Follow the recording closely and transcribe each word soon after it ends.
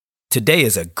Today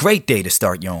is a great day to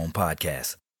start your own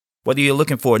podcast. Whether you're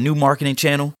looking for a new marketing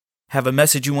channel, have a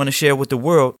message you want to share with the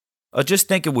world, or just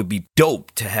think it would be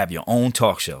dope to have your own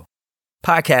talk show,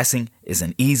 podcasting is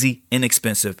an easy,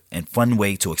 inexpensive, and fun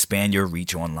way to expand your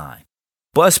reach online.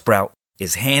 Buzzsprout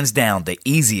is hands down the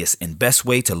easiest and best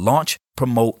way to launch,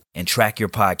 promote, and track your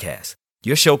podcast.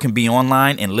 Your show can be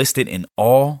online and listed in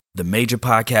all the major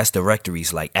podcast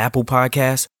directories like Apple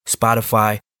Podcasts,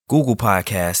 Spotify, Google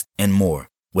Podcasts, and more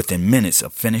within minutes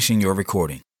of finishing your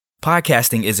recording.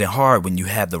 Podcasting isn't hard when you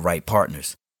have the right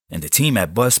partners, and the team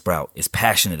at Buzzsprout is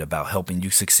passionate about helping you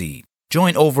succeed.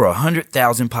 Join over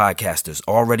 100,000 podcasters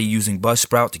already using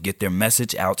Buzzsprout to get their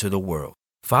message out to the world.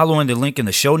 Following the link in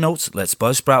the show notes lets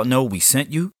Buzzsprout know we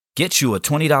sent you, get you a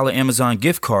 $20 Amazon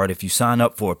gift card if you sign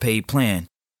up for a paid plan,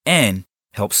 and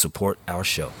help support our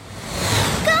show.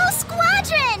 Go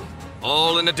Squadron!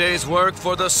 All in a day's work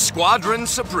for the Squadron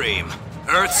Supreme,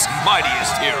 Earth's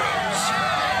mightiest heroes.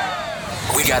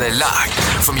 We got it locked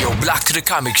from your block to the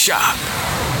comic shop.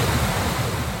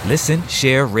 Listen,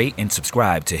 share, rate, and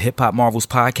subscribe to Hip Hop Marvels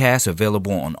Podcast,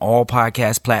 available on all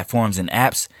podcast platforms and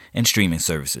apps and streaming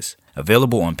services.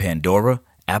 Available on Pandora,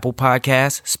 Apple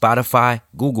Podcasts, Spotify,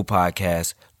 Google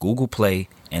Podcasts, Google Play,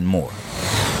 and more.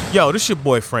 Yo, this your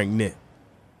boy Frank Nitt.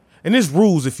 And there's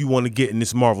rules if you want to get in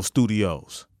this Marvel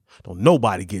Studios. Don't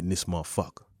nobody get in this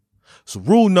motherfucker. So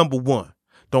rule number 1,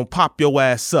 don't pop your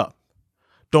ass up.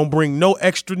 Don't bring no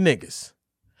extra niggas.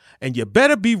 And you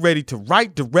better be ready to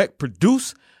write, direct,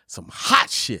 produce some hot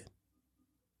shit,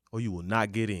 or you will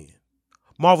not get in.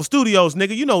 Marvel Studios,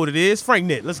 nigga, you know what it is. Frank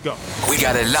Nitt, let's go. We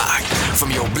got it locked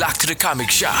from your block to the comic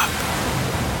shop.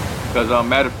 Because,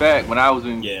 matter of fact, when I was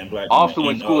in also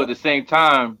in school at the same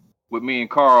time with me and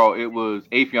Carl, it was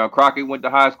Afion Crockett went to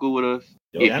high school with us.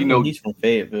 Yo, if you know, he's from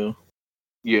Fayetteville.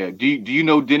 Yeah. Do you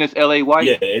know Dennis L.A. White?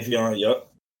 Yeah, Afion. Yup.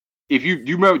 If you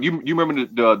remember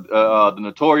the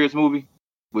Notorious movie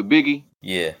with Biggie?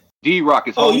 Yeah. D-Rock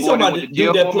is. Oh, you talking about the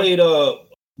dude that played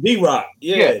D-Rock?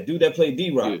 Yeah, dude that played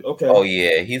D-Rock. Yeah. Okay. Oh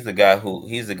yeah, he's the guy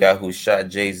who shot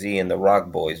Jay-Z in the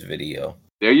Rock Boys video.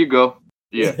 There you go.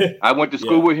 Yeah, I went to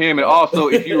school with him, and also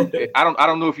if you, I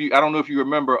don't know if you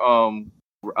remember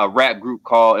a rap group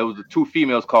called, it was the two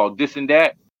females called This and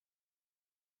That.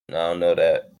 No, I don't know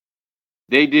that.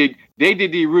 They did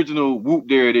the original Whoop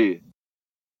There It Is.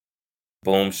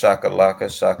 Boom shakalaka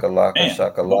shakalaka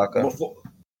shakalaka.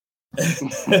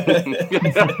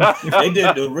 They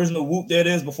did the original Whoop There It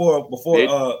Is before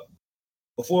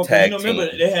tag remember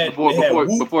team. they had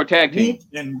before tag team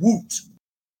and Woot.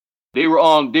 They were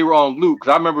on Luke,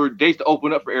 because I remember they used to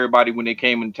open up for everybody when they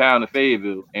came in town to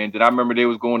Fayetteville, and then I remember they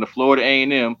was going to Florida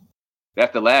A&M.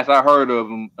 That's the last I heard of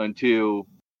them until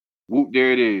Whoop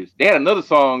There It Is. They had another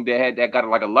song that got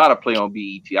like a lot of play on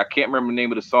BET. I can't remember the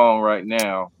name of the song right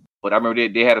now, but I remember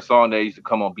they had a song that used to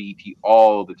come on BET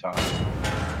all the time.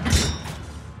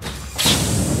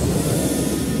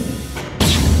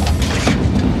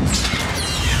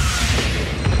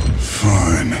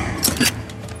 Fine.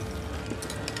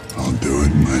 I'll do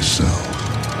it myself.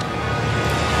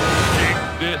 Dig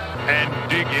this and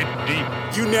dig it deep.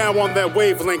 You now on that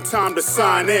wavelength, time to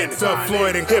sign in. Doug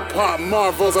Floyd and Hip Hop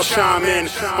Marvels will chime in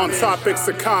on topics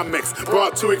of comics,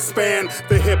 brought to expand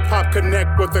the Hip Hop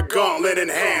Connect with the gauntlet in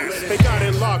hand. They got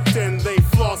it locked in, they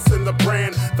floss in the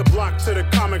brand. The block to the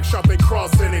comic shop, they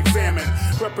cross and examine.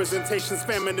 Representation's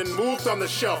feminine and moved on the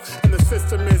shelf, and the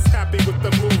system is happy with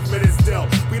the movement is dealt.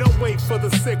 We don't wait for the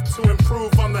sick to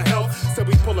improve on the health, so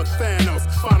we pull a Thanos,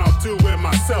 fine, I'll do it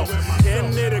myself.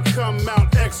 And it'll come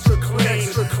out extra clean,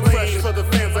 fresh for the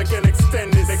fans like an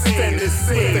extended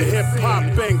scene. With the hip-hop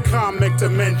and comic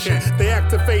dimension, they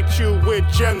activate you with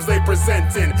gems they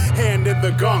presenting. Hand in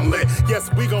the gauntlet, yes,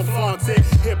 we gon' flaunt it.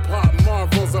 Hip-hop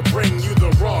Marvels will bring you the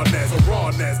rawness.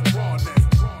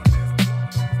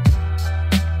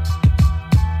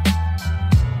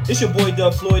 It's your boy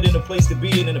Doug Floyd in the place to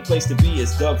be, and in the place to be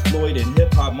is Doug Floyd, and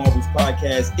Hip Hop Marvels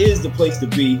Podcast is the place to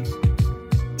be.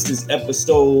 This is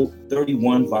episode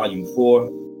 31, volume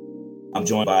 4. I'm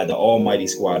joined by the almighty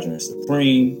Squadron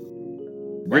Supreme.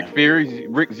 Rick Fury,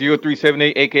 Rick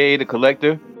 0378, aka The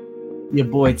Collector. Your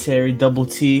boy Terry Double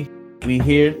T. We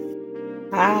here.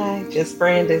 Hi, just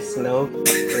Brandis. No,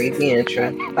 read the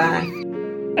intro. Bye.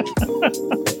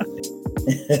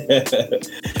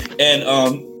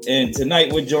 And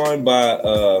tonight we're joined by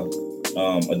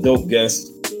a dope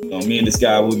guest. Me and this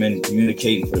guy, we've been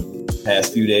communicating for the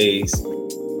past few days.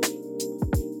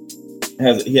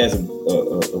 He has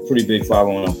a pretty big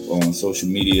following on social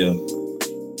media,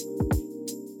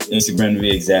 Instagram to be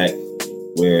exact,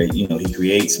 where he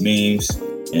creates memes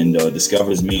and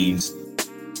discovers memes.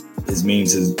 His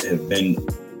memes have been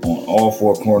on all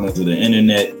four corners of the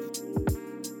internet.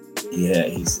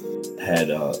 He's had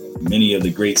many of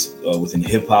the greats within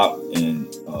hip hop and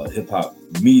hip hop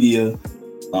media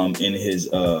in his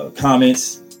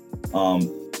comments.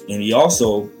 And he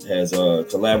also has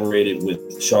collaborated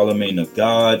with Charlemagne the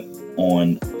God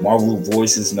on Marvel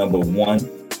Voices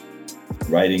 #1,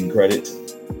 writing credits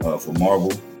for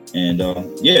Marvel. And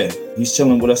he's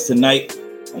chilling with us tonight.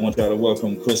 I want y'all to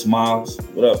welcome Chris Miles.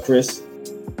 What up, Chris?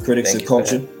 Critics of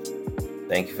Culture.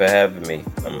 Thank you for having me.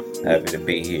 I'm happy to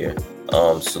be here.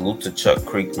 Salute to Chuck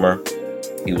Creekmer.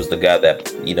 He was the guy that,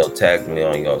 tagged me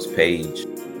on y'all's page.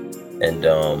 And,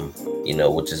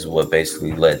 which is what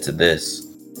basically led to this.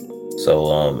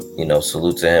 So,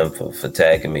 salute to him for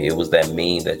tagging me. It was that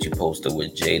meme that you posted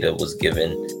with Jada was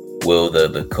giving Will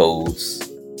the codes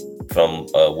from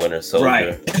Winter Soldier.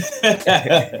 Right.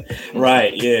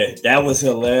 Right, yeah. That was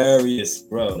hilarious,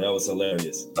 bro. That was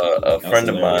hilarious. A friend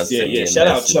of mine sent me a shout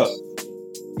message. out Chuck.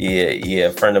 Yeah.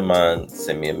 A friend of mine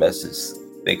sent me a message.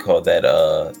 They call that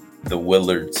the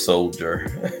Willard Soldier.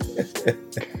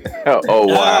 Oh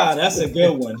wow, that's a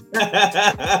good one.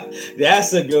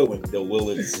 That's a good one. The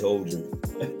Willard Soldier.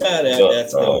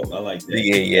 That's dope. I like that.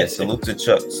 Yeah. Salute to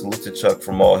Chuck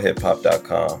from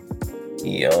allhiphop.com.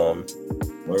 He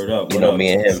word up.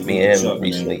 Me and him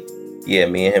recently. Man. Yeah,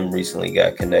 me and him recently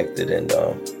got connected, and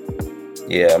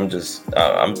I'm just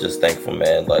thankful,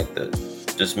 man. Like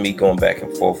just me going back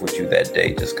and forth with you that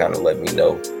day just kind of let me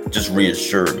know, just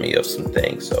reassured me of some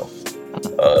things. So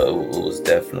it was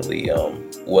definitely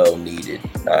well needed.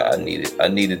 I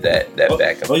needed that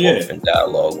back and forth and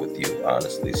dialogue with you,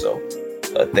 honestly. So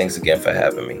thanks again for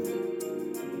having me.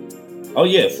 Oh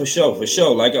yeah, for sure.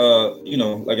 Like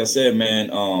like I said,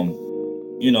 man,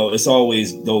 it's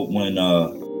always dope when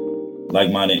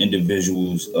like-minded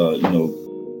individuals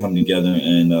come together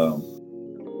and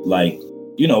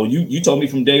you told me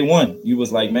from day one, you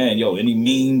was like, man, any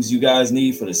memes you guys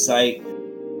need for the site,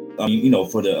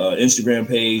 for the Instagram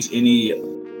page,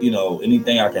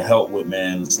 anything I can help with,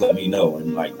 man, just let me know.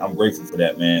 And like, I'm grateful for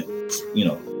that, man.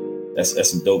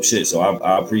 That's some dope shit. So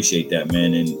I appreciate that,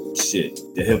 man. And shit,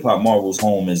 the Hip Hop Marvel's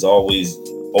home is always,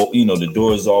 the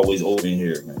door is always open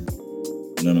here, man.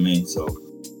 You know what I mean? So,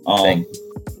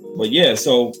 but yeah,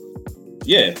 so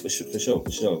yeah, for sure.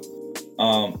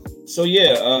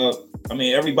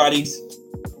 Everybody's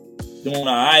doing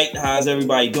all right. How's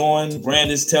everybody doing?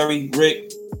 Brandis, Terry,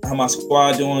 Rick, how my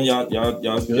squad doing?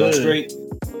 Y'all straight?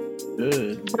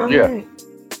 Good. Yeah.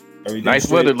 Everything nice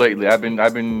straight? weather lately. I've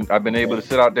been able to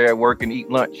sit out there at work and eat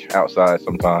lunch outside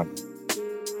sometimes.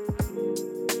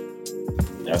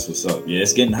 That's what's up. Yeah,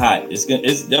 it's getting hot. It's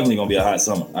definitely gonna be a hot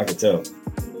summer. I can tell.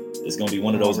 It's gonna be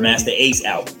one of those Master Ace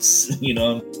albums. You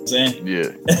know what I'm saying?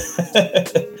 Yeah.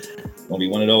 Gonna be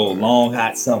one of those long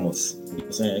hot summers. You know what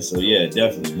I'm saying? So yeah,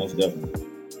 definitely, most definitely.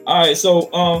 All right, so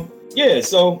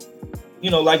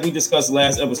like we discussed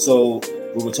last episode,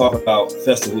 we were talking about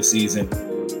festival season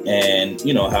and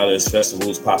how there's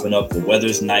festivals popping up. The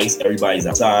weather's nice, everybody's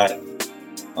outside.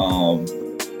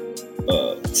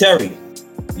 Terry,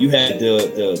 you had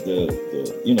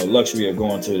the luxury of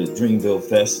going to Dreamville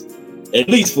Fest, at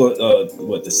least for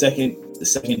the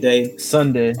second day,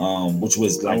 Sunday, which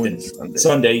was like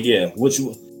Sunday, yeah, which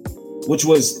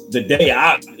was the day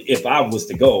if I was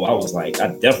to go, I was like, I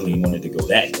definitely wanted to go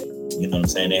that day. You know what I'm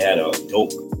saying? They had a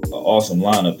dope, awesome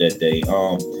lineup that day.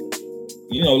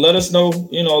 Let us know,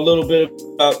 a little bit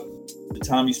about the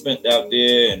time you spent out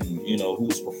there and, who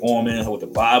was performing, what the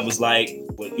vibe was like.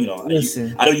 But,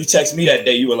 listen, I know you texted me that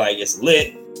day. You were like, it's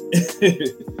lit.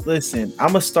 Listen, I'm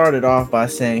going to start it off by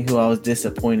saying who I was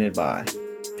disappointed by.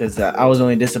 Because I was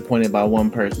only disappointed by one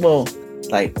person. Well,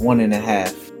 like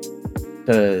 1.5.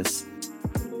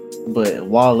 But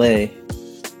Wale...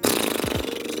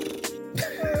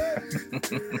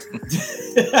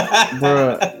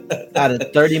 Bruh, out of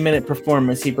 30-minute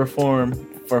performance, he performed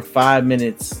for 5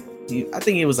 minutes. I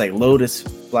think it was like Lotus,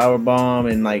 Flower Bomb,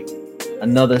 and like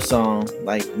another song,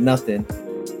 like nothing.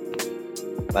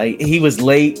 Like he was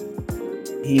late.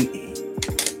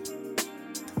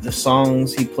 The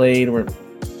songs he played were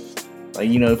like,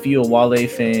 if you're a Wale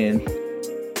fan,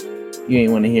 you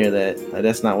ain't want to hear that. Like,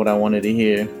 that's not what I wanted to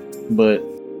hear. But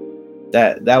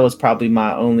that was probably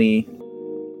my only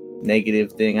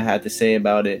negative thing I had to say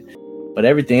about it. But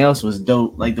everything else was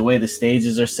dope. Like the way the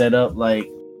stages are set up, like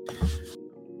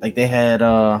they had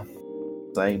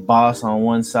like Boss on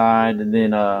one side and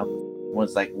then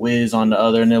was like Wiz on the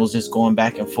other, and it was just going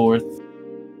back and forth.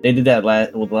 They did that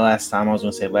the last time. I was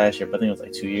gonna say last year, but I think it was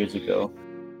like 2 years ago.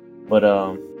 But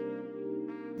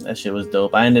that shit was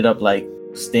dope. I ended up like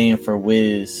staying for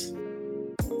Wiz,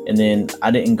 and then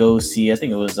I didn't go see. I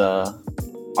think it was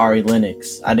Ari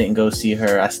Lennox. I didn't go see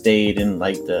her. I stayed in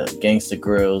like the Gangsta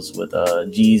Grills with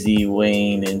Jeezy,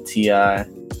 Wayne, and T.I.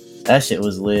 That shit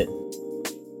was lit.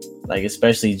 Like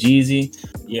especially Jeezy.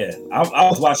 Yeah, I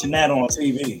was watching that on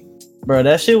TV. Bro,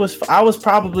 that shit was. I was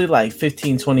probably like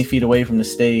 15, 20 feet away from the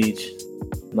stage.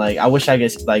 Like I wish I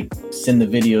could like send the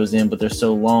videos in, but they're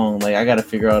so long. Like I got to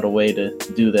figure out a way to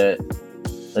do that,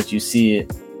 let you see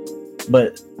it.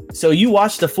 But so you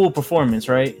watched the full performance,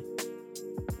 right?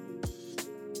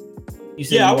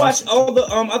 Yeah, I watched all the.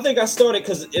 I think I started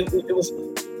because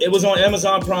it was on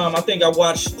Amazon Prime. I think I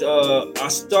watched. I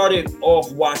started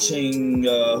off watching.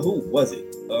 Who was it?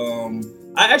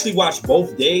 I actually watched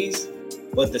both days,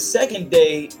 but the second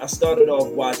day I started off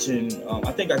watching.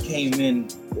 I think I came in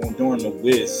during the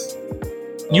Wiz.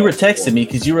 You were texting me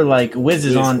because you were like, "Wiz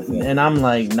is on," and I'm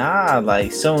like, "Nah,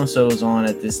 like so and so's on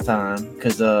at this time."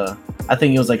 Because I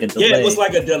think it was like a delay. Yeah, it was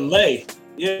like a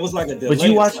delay. But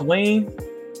you watched Wayne.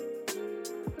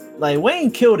 Like Wayne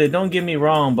killed it, don't get me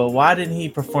wrong, but why didn't he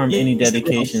perform any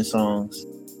dedication songs?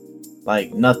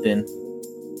 Like nothing.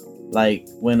 Like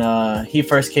when he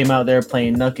first came out there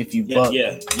playing Nuck If You Buck.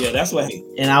 Yeah, that's what.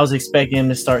 And I was expecting him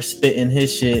to start spitting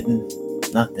his shit and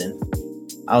nothing.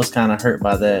 I was kind of hurt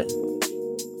by that.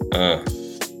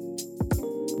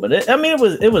 But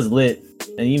it was lit,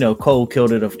 and you know Cole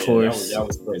killed it, of course. That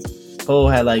was crazy. Cole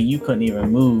had like you couldn't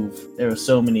even move. There were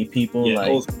so many people. Yeah,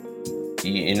 like.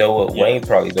 You know what? Yeah. Wayne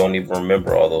probably don't even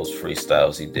remember all those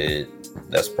freestyles he did.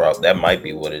 That might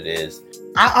be what it is.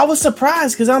 I was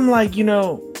surprised because I'm like, you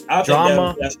know,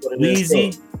 Drama,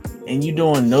 Weezy, and you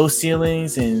doing No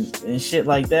Ceilings and shit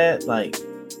like that, like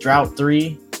Drought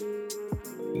 3.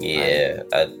 Yeah,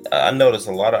 I noticed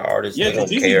a lot of artists. Yeah, they don't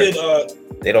care.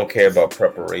 They don't care about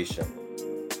preparation.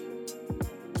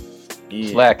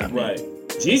 Yeah, slacking. Right.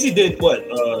 Jeezy did what?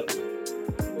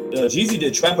 Jeezy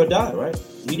did Trap or Die, right?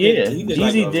 He did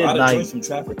Jeezy did like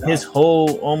his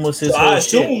whole almost his. So whole I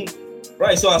assume,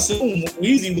 right? So I assume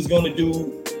Weezy was going to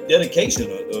do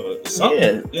dedication or something.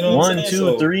 Yeah, you know, 1,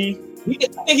 2, 3. He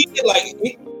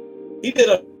did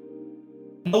a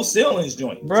No Ceilings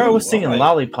joint. Bro, I was singing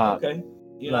Lollipop. Okay,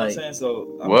 you know what I'm saying? So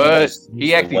what?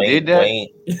 He actually did that.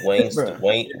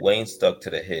 Wayne stuck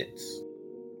to the hits.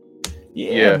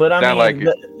 Yeah, but I mean, like it.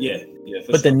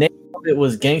 But the name of it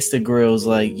was Gangsta Grills,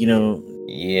 like you know.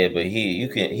 Yeah, but you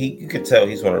can tell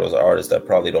he's one of those artists that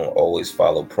probably don't always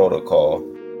follow protocol.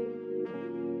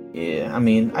 Yeah, I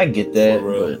mean, I get that,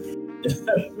 but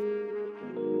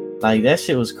like that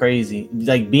shit was crazy.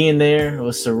 Like being there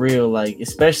was surreal. Like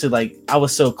especially like I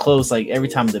was so close. Like every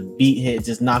time the beat hit,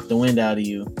 just knocked the wind out of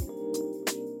you.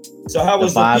 So how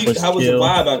was the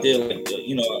vibe out there? Like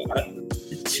you know,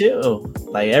 chill.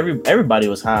 Like everybody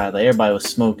was high. Like everybody was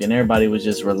smoking. Everybody was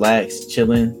just relaxed,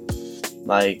 chilling,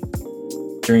 like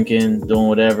drinking, doing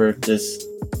whatever. Just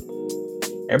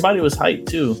everybody was hyped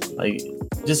too. Like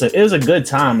it was a good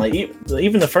time. Like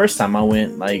even the first time I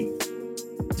went, like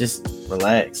just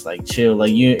relax, like chill.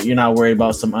 Like you're not worried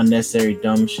about some unnecessary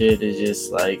dumb shit. It's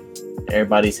just like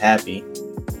everybody's happy.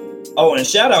 Oh, and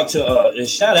shout out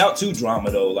to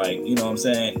Drama though. Like, you know what I'm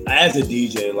saying? As a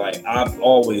DJ, like I've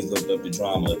always looked up to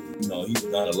Drama. You know, he's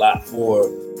done a lot for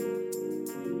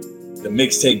the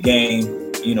mixtape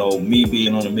game. You know, me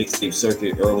being on the mixtape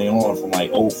circuit early on from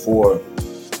like 04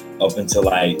 up until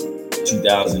like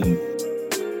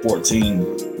 2014.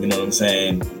 You know what I'm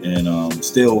saying? And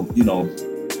still, you know,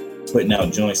 putting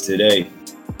out joints today.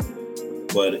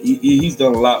 But he's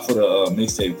done a lot for the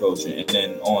mixtape culture. And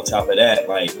then on top of that,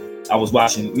 like I was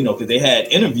watching, you know, because they had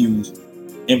interviews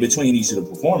in between each of the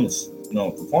performances.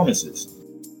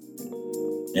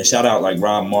 And shout out like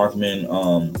Rob Markman,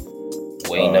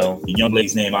 Wayno. The young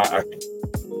lady's name,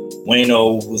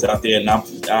 Wayno was out there, and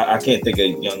I can't think of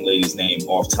young lady's name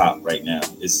off top right now.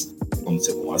 It's on the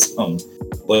tip of my tongue.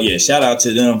 But yeah, shout out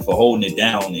to them for holding it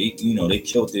down. They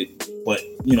killed it. But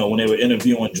you know, when they were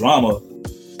interviewing Drama,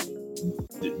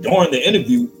 during the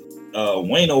interview,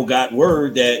 Wayno got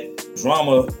word that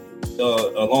Drama,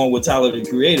 along with Tyler the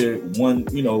Creator, won,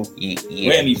 you know,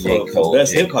 Grammy for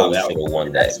best hip hop album.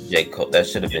 Won that. That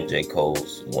should have been J.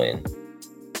 Cole's win.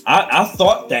 I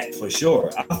thought that for sure.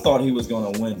 I thought he was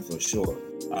going to win for sure.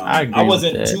 I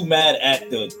wasn't too mad at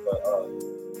the.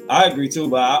 I agree too,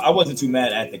 but I wasn't too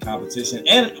mad at the competition,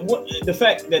 and the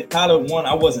fact that Tyler won,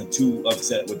 I wasn't too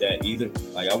upset with that either.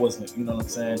 Like I wasn't, you know what I'm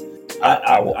saying?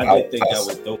 I did think that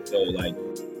was dope though. Like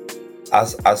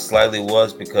I slightly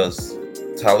was, because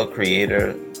Tyler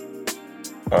Creator,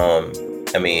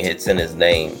 I mean, it's in his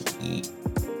name.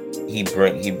 He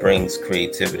brings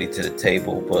creativity to the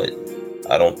table, but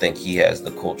I don't think he has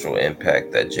the cultural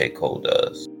impact that J. Cole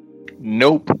does.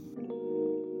 Nope.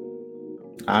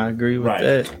 I agree with Right.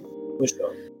 that. For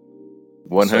sure.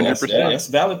 100%. That's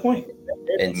a valid point.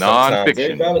 And Non-fiction.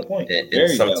 Very valid point. And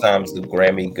Very valid. sometimes the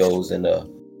Grammy goes in a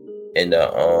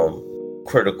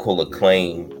critical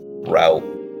acclaim route,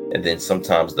 and then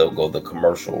sometimes they'll go the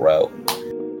commercial route.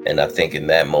 And I think in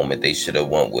that moment they should have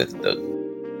went with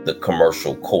the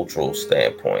commercial cultural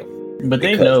standpoint. But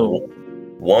they Because know.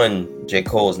 One, J.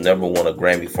 Cole's never won a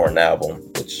Grammy for an album,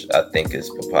 which I think is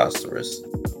preposterous.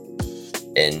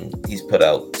 And he's put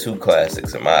out 2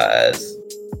 classics in my eyes.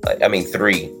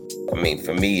 3. For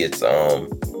me, it's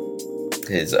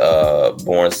his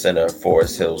Born Sinner,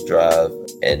 Forest Hills Drive,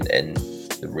 and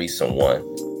the recent one,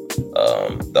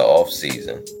 the Off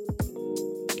Season.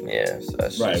 Yeah, so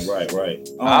that's Right.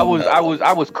 I was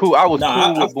cool. I was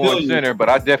cool with Born you. Center, but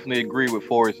I definitely agree with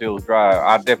Forest Hills Drive.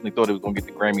 I definitely thought it was gonna get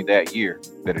the Grammy that year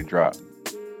that it dropped.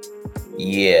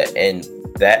 Yeah, and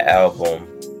that album,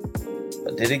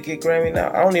 did it get Grammy now?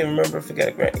 I don't even remember if it got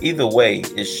a Grammy. Either way,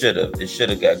 it should have. It should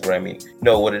have got Grammy.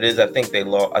 No, what it is, I think he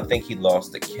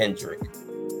lost to Kendrick.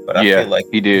 But I feel like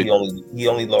he did. He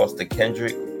only lost to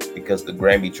Kendrick because the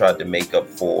Grammy tried to make up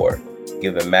for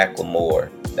giving Macklemore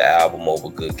the album over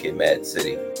Good Kid, Mad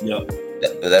City. Yep.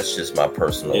 But that's just my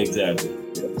personal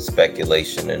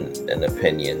speculation and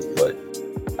opinion. But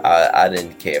I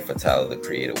didn't care for Tyler the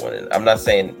Creator winning. I'm not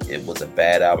saying it was a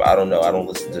bad album. I don't know. I don't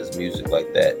listen to his music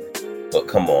like that. But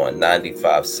come on,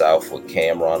 95 South with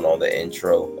Cameron on the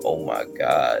intro. Oh my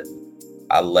God.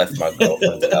 I left my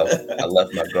girlfriend's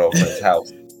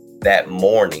house that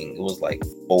morning. It was like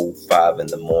 4-5 in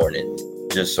the morning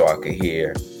just so I could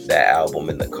hear that album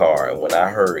in the car. And when I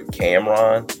heard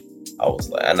Cameron, I was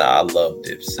like, and I love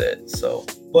Dipset. So,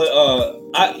 but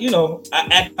at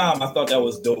the time I thought that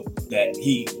was dope that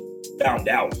he found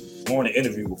out on the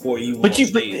interview before he went. But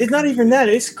it's not even that.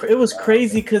 It was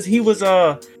crazy because he was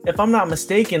if I'm not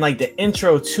mistaken, like the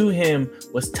intro to him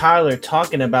was Tyler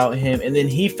talking about him, and then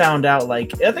he found out I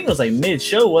think it was like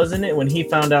mid-show, wasn't it, when he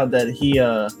found out that he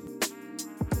it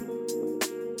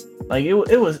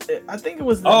was I think it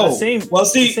was the same. Well,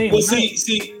 see,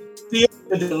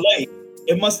 the delay.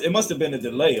 It must have been a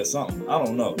delay or something. I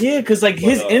don't know. Yeah, because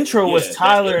his intro was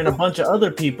Tyler and a bunch of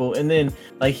other people, and then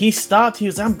he stopped. He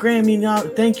was, "I'm Grammy now.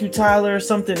 Thank you, Tyler," or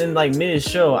something in mid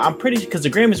show. I'm pretty because the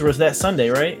Grammys was that Sunday,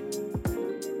 right?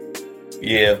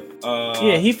 Yeah.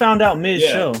 Yeah, he found out mid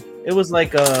show. It was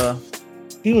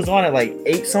he was on at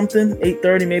 8 something,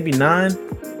 8:30, maybe 9.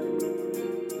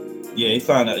 Yeah, he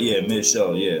found out. Yeah, mid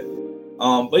show. Yeah.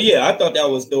 But yeah, I thought that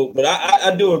was dope. But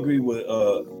I do agree with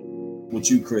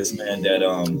you, Chris, man, that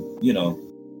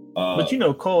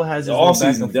but Cole has his own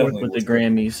back and forth with the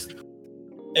Grammys.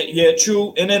 Yeah,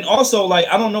 true. And then also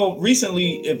I don't know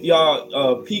recently if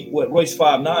y'all peep what Royce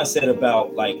 5'9" said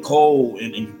about Cole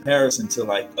in comparison to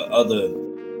the other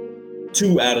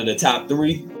 2 out of the top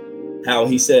 3. How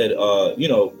he said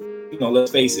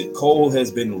let's face it, Cole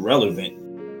has been relevant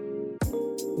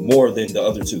more than the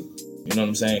other 2. You know what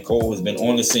I'm saying? Cole has been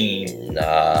on the scene.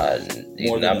 Nah,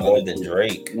 not more than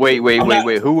Drake. Wait.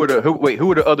 Who are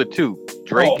the other 2?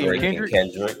 Drake and Kendrick?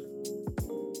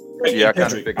 Yeah, I kind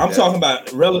of figured I'm talking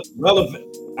about relevant.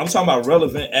 I'm talking about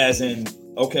relevant as in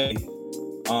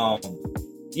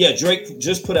Drake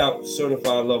just put out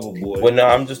Certified Lover Boy. Well, no,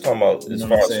 I'm just talking about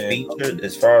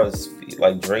as far as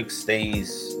Drake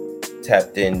stays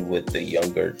tapped in with the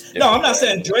younger. No, I'm not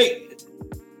saying Drake.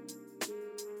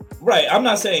 Right, I'm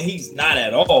not saying he's not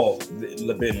at all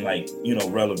been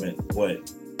relevant,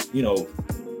 but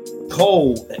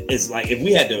Cole is if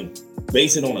we had to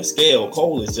base it on a scale,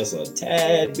 Cole is just a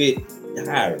tad bit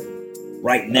higher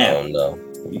right now. I don't know.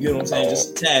 You get what I'm saying?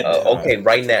 Just a tad bit okay, higher.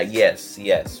 right now, yes,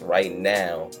 right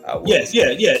now. Yes,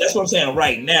 that's what I'm saying.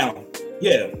 Right now,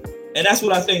 yeah, and that's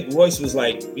what I think Royce was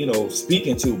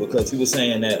speaking to, because he was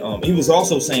saying that he was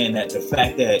also saying that the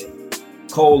fact that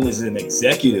Cole is an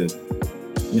executive.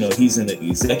 He's an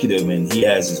executive and he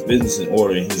has his business in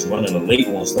order and he's running a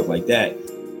label and stuff like that.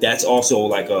 That's also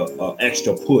a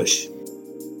extra push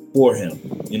for him.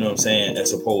 You know what I'm saying?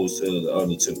 As opposed to the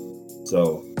other 2.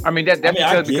 So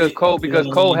because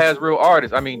Cole has real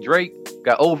artists. I mean, Drake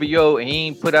got OVO and he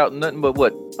ain't put out nothing but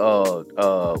what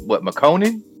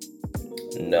McConan?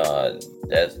 No,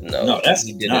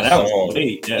 he did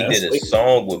a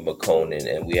song with McConan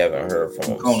and we haven't heard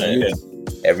from him since.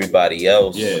 Everybody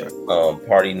else,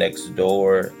 Party Next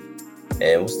Door,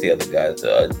 and what's the other guys?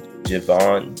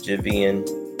 Jivian.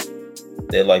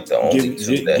 They're the only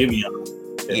 2 that.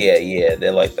 Yeah,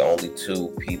 they're the only 2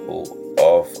 people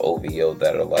off OVO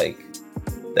that are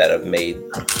that have made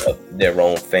their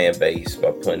own fan base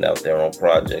by putting out their own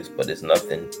projects, but it's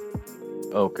nothing.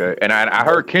 Okay, and I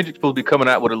heard Kendrick's supposed to be coming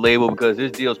out with a label because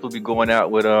his deal's supposed to be going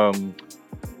out with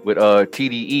with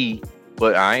TDE,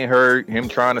 but I ain't heard him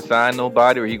trying to sign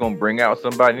nobody or he gonna bring out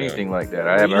somebody, anything like that.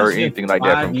 I haven't heard anything like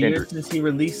that from Kendrick since he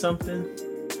released something.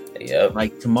 Yep.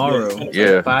 Like tomorrow.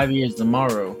 Yeah. Like 5 years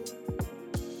tomorrow.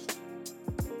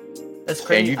 That's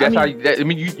crazy.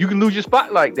 And you can lose your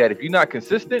spot like that if you're not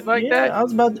consistent like that.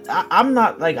 I'm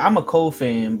not like, I'm a Cole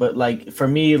fan, but like for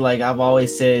me, like I've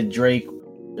always said, Drake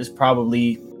is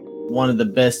probably one of the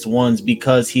best ones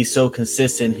because he's so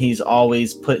consistent. He's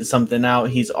always putting something out.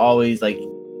 He's always like,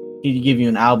 he'd give you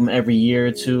an album every year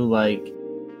or two. Like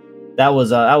that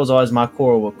was always my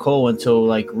core with Cole until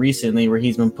like recently, where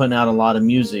he's been putting out a lot of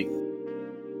music.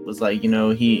 It was like, you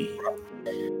know, he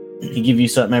give you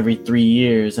something every 3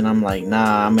 years, and I'm like,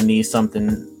 nah, I'm gonna need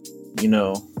something, you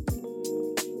know.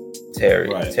 Terry,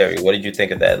 what did you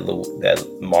think of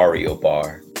that Mario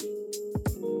bar?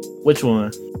 Which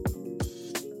one?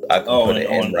 I can put an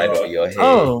M right on your head.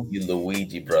 Oh. You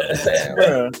Luigi brother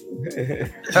down.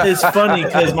 It's funny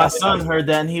because my son heard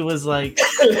that and he was like,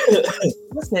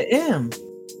 "What's the M?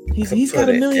 He's got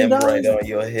 $1 million right on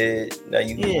your head. Now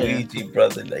you Luigi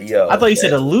brother. Yo, I thought you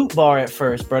said a loot bar at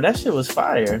first, bro. That shit was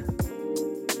fire.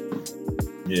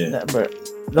 Yeah, bro.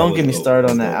 Don't get me started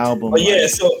on that album. But yeah,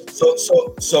 so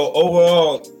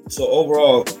overall,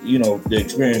 you know, the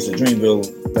experience at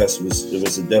Dreamville Fest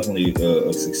was definitely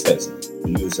a success.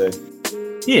 You would say?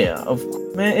 Yeah,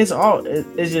 man.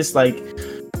 It's just like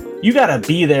you gotta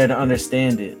be there to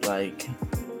understand it. Like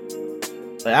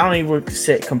I don't even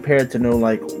compare it to no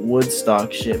like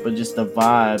Woodstock shit, but just the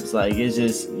vibes. Like it's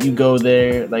just, you go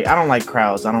there. Like I don't like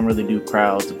crowds. I don't really do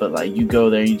crowds, but like you go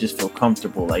there, and you just feel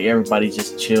comfortable. Like everybody's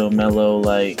just chill, mellow.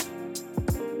 Like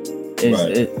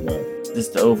it's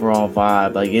just the overall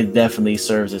vibe. Like it definitely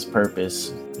serves its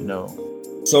purpose, you know.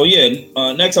 So yeah,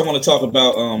 next I want to talk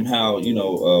about how, you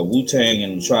know, Wu-Tang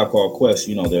and Tribe Called Quest,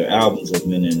 you know, their albums have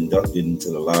been inducted into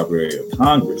the Library of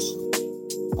Congress,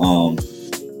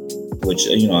 which,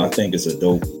 you know, I think is a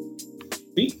dope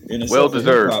feat. Well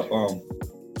deserved.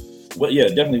 Yeah,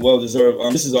 definitely well deserved.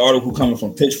 This is an article coming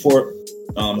from Pitchfork.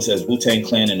 It says Wu-Tang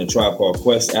Clan and the Tribe Called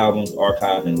Quest albums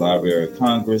archived in Library of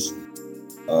Congress.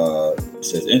 It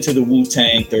says Enter the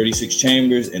Wu-Tang 36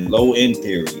 Chambers and Low End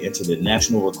Theory into the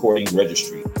National Recording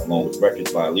Registry, along with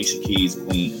records by Alicia Keys,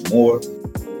 Queen, and more.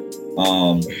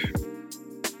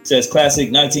 It says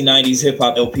classic 1990s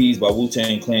hip-hop LPs by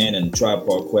Wu-Tang Clan and Tribe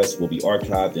Called Quest will be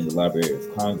archived in the Library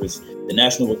of Congress. The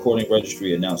National Recording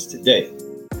Registry announced today.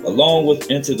 Along with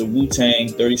Enter the Wu-Tang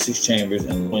 36 Chambers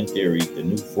and Low End Theory, the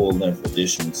new full-length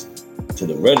additions to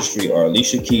the registry are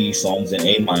Alicia Keys' Songs in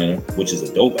A Minor, which is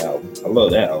a dope album. I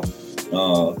love that album.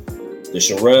 The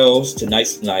Shirelles,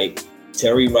 Tonight's the Night,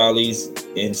 Terry Riley's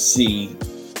NC,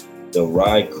 the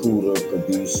Ry Cooder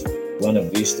produced Buena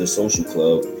Vista Social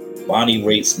Club, Bonnie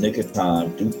Raitt's Nick of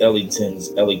Time, Duke Ellington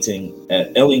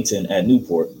at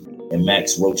Newport, and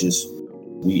Max Roach's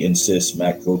We Insist,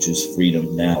 Max Roach's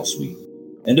Freedom Now Suite.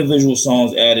 Individual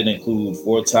songs added include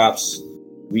Four Tops,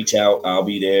 Reach Out, I'll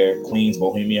Be There, Queen's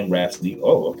Bohemian Rhapsody.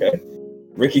 Oh, okay.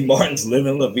 Ricky Martin's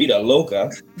Living La Vida Loca.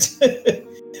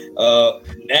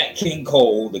 Nat King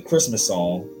Cole, The Christmas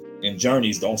Song, and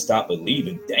Journey's Don't Stop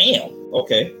Believing. Damn.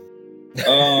 Okay.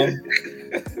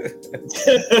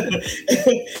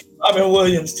 Robin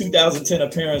Williams' 2010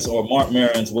 appearance or Mark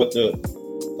Maron's What the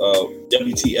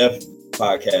WTF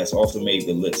podcast also made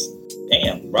the list.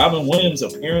 Damn. Robin Williams'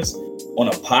 appearance on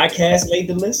a podcast made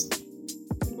the list?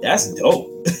 That's dope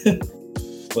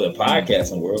for the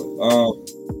podcasting world.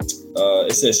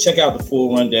 It says check out the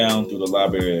full rundown through the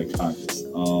Library of Congress.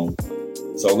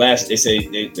 So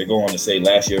they're going to say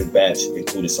last year's batch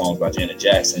included songs by Janet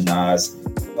Jackson, Nas,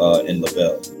 and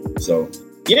LaBelle. So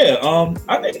yeah,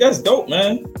 I think that's dope,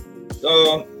 man.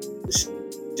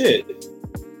 Shit,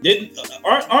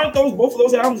 aren't both of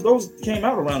those albums? Those came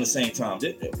out around the same time,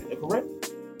 correct?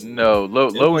 No,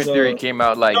 Low End Theory came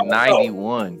out like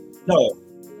 91.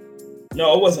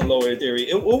 No, it wasn't Low End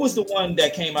Theory. What was the one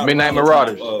that came out? Midnight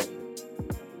Marauders.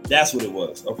 That's what it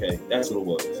was. Okay, that's what it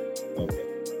was. Okay.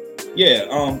 Yeah,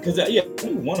 because I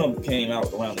knew one of them came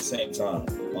out around the same time.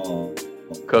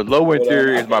 Because Low End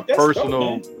Theory is my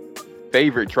personal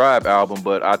favorite Tribe album,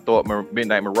 but I thought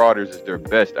Midnight Marauders is their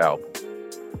best album.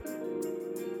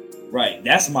 Right,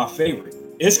 that's my favorite.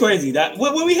 It's crazy that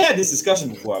when we had this discussion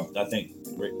before, I think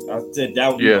I said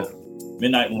that. Yeah.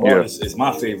 Midnight Marauders is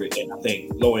my favorite, and I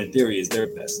think Low End Theory is their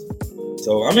best.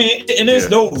 So I mean, and there's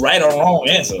no right or wrong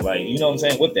answer. Like, you know what I'm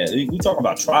saying? With that, we talking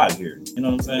about Tribe here. You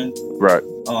know what I'm saying? Right.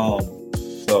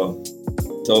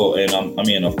 So, and I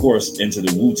mean, of course, Into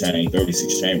the Wu-Tang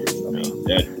 36 Chambers. I mean,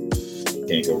 that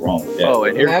can't go wrong with that. Oh,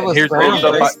 and here's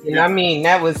groundbreaking. I mean,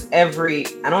 that was I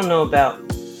don't know about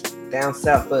down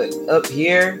south, but up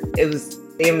here, it was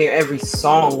damn near every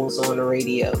song was on the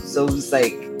radio. So it was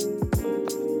like,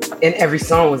 and every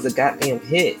song was a goddamn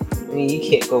hit. I mean, you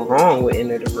can't go wrong with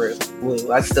Enter the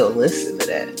Blue. I still listen to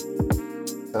that.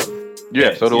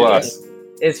 So do I.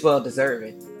 It's well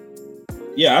deserving.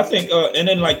 Yeah, I think, and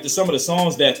then like some of the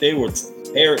songs that they were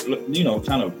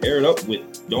kind of paired up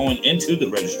with going into the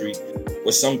registry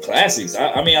with some classics.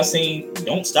 I mean, I seen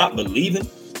 "Don't Stop Believing"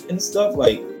 and stuff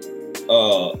like.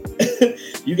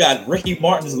 You got Ricky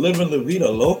Martin's "Living La Vida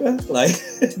Loca," like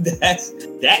that's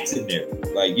in there.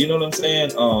 Like, you know what I'm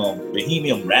saying?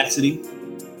 Bohemian Rhapsody.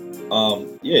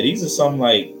 Yeah, these are some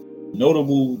like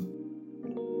notable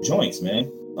joints,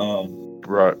 man.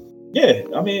 Right. Yeah,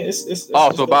 I mean, it's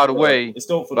also, by the way, it's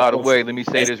dope for by the way, let me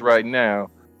say this right now.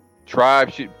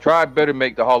 Tribe better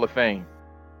make the Hall of Fame.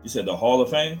 You said the Hall of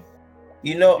Fame?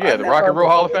 You know, yeah, the Rock and Roll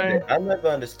Hall of Fame. I never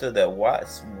understood that.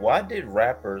 Why did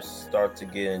rappers start to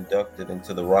get inducted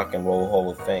into the Rock and Roll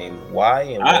Hall of Fame? Why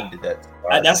and when did that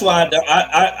start? That's why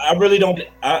I really don't.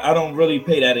 I don't really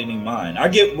pay that any mind. I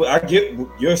get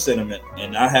your sentiment,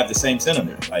 and I have the same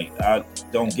sentiment. Like, I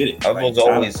don't get it. I was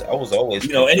always.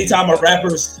 You know, anytime a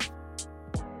rapper's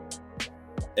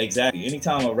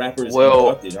anytime a rapper is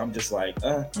inducted, I'm just like,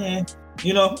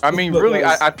 you know. I mean, really,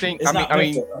 I think. I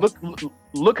mean,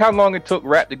 look how long it took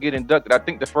rap to get inducted. I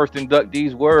think the first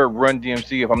inductees were Run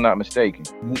DMC, if I'm not mistaken.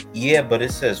 Yeah, but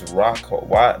it says rock.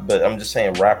 Why? But I'm just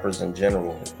saying rappers in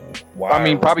general. Why? I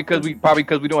mean, probably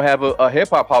because we don't have a hip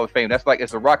hop Hall of Fame. That's like,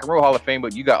 it's a Rock and Roll Hall of Fame,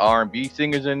 but you got R&B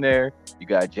singers in there. You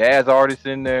got jazz artists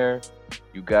in there.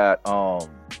 You got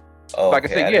like I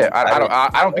said, yeah.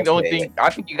 I don't think the only thing. I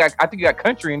think you got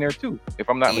country in there too, if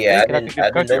I'm not mistaken.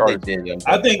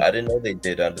 I didn't know they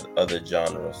did under other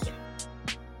genres.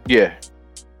 Yeah.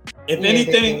 If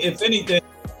anything,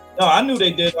 no, I knew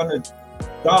they did under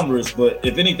genres, but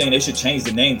if anything, they should change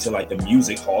the name to like the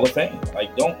Music Hall of Fame.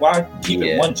 Like, why keep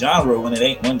it one genre when it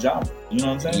ain't one genre? You know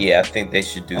what I'm saying? Yeah, I think they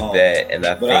should do that, and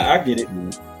I get it.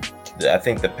 I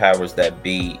think the powers that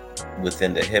be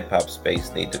within the hip hop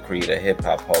space need to create a hip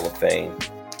hop Hall of Fame.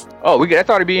 Oh, that's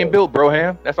already being built,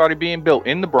 Broham. That's already being built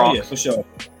in the Bronx. Yeah, for sure.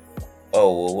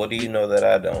 Oh, well, what do you know that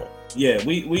I don't? Yeah,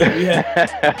 we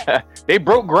had. They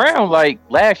broke ground like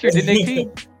last year,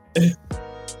 didn't they?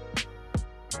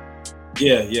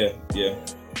 Yeah.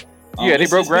 Yeah, they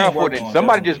broke ground for it.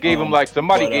 Somebody just gave him like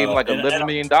 $11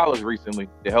 million recently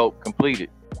to help complete it.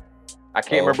 I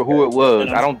can't remember who it was.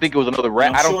 I don't think it was another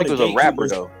rap. I don't think it was a rapper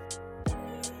though.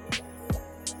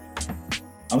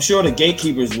 I'm sure the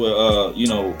gatekeepers will,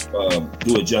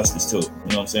 do it justice too. You know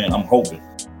what I'm saying? I'm hoping.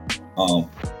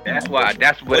 That's what I'm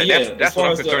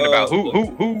concerned about. Who's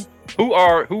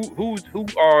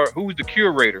the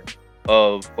curator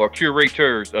or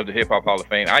curators of the Hip Hop Hall of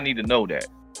Fame? I need to know that,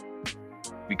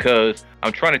 because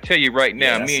I'm trying to tell you right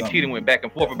now. Me and Tita went back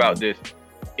and forth about this.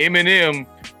 Eminem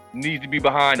needs to be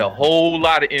behind a whole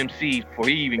lot of MCs before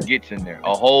he even gets in there.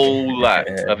 A whole lot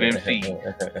of MCs.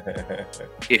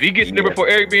 If he gets in there before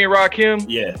Eric B and Rakim,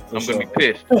 I'm gonna be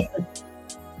pissed.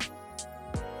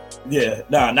 Yeah,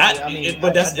 but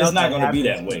it's not going to be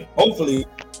that way. Hopefully,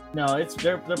 no, it's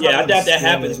they're I doubt that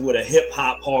happens with a hip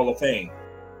hop Hall of Fame.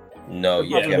 No,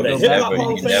 you can't. With a hip hop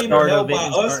Hall of Fame held by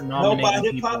us, held by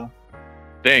hip hop.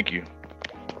 Thank you.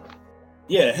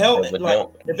 Yeah,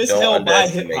 if it's held by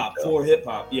hip hop for hip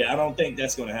hop, I don't think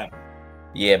that's going to happen.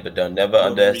 Yeah, but don't never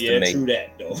underestimate. Yeah, true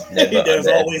that though. There's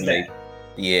always that.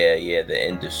 Yeah, the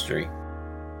industry.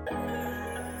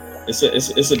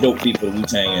 It's a dope feat for the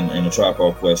Wu-Tang and the Tribe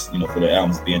Called Quest, for the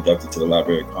albums to be inducted to the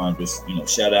Library of Congress.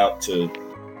 Shout out to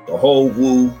the whole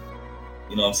Wu.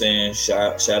 You know what I'm saying?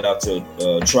 Shout out to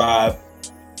Tribe.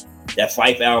 That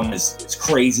Phife album is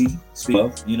crazy.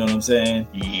 You know what I'm saying?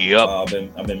 Yep.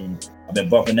 I've been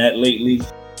bumping that lately.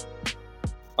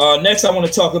 Next, I want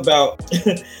to talk about.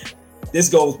 This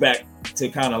goes back to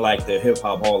kind of like the Hip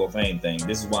Hop Hall of Fame thing.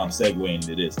 This is why I'm segueing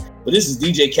into this. But this is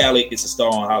DJ Khaled gets a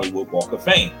star on Hollywood Walk of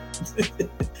Fame.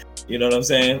 You know what I'm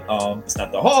saying? It's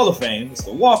not the Hall of Fame, it's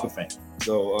the Walk of Fame.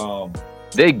 So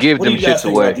they give them shits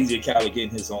away. DJ Khaled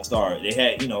getting his own star. They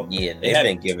had, they've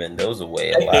been giving those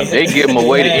away a lot. They give them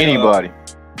away to anybody.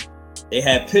 They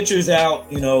had pictures out.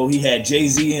 He had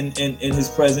Jay-Z in his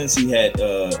presence. He had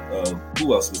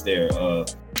who else was there?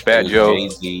 Fat Joe.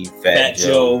 Jay-Z, Fat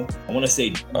Joe. I want to say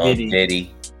Diddy.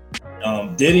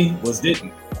 Diddy was there.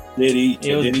 DJ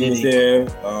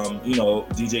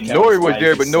Khaled. Nori was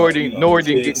there, but Nori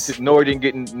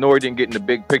didn't get in the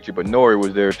big picture, but Nori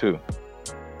was there too.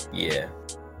 Yeah.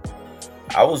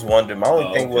 I was wondering. My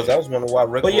only thing was I was wondering why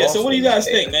Rick. But so what do you guys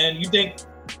think, man? You think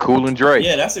Cool and Dre?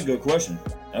 Yeah, that's a good question.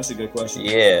 That's a good question.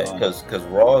 Yeah, because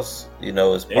Ross, you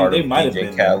know, is part of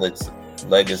DJ Khaled's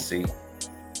legacy.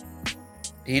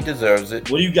 He deserves it.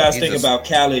 What do you guys think about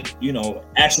Khaled? You know,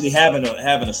 actually having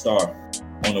a star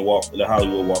on the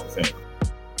Hollywood Walk of Fame.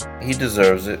 He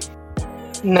deserves it.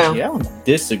 No, yeah, I don't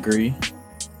disagree.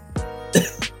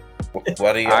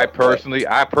 I personally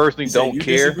don't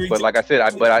care, but like I said,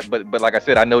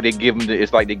 I know they give him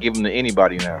it's like they give him to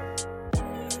anybody now.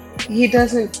 He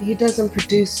doesn't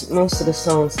produce most of the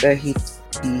songs that he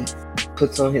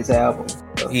puts on his album.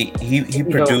 So. He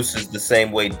produces the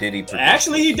same way Diddy produces.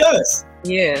 Actually, he does.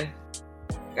 Yeah.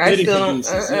 I don't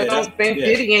think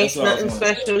Diddy ain't nothing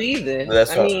special either. Well,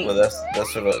 that's what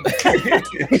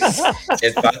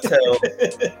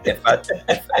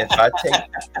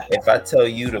if I tell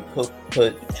you to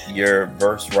put your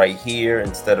verse right here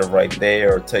instead of right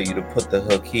there, or tell you to put the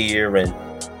hook here, and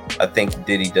I think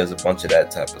Diddy does a bunch of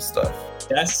that type of stuff.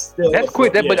 That's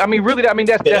quick. But I mean, really,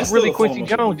 that's really Quincy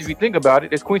Jones. If you think about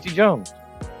it, it's Quincy Jones.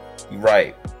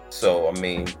 Right. So I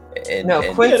mean,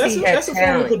 Quincy had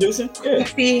talent.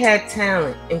 Quincy had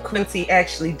talent, and Quincy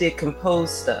actually did compose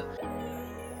stuff.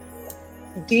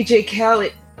 DJ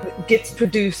Khaled gets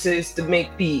producers to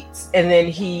make beats, and then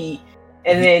he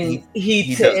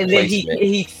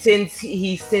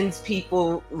sends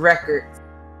people records,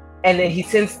 and then he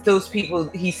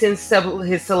sends several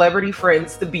his celebrity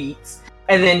friends the beats.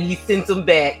 And then he sends them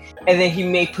back, and then he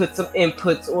may put some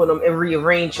inputs on them and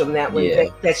rearrange them that way.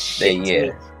 Yeah. That's shit to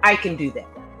me. I can do that.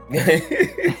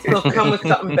 So come with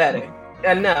something better.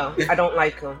 No, I don't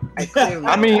like him.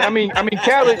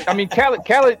 Khaled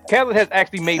has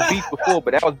actually made beats before,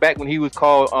 but that was back when he was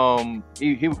called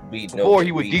before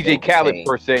he was DJ Khaled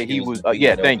per se. He was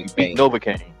Beat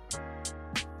Novocaine.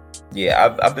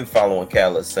 Yeah, I've been following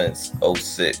Khaled since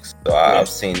 06, so I've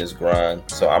seen his grind.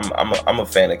 So I'm a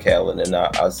fan of Khaled, and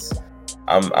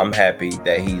I'm happy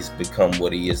that he's become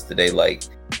what he is today. Like,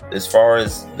 as far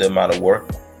as the amount of work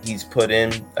he's put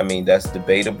in, I mean, that's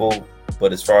debatable.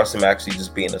 But as far as him actually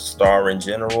just being a star in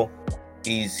general,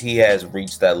 he has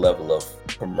reached that level of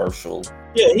commercial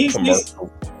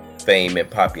fame and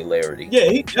popularity. Yeah,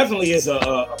 he definitely is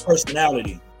a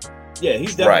personality. Yeah,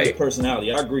 he's definitely a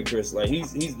personality. I agree, Chris. Like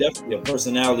he's definitely a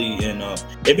personality, and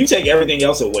if you take everything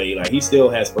else away, like he still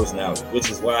has personality, which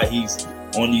is why he's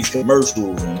on these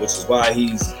commercials, and which is why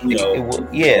he's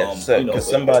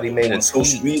somebody made a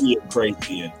social media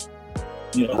crazy, and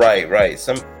right.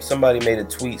 Somebody made a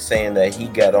tweet saying that he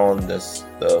got on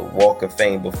the Walk of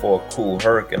Fame before Kool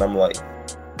Herc, and I'm like,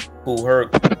 Kool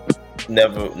Herc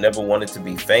never wanted to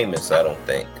be famous. I don't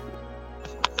think.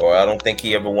 Or I don't think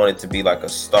he ever wanted to be like a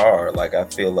star. Like I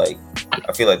feel like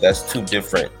that's two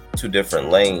different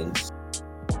lanes.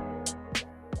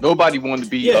 Nobody wanted to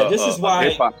be a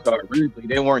hip hop star. Really,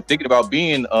 they weren't thinking about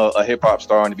being a hip hop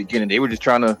star in the beginning. They were just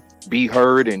trying to be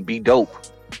heard and be dope.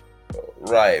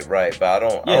 Right. But I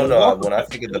don't know. When I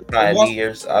think of the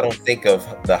pioneers, I don't think of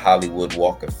the Hollywood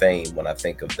Walk of Fame when I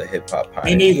think of the hip hop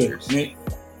pioneers.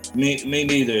 Me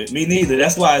neither.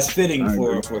 That's why it's fitting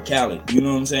for Khaled. You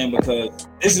know what I'm saying? Because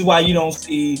this is why you don't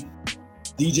see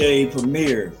DJ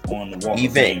Premier on the Walk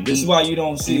of Fame. This is why you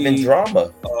don't see even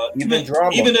drama. Even the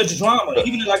drama.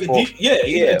 Even like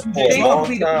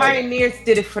the pioneers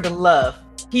did it for the love.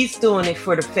 He's doing it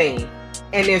for the fame,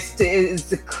 and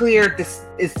it's a clear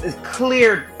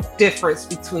difference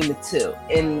between the two.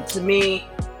 And to me,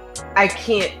 I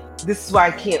can't. This is why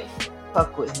I can't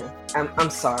fuck with him. I'm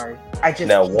sorry. I just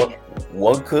now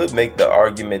one could make the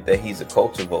argument that he's a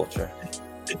culture vulture.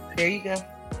 There you go.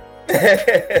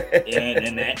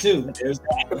 And that too. There's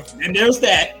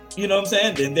that. You know what I'm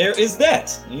saying? Then there is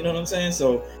that. You know what I'm saying?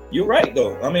 So you're right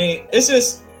though. I mean, it's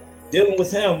just dealing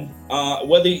with him.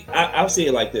 I'll say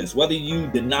it like this: whether you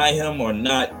deny him or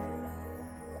not,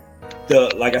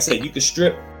 like I said, you could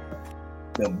strip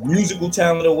the musical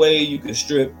talent away. You could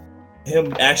strip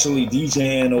him actually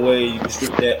DJing away. You can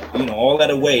strip that, all that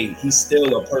away. He's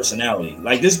still a personality.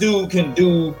 Like this dude can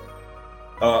do,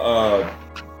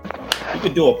 he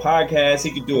could do a podcast.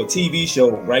 He could do a TV show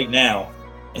right now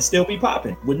and still be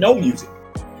popping with no music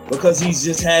because he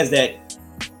just has that.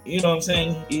 You know what I'm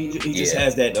saying? He just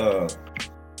has that.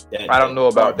 I don't know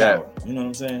about that. You know what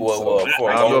I'm saying?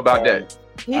 I don't know about that.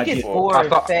 He gets bored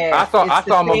fast. I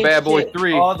saw him on Bad Boys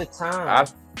 3 all the time.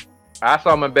 I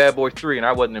saw him in Bad Boys 3 and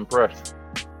I wasn't impressed.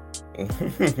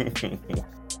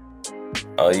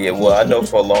 Oh yeah, well I know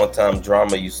for a long time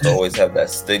Drama used to always have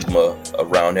that stigma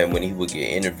around him when he would get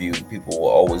interviewed. People will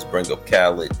always bring up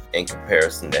Khaled in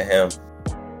comparison to him.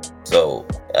 So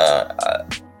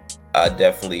I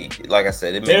definitely, like I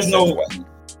said, it makes sense.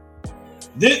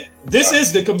 This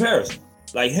is the comparison.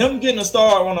 like him getting a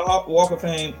star on the Walk of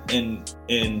Fame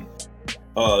and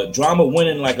Drama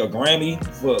winning like a Grammy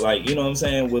for like, you know what I'm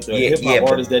saying, with the hip hop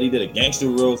artist that he did a Gangster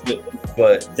Reels with.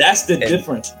 But that's the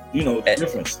difference, you know, the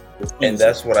difference. And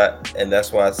that's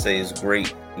why I say it's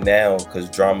great now, because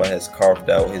Drama has carved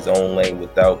out his own lane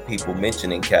without people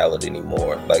mentioning Khaled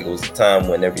anymore. Like, it was a time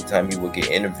when every time he would get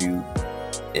interviewed,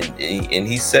 and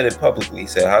he said it publicly, he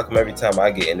said, how come every time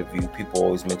I get interviewed, people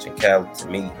always mention Khaled to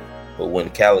me, but when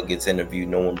Khaled gets interviewed,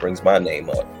 no one brings my name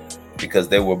up? Because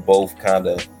they were both kind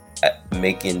of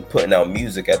putting out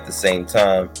music at the same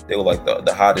time. They were like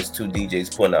the hottest two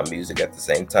DJs putting out music at the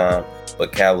same time,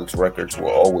 but Khaled's records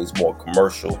were always more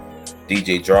commercial.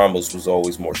 DJ Drama's was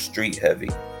always more street heavy.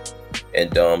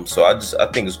 And so I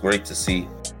think it's great to see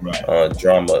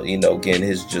Drama, you know, getting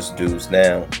his just dues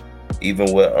now.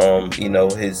 Even with you know,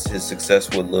 his success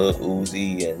with Lil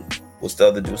Uzi and what's the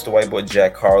other dude? What's the white boy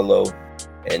Jack Harlow,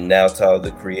 and now Tyler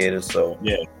the Creator. So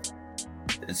yeah,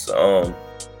 it's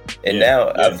and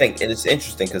now I think, and it's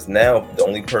interesting because now the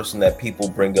only person that people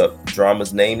bring up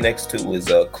Drama's name next to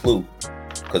is Clue,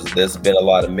 because there's been a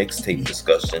lot of mixtape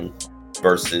discussion,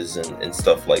 verses and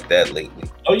stuff like that lately.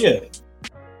 Oh yeah.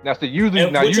 Now, so usually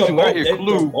when I hear Clue,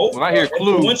 I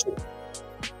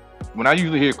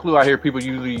hear people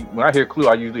usually, when I hear Clue,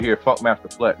 I usually hear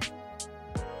Funkmaster Flex.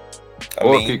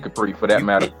 Or Kid Capri, for that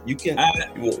matter. You can.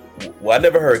 Well, I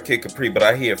never heard Kid Capri, but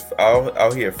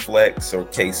I'll hear Flex or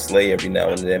K Slay every now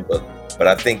and then. But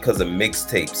I think because of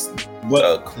mixtapes,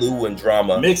 Clue and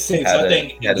Drama mixtapes,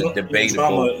 had a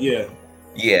debatable. Drama,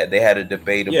 yeah, they had a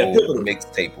debatable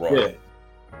mixtape run.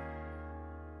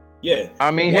 Yeah.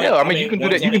 I mean, hell, I mean, you can do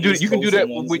that. You can do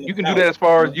that as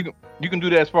far as you can do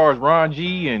that as far as Ron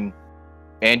G and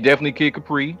definitely Kid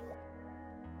Capri,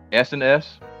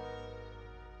 S&S.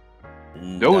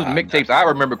 Those mixtapes I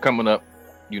remember coming up.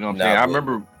 You know what I'm saying? I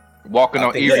remember walking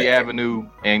on Erie Avenue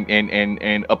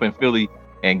and up in Philly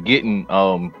and getting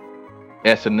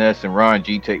S&S and Ron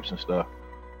G tapes and stuff.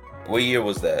 What year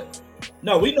was that?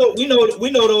 No, we know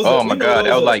those. Oh my God,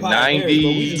 that was like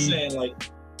 90.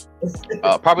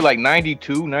 Probably like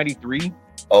 92, 93.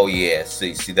 Oh yeah,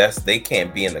 see, they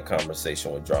can't be in the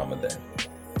conversation with Drama then,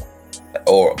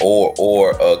 or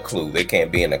Clue. They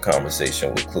can't be in the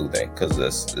conversation with Clue then, because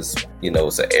it's you know,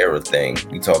 it's an era thing.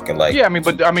 You talking like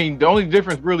the only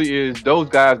difference really is those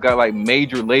guys got like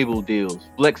major label deals,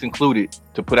 Flex included,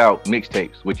 to put out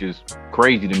mixtapes, which is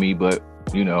crazy to me, but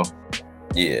you know,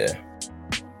 yeah.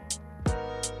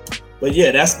 But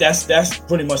yeah, that's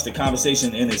pretty much the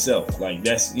conversation in itself. Like,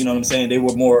 that's, you know what I'm saying? They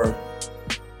were more,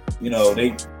 you know,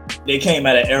 they came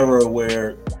at an era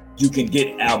where you can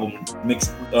get album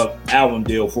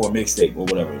deal for a mixtape or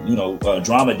whatever. You know,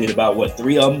 Drama did about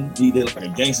 3 of them. He did like a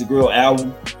Gangsta Grill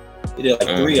album. He did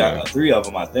like three of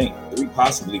them, I think, 3,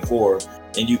 possibly 4.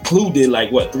 And Clue did like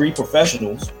 3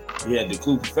 professionals. He had the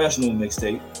Clue professional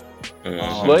mixtape.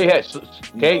 Slay had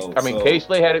K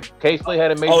Slay had it. K Slay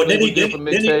had a major deal for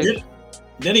mixtape.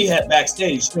 Then he had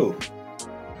Backstage too.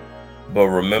 But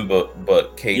remember,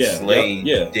 K Slay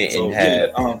didn't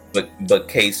have. But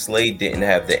K Slay didn't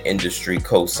have the industry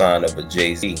cosign of a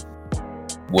Jay-Z,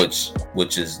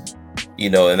 which is, you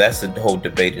know, and that's a whole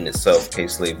debate in itself, K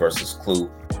Slay versus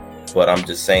Clue. But I'm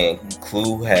just saying,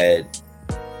 Clue had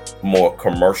more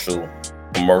commercial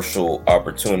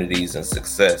opportunities and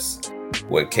success,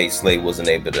 where K Slay wasn't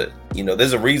able to. You know,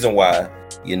 there's a reason why,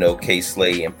 you know, K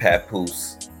Slay and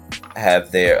Papoose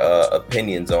have their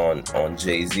opinions on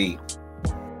Jay-Z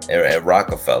and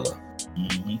Rockefeller.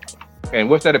 Mm-hmm. And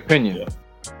what's that opinion?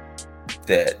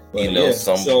 That, you know,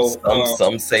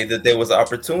 some say that there was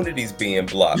opportunities being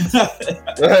blocked.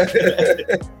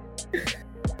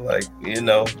 Like, you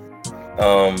know,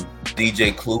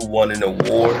 DJ Clue won an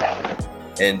award,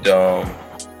 and no,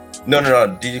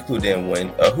 DJ Clue didn't win.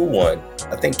 Who won?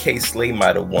 I think K Slay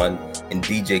might have won, and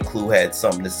DJ Clue had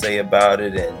something to say about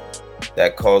it, and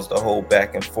that caused a whole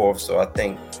back and forth. So I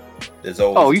think there's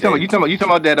always. Oh, you talking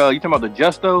about that? You talking about the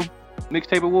Justo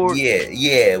mixtape award?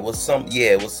 Yeah, it was some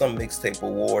mixtape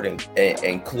award,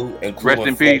 and Clue Rest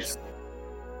in peace.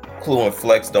 Clue and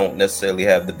Flex don't necessarily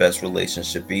have the best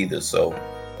relationship either. So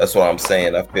that's what I'm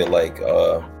saying. I feel like,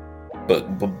 but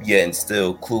yeah, and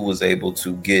still Clue was able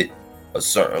to get a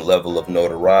certain level of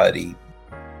notoriety,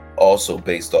 also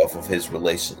based off of his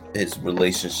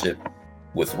relationship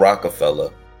with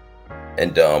Rockefeller.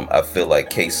 And I feel like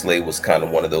K Slay was kind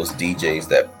of one of those DJs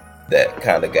that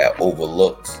kind of got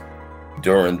overlooked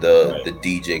during the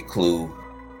DJ Clue,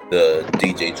 the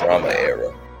DJ Drama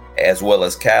era, as well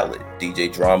as Khaled.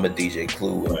 DJ Drama, DJ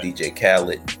Clue, and DJ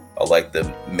Khaled are like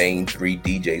the main 3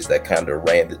 DJs that kind of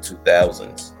ran the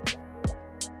 2000s.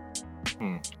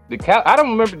 I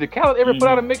don't remember. Did Khaled ever put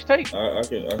out a mixtape? I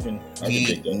can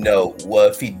take that. No. Well,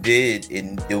 if he did,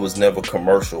 it was never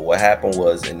commercial. What happened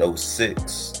was in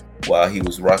 2006, while he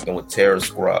was rocking with Terror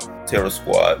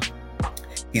Squad,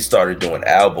 he started doing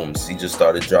albums. He just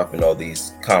started dropping all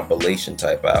these compilation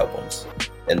type albums.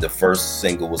 And the first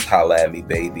single was Holla at Me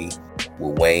Baby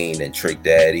with Wayne and Trick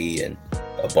Daddy and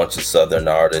a bunch of Southern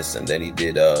artists. And then he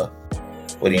did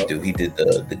what did he do? He did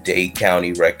the Dade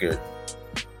County record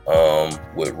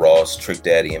with Ross, Trick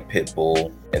Daddy, and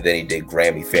Pitbull. And then he did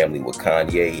Grammy Family with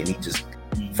Kanye. And he just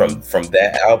from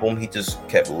that album, he just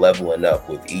kept leveling up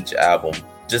with each album,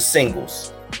 just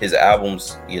singles. His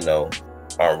albums,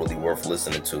 aren't really worth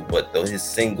listening to, but though his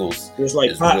singles, there's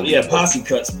like posse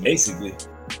cuts basically.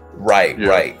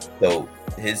 Right. So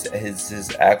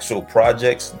his actual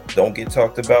projects don't get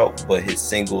talked about, but his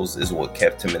singles is what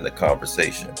kept him in the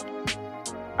conversation.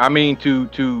 I mean, to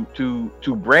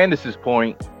Brandis's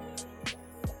point,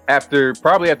 after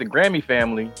Grammy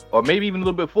Family, or maybe even a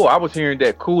little bit before, I was hearing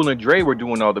that Cool and Dre were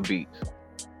doing all the beats,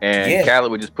 and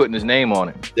Khaled was just putting his name on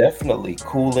it. Definitely,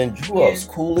 Cool and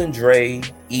Dre,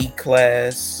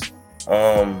 E-Class,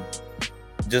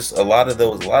 just a lot of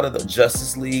the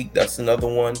Justice League. That's another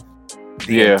one.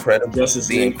 The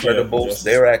Incredibles.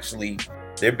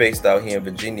 They're based out here in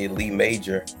Virginia, Lee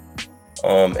Major.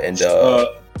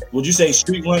 Would you say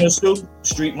Street Runners too?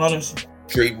 Street Runners.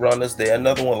 They're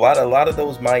another one. A lot of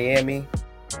those Miami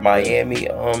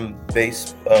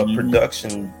based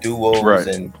production duos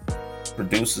and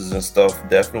producers and stuff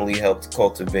definitely helped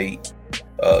cultivate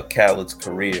Khaled's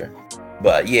career.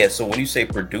 But yeah, so when you say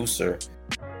producer,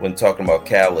 when talking about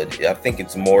Khaled, I think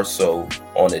it's more so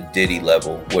on a Diddy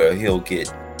level where he'll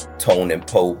get Tone and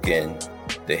Poke and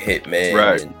the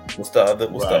Hitman and what's the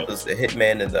others? The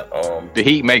Hitman and the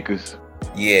Heat Makers.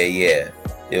 Yeah.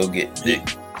 He'll get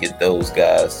those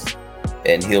guys,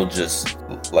 and he'll just,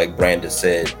 like Brandon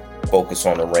said, focus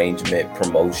on arrangement,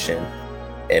 promotion,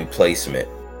 and placement.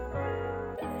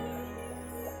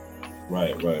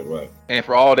 Right. And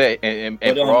for all that, and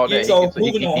for all that,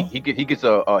 he gets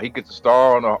a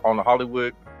star on the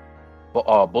Hollywood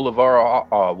Boulevard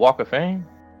Walk of Fame.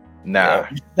 Nah.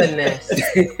 Finesse.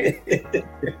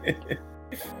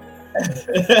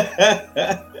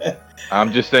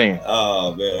 I'm just saying.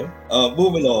 Oh man.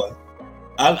 Moving on.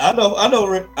 I know,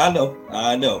 Rick. I know.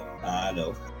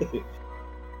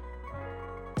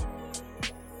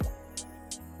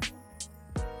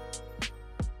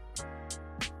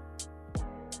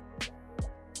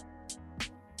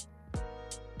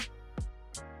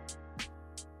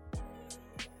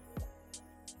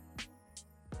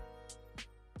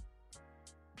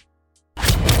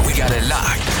 We got it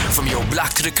locked from your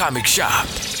block to the comic shop.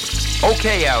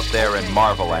 Okay, out there in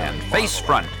Marvel Land, face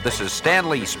front, this is Stan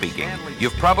Lee speaking.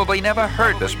 You've probably never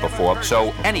heard this before,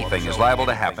 so anything is liable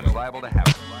to happen.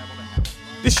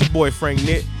 This your boy Frank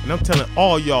Nitt, and I'm telling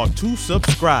all y'all to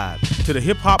subscribe to the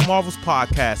Hip Hop Marvels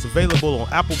podcast, available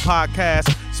on Apple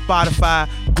Podcasts, Spotify,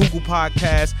 Google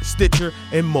Podcasts, Stitcher,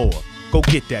 and more. Go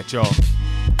get that, y'all.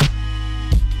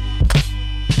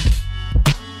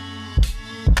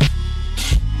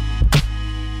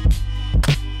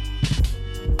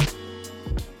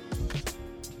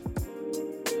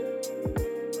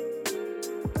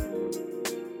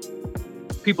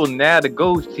 People now that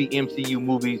go see MCU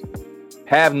movies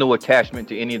have no attachment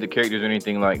to any of the characters or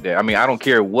anything like that. I mean, I don't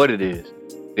care what it is.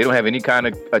 They don't have any kind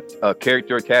of a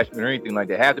character attachment or anything like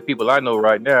that. Half the people I know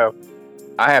right now,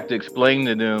 I have to explain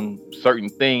to them certain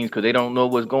things because they don't know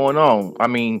what's going on. I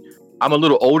mean, I'm a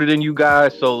little older than you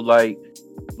guys, so like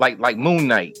Moon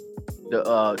Knight,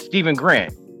 the Stephen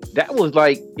Grant. That was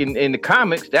like in the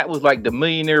comics, that was like the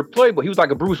millionaire playboy. He was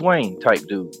like a Bruce Wayne type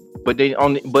dude. But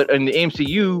in the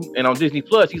MCU and on Disney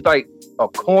Plus, he's like a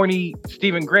corny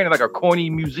Stephen Grant, like a corny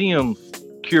museum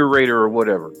curator or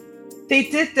whatever. They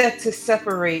did that to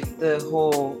separate the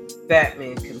whole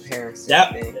Batman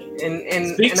comparison thing.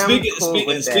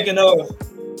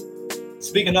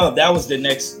 Speaking of, that was the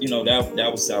next, that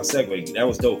was our segue. That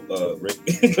was dope, Rick,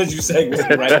 because you segued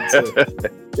right into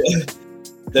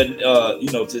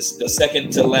the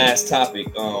second to last topic,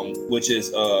 which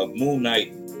is Moon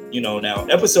Knight. Now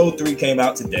episode 3 came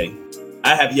out today.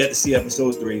 I have yet to see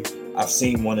episode 3. I've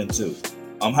seen 1 and 2.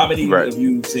 How many of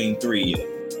you seen 3 yet?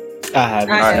 I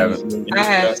haven't.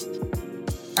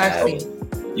 I've seen.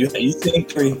 You seen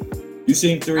 3? You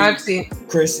seen 3? I've seen.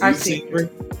 Chris, you seen 3?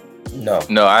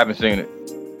 No, I haven't seen it.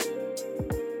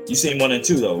 You seen 1 and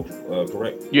 2 though,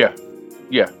 correct? Yeah.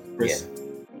 Chris?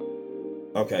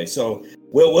 Yeah. Okay, so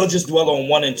we'll just dwell on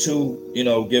 1 and 2.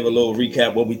 Give a little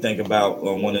recap what we think about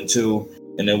 1 and 2.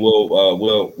 And then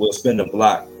we'll spend a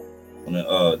block on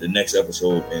the next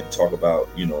episode and talk about,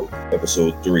 you know,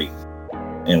 episode 3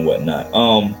 and whatnot.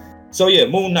 So yeah,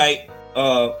 Moon Knight.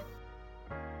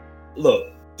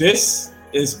 Look, this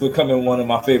is becoming one of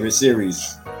my favorite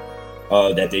series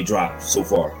that they dropped so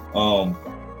far.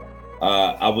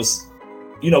 I was,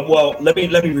 you know, well, let me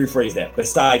rephrase that.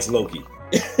 Besides Loki,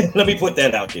 let me put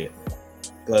that out there,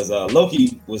 because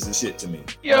Loki was the shit to me.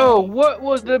 Yo, what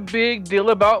was the big deal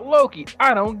about Loki?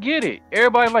 I don't get it.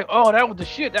 Everybody's like, oh, that was the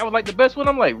shit. That was like the best one.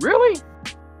 I'm like, really?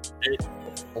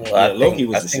 Well, Loki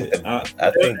was the shit.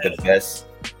 I think the best.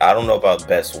 I don't know about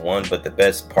best one, but the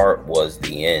best part was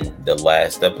the end. The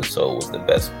last episode was the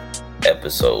best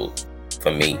episode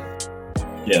for me.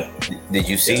 Yeah. Did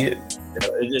you see it?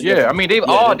 Yeah, I mean they've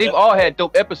all had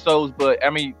dope episodes, but I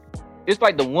mean it's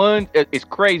like the one, it's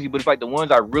crazy, but it's like the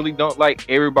ones I really don't like,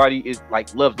 everybody is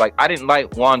like loves. Like I didn't like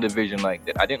WandaVision like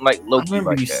that. I didn't like Loki. I remember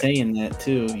like you that. saying that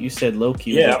too. You said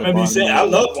Loki. Yeah, I remember you saying I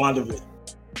love WandaVision.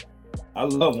 I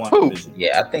love WandaVision.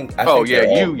 Yeah, I think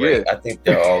yeah, I think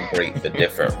they're all great for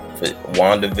different. For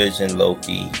WandaVision,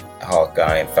 Loki,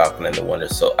 Hawkeye, and Falcon and the Winter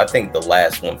Soldier. I think the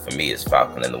last one for me is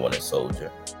Falcon and the Winter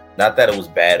Soldier. Not that it was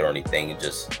bad or anything.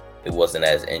 It wasn't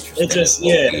as interesting as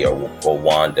Loki or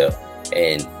Wanda.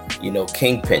 And you know,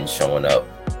 Kingpin showing up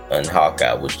on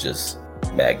Hawkeye was just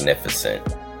magnificent.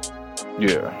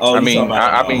 Yeah. Oh, I mean,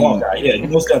 Hawkeye. Yeah,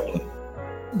 most definitely.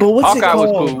 But what's Hawkeye it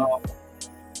was called? cool.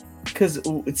 Because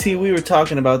see, we were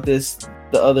talking about this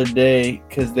the other day,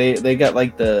 because they got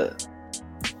like the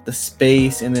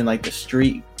space and then like the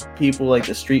street people, like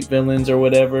the street villains or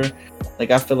whatever.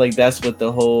 Like I feel like that's what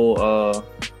the whole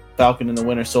Falcon and the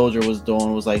Winter Soldier was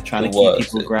doing, was like trying to keep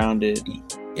people grounded.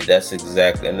 Yeah, that's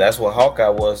exactly, and that's what Hawkeye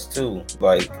was too.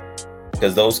 Like,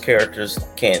 because those characters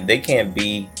can't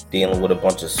be dealing with a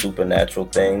bunch of supernatural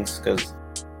things, because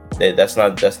that's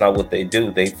not what they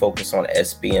do. They focus on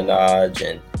espionage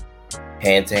and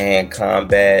hand-to-hand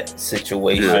combat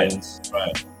situations.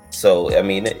 Right. So I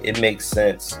mean, it makes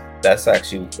sense. That's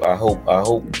actually, I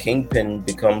hope Kingpin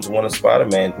becomes one of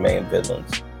Spider-Man's main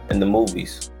villains in the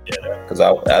movies. Yeah,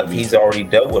 because he's already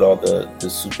dealt with all the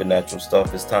supernatural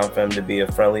stuff. It's time for him to be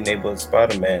a friendly neighborhood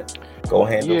Spider-Man. Go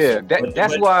handle. Yeah,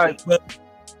 that's why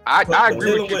I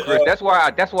agree with you, Chris. That's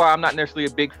why I'm not necessarily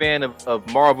a big fan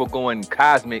of Marvel going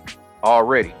cosmic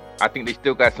already. I think they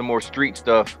still got some more street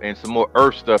stuff and some more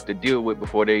Earth stuff to deal with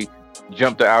before they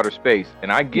jump to outer space.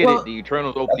 And I get it. The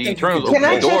Eternals open the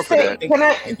door for that.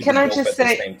 Can I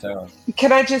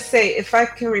just say, if I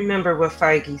can remember what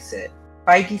Feige said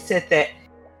that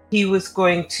he was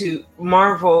going to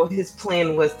Marvel. His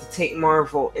plan was to take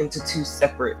Marvel into 2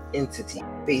 separate entities,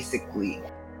 basically.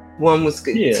 One was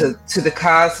good to the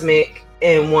cosmic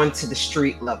and one to the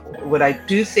street level. What I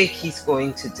do think he's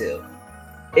going to do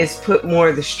is put more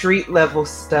of the street level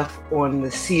stuff on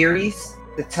the series,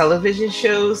 the television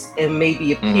shows, and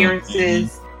maybe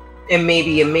appearances, and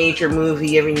maybe a major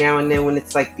movie every now and then when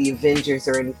it's like the Avengers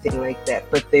or anything like that.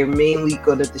 But they're mainly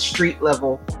go to the street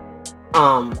level,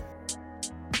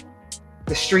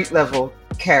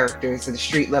 characters and the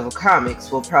street level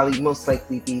comics will probably most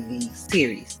likely be the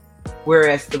series.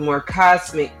 Whereas the more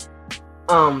cosmic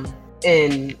and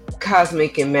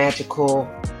magical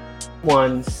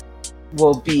ones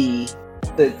will be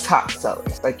the top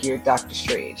sellers, like your Doctor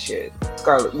Strange, your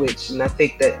Scarlet Witch. And I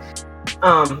think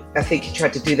he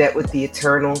tried to do that with the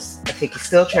Eternals. I think he's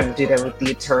still trying to do that with the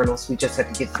Eternals. We just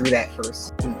have to get through that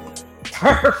first.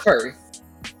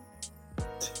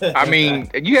 I mean,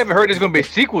 you haven't heard there's going to be a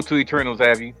sequel to Eternals,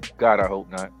 have you? God, I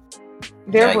hope not.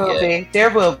 There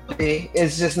will be.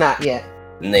 It's just not yet.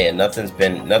 Yeah, nothing's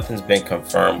been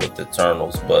confirmed with the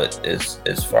Eternals, but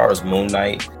as far as Moon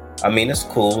Knight, I mean, it's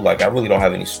cool. Like, I really don't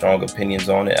have any strong opinions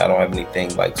on it. I don't have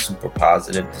anything like super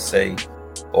positive to say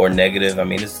or negative. I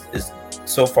mean, it's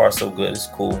so far so good. It's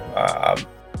cool. I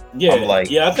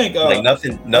think like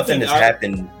nothing has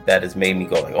happened that has made me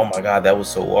go like, oh my god, that was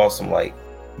so awesome. Like,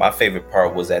 my favorite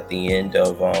part was at the end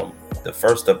of the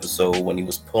first episode when he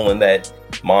was pulling that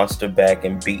monster back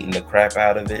and beating the crap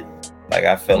out of it. Like,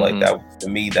 I felt like that, to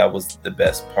me, that was the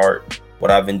best part. What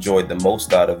I've enjoyed the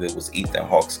most out of it was Ethan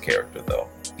Hawke's character, though.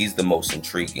 He's the most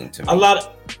intriguing to me. A lot of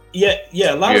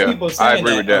people are saying I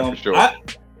agree with that for sure.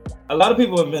 A lot of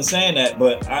people have been saying that,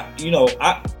 but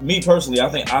me personally, I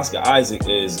think Oscar Isaac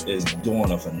is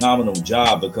doing a phenomenal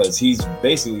job, because he's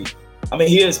basically,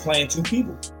 he is playing 2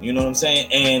 people. You know what I'm saying?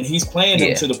 And he's playing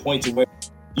them to the point to where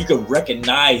you can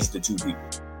recognize the 2 people.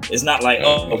 It's not like,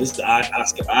 oh, this is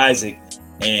Oscar Isaac,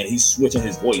 and he's switching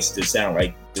his voice to sound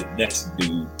like the next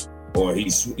dude, or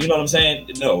he's, you know what I'm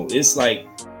saying? No, it's like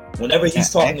whenever he's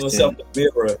talking to himself in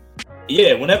the mirror,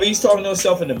 Yeah, whenever he's talking to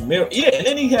himself in the mirror, and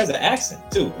then he has an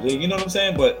accent too. You know what I'm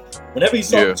saying? But whenever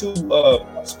he's talking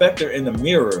to Spectre in the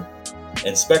mirror,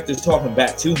 and Spectre's talking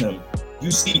back to him, you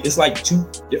see it's like two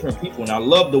different people, and I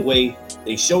love the way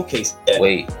they showcase that.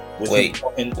 Wait.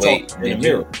 In the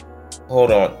mirror.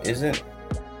 Hold on, isn't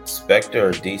Spectre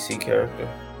a DC character?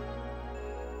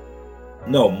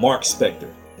 No, Mark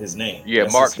Spector, his name. Yeah,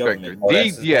 That's Mark his government.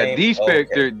 Spector. D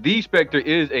Spectre. D Spectre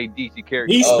is a DC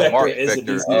character. D Spectre Mark is Spector. a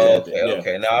DC character.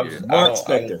 Okay. Now Mark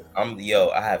Spector.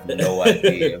 I have no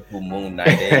idea who Moon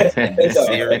Knight is in this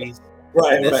series.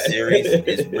 This series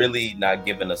is really not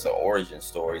giving us an origin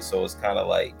story, so it's kind of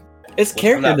like it's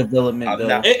character development.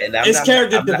 It's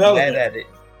character development. Mad at it.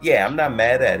 Yeah, I'm not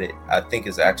mad at it. I think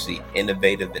it's actually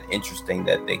innovative and interesting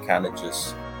that they kind of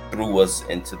just threw us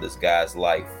into this guy's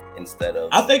life instead of.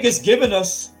 I think it's giving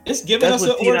us an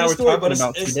origin story, but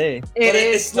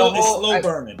it's slow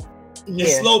burning. Yeah.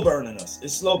 It's slow burning us.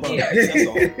 It's slow burning us. That's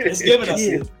all. It's giving us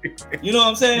it. You know what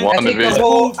I'm saying? I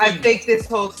think this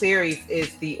whole series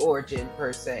is the origin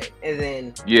per se, and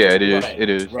then it is. It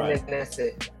is. Right. And that's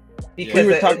it. Because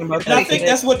we were talking about that. I think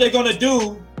that's what they're gonna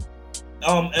do.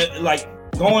 Like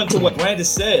going to what Brandon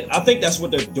said, I think that's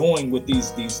what they're doing with the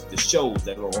shows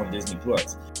that are on Disney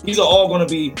Plus. These are all gonna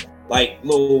be like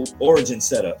little origin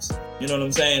setups. You know what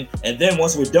I'm saying? And then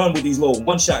once we're done with these little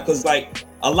one shot, because like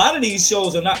a lot of these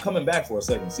shows are not coming back for a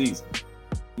second season.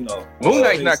 You know, Moon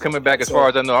Knight's not coming back as far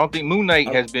as I know. I don't think Moon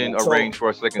Knight has been arranged for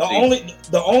a second season.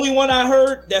 The only one I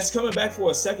heard that's coming back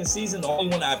for a second season, the only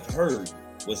one I've heard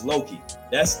was Loki.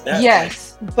 That's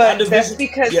but that's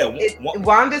because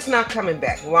Wanda's not coming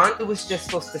back. Wanda was just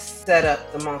supposed to set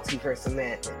up the multiverse of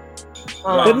madness.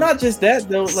 But not just that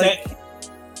though.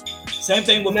 Same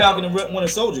thing with Falcon and Winter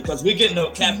Soldier, because we're getting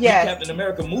a Captain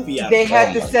America movie out. They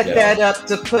had to set that up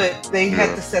to put. They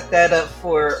had to set that up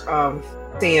for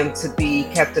Sam to be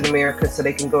Captain America, so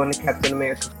they can go into Captain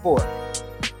America 4.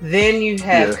 Then you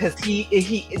have because he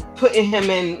putting him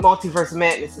in Multiverse of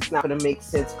Madness is not going to make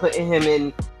sense. Putting him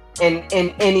in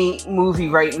any movie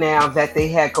right now that they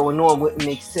had going on wouldn't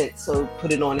make sense. So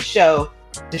put it on a show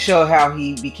to show how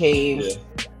he became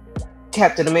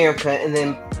Captain America, and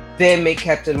then make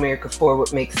Captain America 4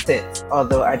 would make sense.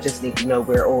 Although I just need to know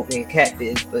where Old Man Cap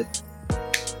is, but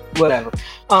whatever.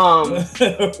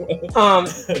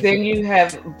 Then you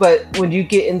have, but when you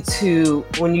get into,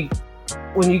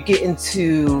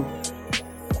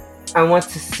 I want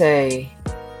to say,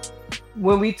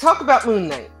 when we talk about Moon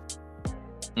Knight,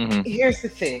 here's the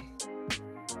thing.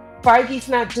 Feige's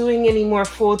not doing any more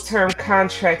full-term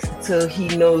contracts until he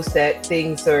knows that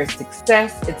things are a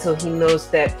success, until he knows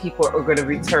that people are going to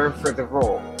return for the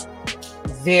role.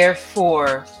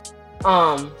 Therefore,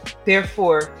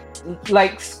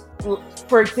 like,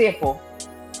 for example,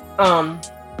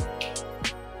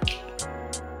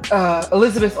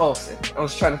 Elizabeth Olsen. I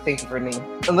was trying to think of her name.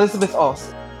 Elizabeth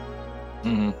Olsen.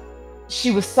 She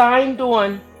was signed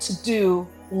on to do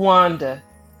Wanda,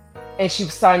 and she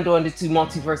was signed on to do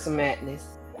Multiverse of Madness,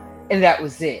 and that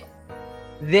was it.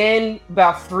 Then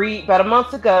about a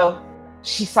month ago,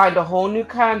 she signed a whole new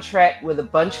contract with a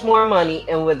bunch more money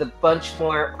and with a bunch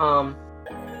more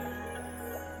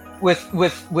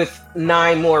with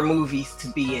 9 more movies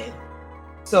to be in.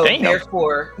 So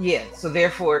therefore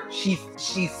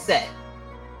she's set.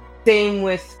 Same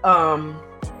with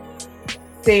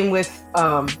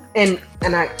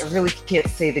and I really can't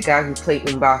say the guy who played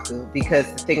M'Baku,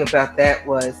 because the thing about that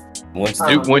was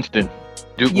Duke Winston.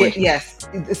 Yes,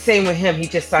 the same with him. He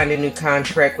just signed a new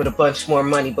contract with a bunch more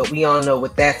money, but we all know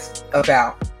what that's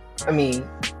about. I mean,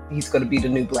 he's going to be the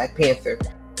new Black Panther,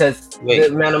 because the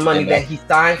amount of money that he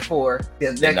signed for,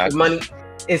 the money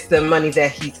is the money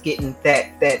that he's getting.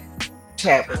 That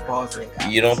Chadwick Boseman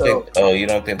got. You don't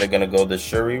think they're gonna go the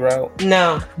Shuri route?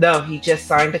 No, he just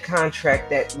signed a contract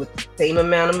that with the same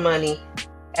amount of money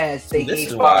as they gave.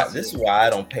 This is why I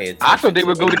don't pay attention. I thought they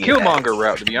would go the Killmonger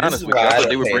route, to be honest with you. I thought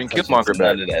they would bring Killmonger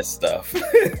back. None of that stuff.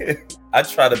 I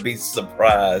try to be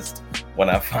surprised when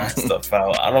I find stuff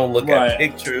out. I don't look at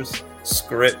pictures,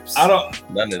 scripts. I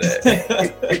don't. None of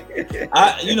that.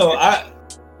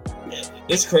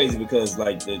 It's crazy because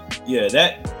that's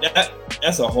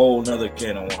a whole nother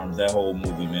can of worms. That whole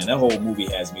movie, man. That whole movie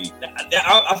has me.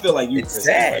 I feel like it's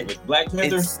sad. Like with Black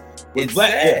Panther. It's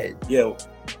sad. Yeah.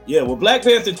 With Black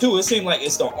Panther 2, it seemed like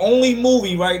it's the only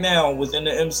movie right now within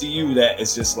the MCU that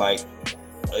it's just like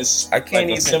I can't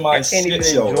even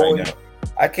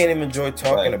enjoy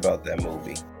talking about that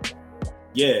movie.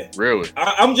 Yeah, really.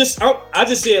 I just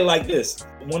say it like this: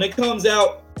 when it comes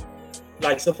out,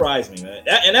 like surprised me, man.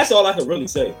 And that's all I can really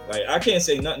say. Like I can't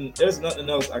say nothing. There's nothing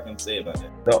else I can say about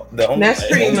that. That's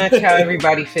pretty much how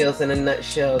everybody feels in a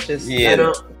nutshell. Just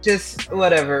just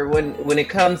whatever. When it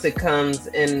comes,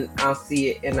 and I'll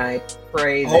see it, and I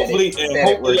pray that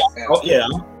it works out. Yeah,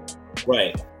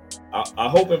 right. I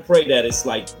hope and pray that it's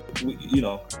like, you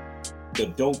know, the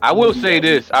dope. I will say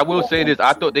this. I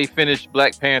thought they finished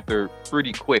Black Panther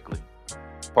pretty quickly.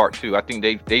 Part 2. I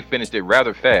think they finished it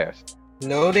rather fast.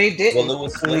 No, they didn't. Well, it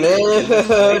was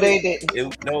slated. They didn't.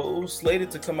 It was slated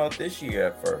to come out this year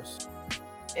at first.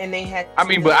 And they had. I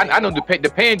mean, but I know the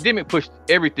pandemic pushed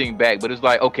everything back. But it's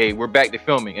like, okay, we're back to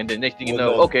filming, and then next thing you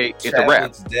know, okay, it's a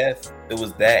wrap. Death. It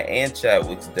was that and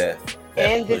Chadwick's death.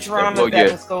 And the drama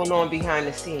that was going on behind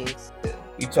the scenes.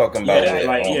 You talking about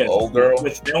old girl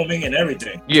with filming and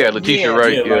everything? Yeah, Letitia,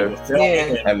 right?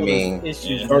 I mean,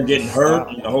 her getting hurt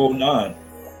and the whole nine.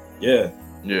 Yeah.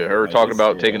 Yeah, her talking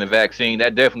about taking the vaccine,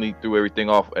 that definitely threw everything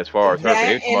off as far as her.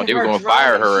 They were going to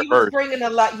fire her at first.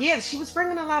 She was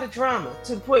bringing a lot of drama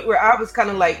to the point where I was kind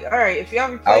of like, all right, if y'all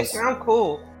replace her, I'm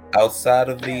cool. Outside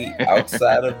of the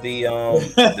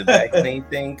the vaccine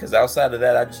thing, because outside of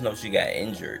that, I just know she got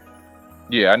injured.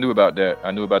 Yeah, I knew about that.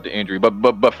 I knew about the injury,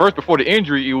 but first, before the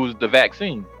injury, it was the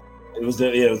vaccine. It was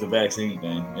the vaccine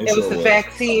thing. It was the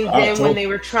vaccine. Then when they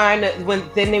were trying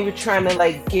to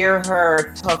like gear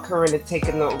her, talk her into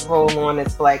taking the role on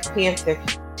as Black Panther,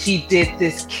 she did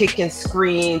this kick and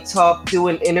scream talk,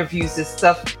 doing interviews and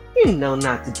stuff. You know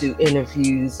not to do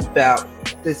interviews about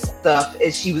this stuff,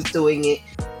 and she was doing it,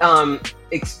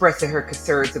 expressing her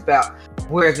concerns about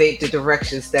where the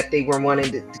directions that they were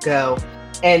wanting it to go.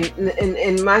 And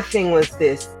my thing was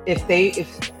this: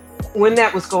 when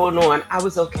that was going on, I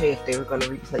was okay if they were going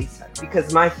to replace her,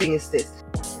 because my thing is this: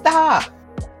 stop.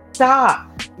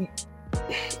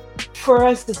 For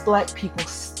us as Black people,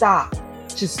 stop.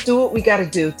 Just do what we got to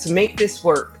do to make this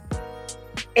work,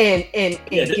 and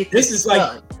get this is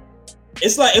done.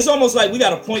 It's almost like we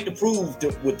got a point to prove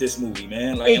with this movie,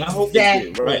 man. Like, and I hope they get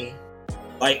it right.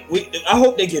 Like, I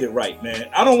hope they get it right, man.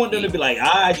 I don't want them to be like,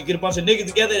 you get a bunch of niggas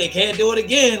together, they can't do it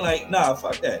again. Like, nah,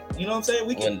 fuck that. You know what I'm saying?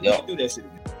 We can do that shit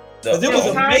again. Because it was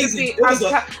amazing.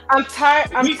 I'm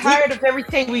tired of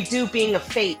everything we do being a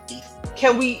fake.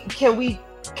 Can we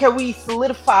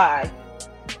solidify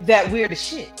that we're the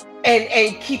shit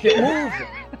and keep it moving?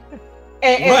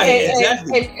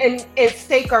 And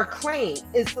stake our claim.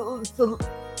 It's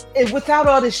without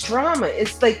all this drama.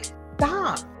 It's like,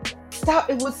 stop.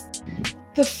 It was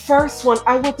the first one.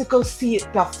 I went to go see it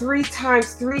about 3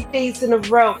 times, 3 days in a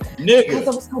row, because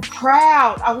I was so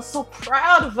proud. I was so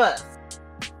proud of us,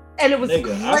 and it was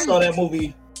great. I saw that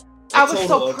movie. I was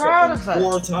so proud of us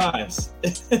 4 times.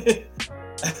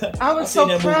 I was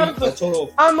so proud of us.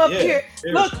 I'm up here.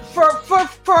 Look, for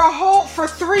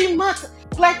 3 months,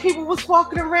 Black people was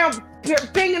walking around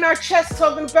banging our chests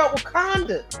talking about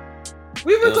Wakanda.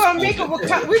 We were gonna make a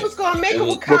Wakanda. We was gonna make a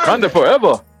Wakanda. Wakanda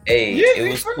forever. Hey, it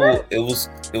was cool.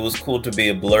 It was cool to be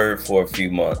a Blur for a few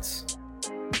months.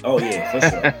 Oh yeah, for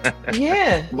sure.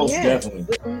 Yeah, most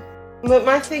definitely. But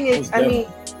my thing is, I mean,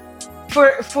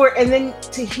 for and then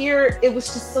to hear, it was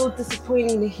just so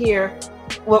disappointing to hear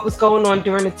what was going on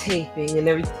during the taping and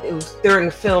everything. It was during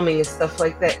the filming and stuff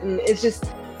like that. And it's just,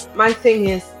 my thing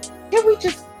is, can we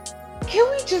just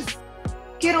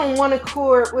get on one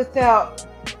accord without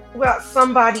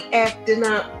somebody acting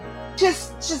up?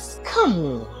 Just come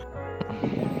on.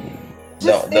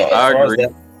 I agree.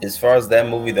 As far as that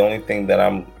movie, the only thing that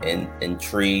I'm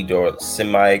intrigued or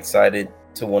semi-excited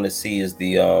to want to see is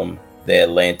the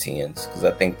Atlanteans, because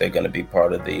I think they're going to be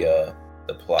part of the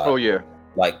plot. Oh yeah.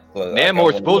 Like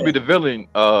Namor is supposed to be the villain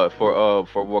for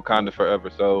Wakanda Forever.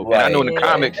 So right. And I know in the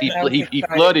comics he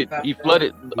flooded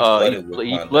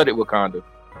Wakanda.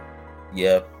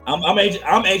 Yeah.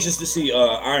 I'm anxious to see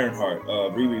Ironheart,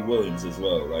 Riri Williams as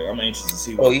well. Like, I'm anxious to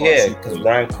see. Oh yeah, because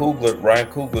Ryan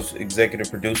Coogler's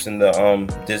executive producing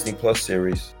the Disney Plus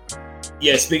series.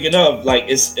 Yeah, speaking of, like,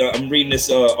 I'm reading this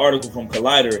article from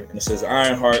Collider, and it says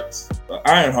Ironheart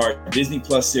Disney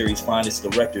Plus series find its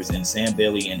directors in Sam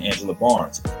Bailey and Angela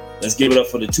Barnes. Let's give it up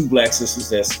for the 2 Black sisters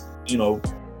that's, you know,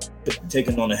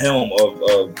 taking on the helm of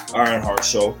Ironheart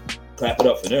show. Clap it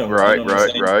up for them. Right.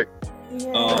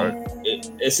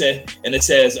 It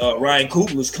says Ryan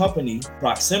Coogler's company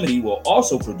Proximity will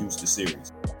also produce the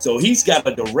series, so he's got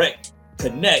a direct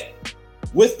connect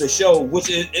with the show, which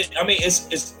is,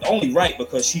 it's only right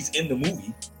because she's in the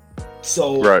movie.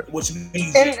 So, which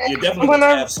means you're definitely going to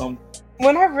have some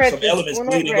elements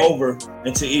bleeding over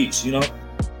into each, you know?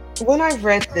 When I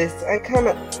read this, I kind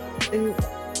of, oh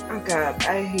God,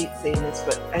 I hate saying this,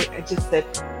 but I just said,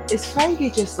 is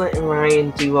Feige just letting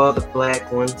Ryan do all the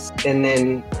black ones and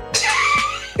then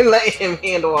let him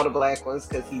handle all the black ones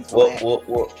because he's black? Well,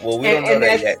 we don't know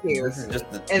that yet. Scares This is me.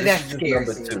 just And that scares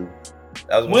number me.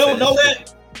 2. We don't know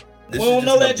that. We don't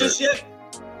know that just yet.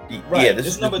 Right. Yeah, this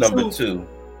is number 2.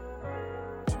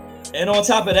 And on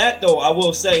top of that, though, I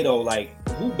will say though, like,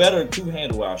 who better to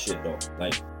handle our shit though?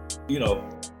 Like, you know.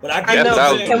 But I know,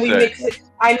 but can we mix it?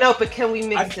 I know, but can we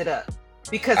mix it up?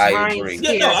 Because Ryan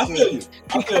scares me.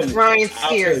 Because Ryan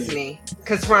scares me.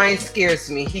 Because Ryan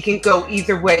scares me. He can go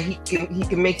either way. He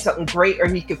can make something great or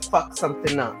he can fuck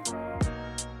something up.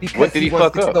 Because what did he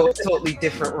wants fuck to up? go a totally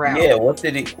different route. Yeah, what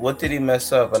did he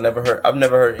mess up? I've never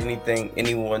heard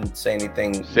anyone say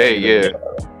anything. Say yeah.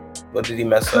 What did he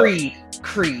mess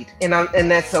Creed, and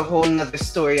that's a whole nother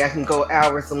story. I can go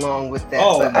hours along with that.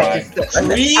 Oh but my!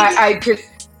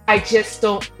 I just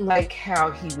don't like how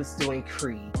he was doing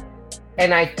Creed,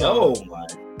 and I don't. Oh my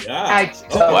god! I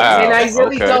don't, wow. And I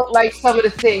really don't like some of the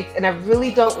things, and I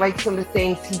really don't like some of the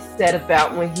things he said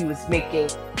about when he was making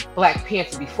Black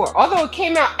Panther before. Although it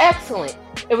came out excellent,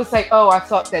 it was like, oh, I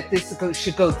thought that this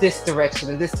should go this direction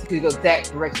and this could go that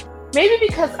direction. Maybe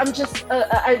because I'm just,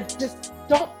 I just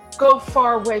don't go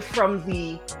far away from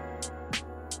the.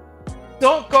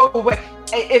 Don't go away.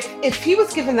 If he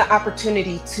was given the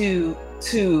opportunity to,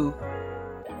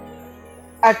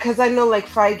 because I know like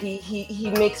Feige, he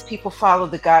makes people follow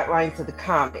the guidelines of the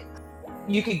comics.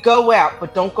 You could go out,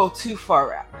 but don't go too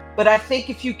far out. But I think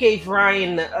if you gave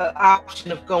Ryan the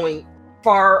option of going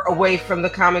far away from the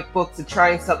comic books and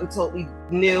trying something totally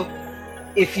new,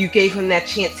 if you gave him that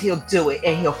chance, he'll do it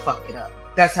and he'll fuck it up.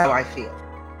 That's how I feel.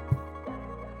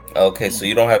 Okay, so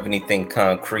you don't have anything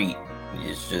concrete.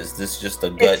 This is just a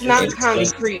gut. It's not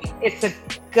concrete. It's a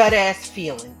gut ass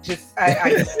feeling.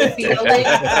 I just feel it.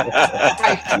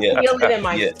 I feel it in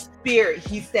my spirit.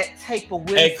 He's that type of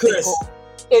whimsical.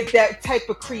 It's that type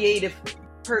of creative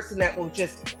person that will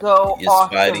just go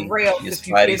off the rails if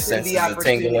you give him the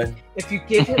opportunity. If you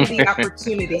give him the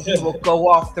opportunity, he will go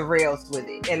off the rails with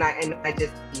it. And I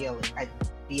just feel it. I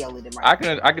feel it in my. I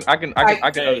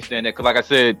can understand that because, like I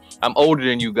said, I'm older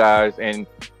than you guys, and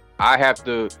I have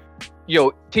to.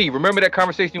 Yo, T, remember that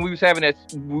conversation we was having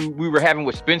we were having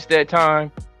with Spence that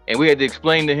time, and we had to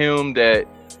explain to him that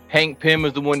Hank Pym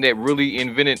is the one that really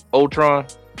invented Ultron.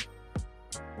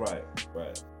 Right.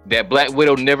 That Black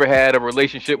Widow never had a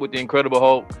relationship with the Incredible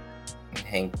Hulk.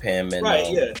 Hank Pym and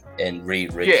and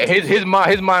Reed Richards. Yeah,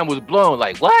 his mind was blown.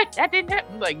 Like, what? That didn't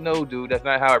happen. I'm like, no, dude, that's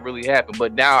not how it really happened.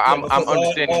 But now I'm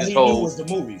understanding this whole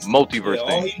multiverse thing.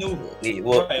 All he knew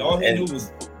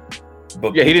was.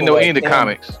 But he didn't know any of the him,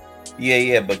 comics.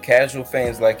 Yeah, but casual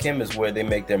fans like him is where they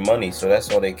make their money, so that's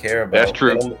all they care about. That's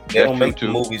true. They don't make the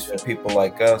movies for people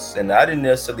like us. And I didn't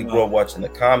necessarily grow up watching the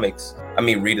comics.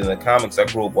 Reading the comics. I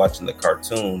grew up watching the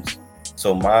cartoons.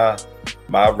 So my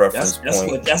reference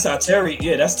point. That's how Terry.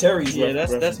 Yeah, that's Terry's. Yeah,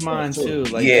 that's mine too.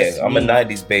 Like, I'm a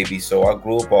 '90s baby, so I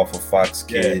grew up off of Fox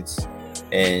Kids.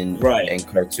 And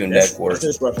Cartoon Network. That's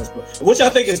his reference point. Which I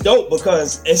think is dope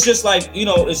because it's just like, we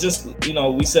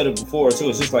said it before too.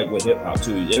 It's just like with hip hop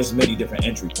too. There's many different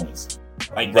entry points.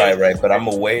 Like right. But I'm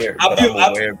aware.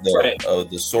 of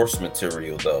the source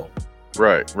material though.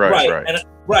 Right. And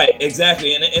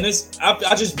exactly. And it's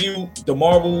I just view the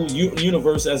Marvel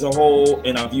universe as a whole,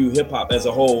 and I view hip hop as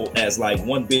a whole as like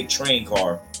one big train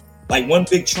car, like one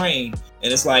big train.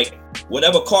 And it's like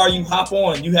whatever car you hop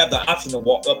on, you have the option to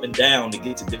walk up and down to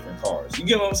get to different cars. You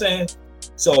get what I'm saying?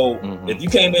 So if you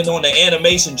came in on the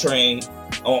animation train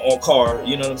on car,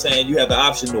 you know what I'm saying? You have the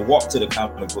option to walk to the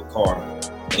comic book car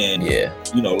and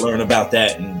learn about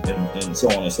that and so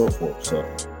on and so forth. So,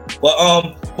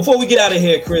 but before we get out of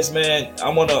here, Chris, man, I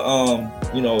want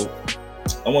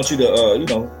you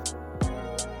to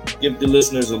give the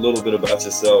listeners a little bit about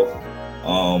yourself,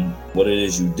 what it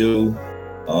is you do.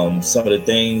 Some of the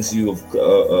things you have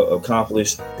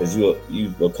accomplished, because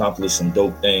you've accomplished some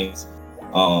dope things,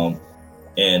 and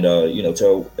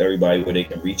tell everybody where they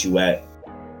can reach you at,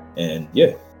 and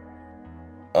did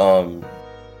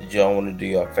y'all want to do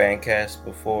your fan cast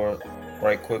before,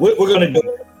 right quick? We're gonna do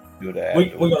that.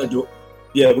 We're gonna do it.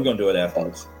 Yeah, we're gonna do it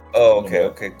afterwards. Oh,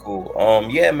 okay, cool.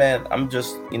 Yeah, man, I'm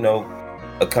just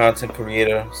a content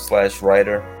creator /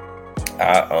 writer.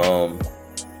 I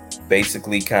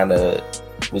basically kind of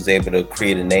was able to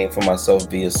create a name for myself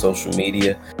via social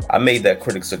media. I made that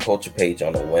Critics of Culture page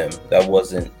on a whim. That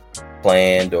wasn't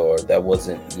planned, or that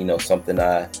wasn't, something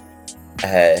I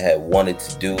had wanted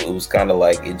to do. It was kind of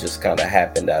like it just kind of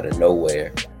happened out of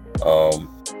nowhere.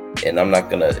 And I'm not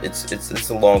gonna. It's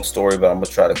a long story, but I'm gonna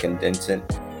try to condense it.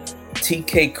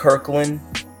 TK Kirkland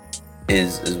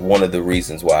is one of the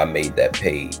reasons why I made that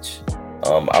page.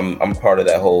 I'm part of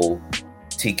that whole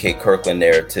TK Kirkland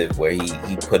narrative where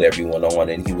he put everyone on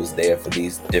and he was there for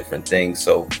these different things.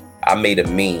 So I made a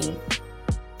meme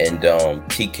and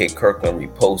TK Kirkland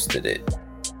reposted it.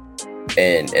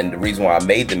 And the reason why I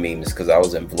made the meme is because I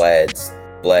was in Vlad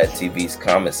TV's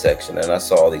comment section and I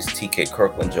saw all these TK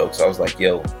Kirkland jokes. I was like,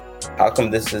 yo, how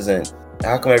come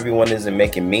everyone isn't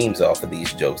making memes off of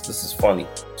these jokes? This is funny.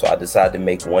 So I decided to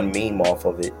make one meme off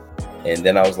of it. And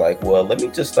then I was like, well, let me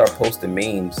just start posting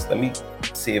memes. Let me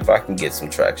see if I can get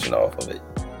some traction off of it.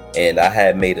 And I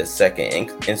had made a second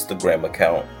Instagram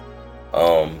account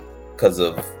because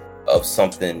of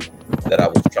something that I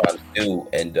was trying to do.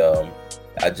 And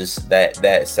I just,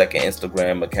 that second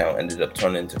Instagram account ended up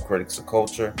turning into Critics of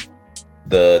Culture.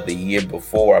 The year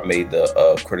before I made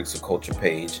the Critics of Culture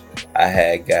page, I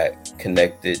had got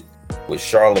connected with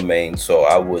Charlemagne. So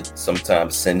I would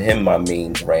sometimes send him my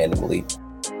memes randomly.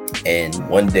 And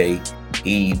one day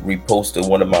he reposted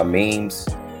one of my memes.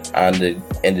 I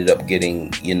ended up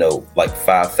getting, like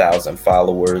 5,000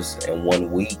 followers in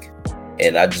 1 week.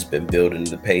 And I just been building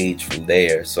the page from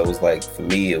there. So it was like, for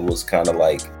me, it was kind of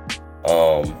like,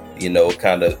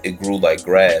 it grew like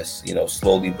grass,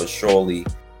 slowly but surely.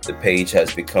 The page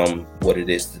has become what it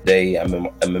is today. I'm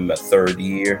in my third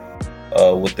year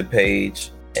with the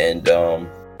page. And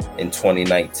in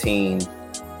 2019,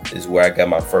 is where I got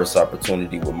my first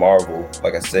opportunity with Marvel.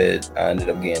 Like I said, I ended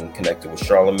up getting connected with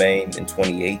Charlemagne in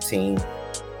 2018,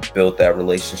 built that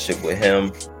relationship with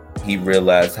him. He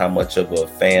realized how much of a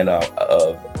fan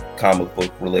of comic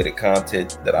book related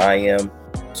content that I am.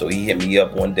 So he hit me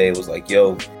up one day, was like,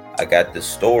 yo, I got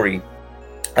this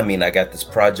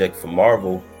project for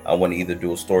Marvel. I want to either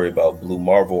do a story about Blue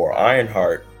Marvel or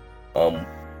Ironheart. Can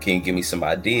you give me some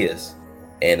ideas?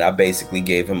 And I basically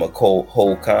gave him a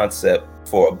whole concept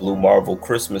for a Blue Marvel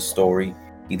Christmas story.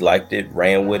 He liked it,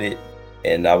 ran with it,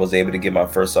 and I was able to get my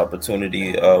first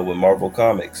opportunity with Marvel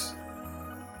Comics.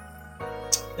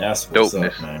 That's what's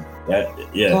up, man.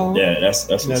 That's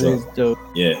what's that up. Is dope.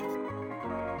 Yeah,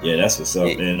 that's what's up.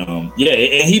 And and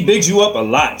he bigs you up a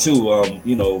lot too.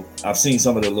 I've seen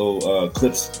some of the little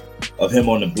clips of him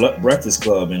on the Breakfast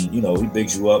Club, and he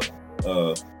bigs you up.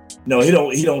 No, he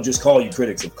don't just call you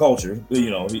Critics of Culture. He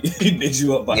bigs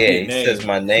you up by your name. He says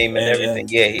my name and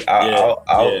everything. I'll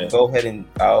go ahead and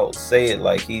I'll say it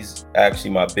like he's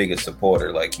actually my biggest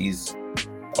supporter. Like he's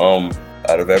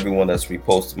out of everyone that's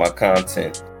reposted my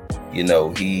content,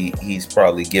 he's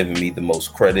probably given me the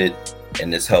most credit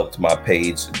and has helped my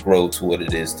page grow to what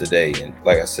it is today. And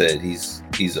like I said, he's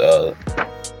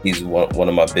one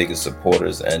of my biggest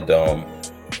supporters. And I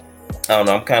don't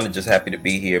know, I'm kind of just happy to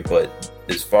be here, but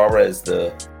as far as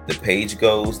the page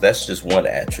goes, that's just one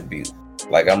attribute.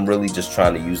 Like I'm really just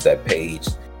trying to use that page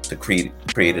to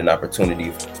create an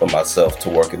opportunity for myself to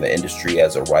work in the industry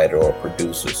as a writer or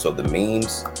producer. So the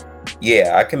memes,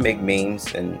 I can make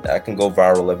memes and I can go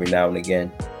viral every now and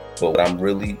again. But what I'm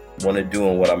really want to do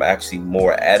and what I'm actually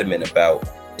more adamant about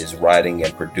is writing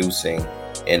and producing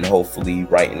and hopefully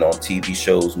writing on TV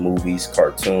shows, movies,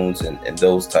 cartoons, and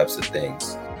those types of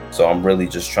things. So I'm really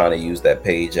just trying to use that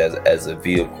page as a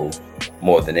vehicle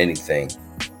more than anything.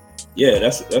 Yeah,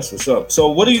 that's what's up. So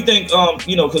what do you think?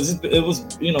 Because it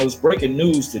was it's breaking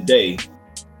news today.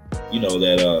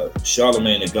 That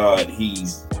Charlemagne the God,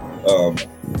 he's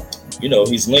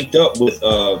he's linked up with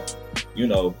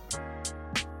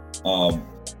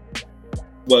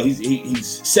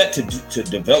he's set to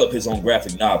develop his own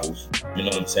graphic novels. You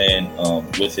know what I'm saying?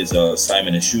 With his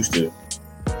Simon and Schuster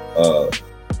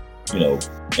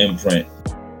imprint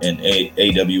and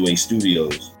AWA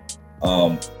Studios.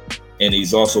 And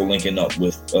he's also linking up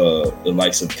with the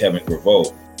likes of Kevin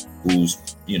Graveau, who's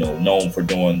known for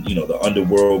doing the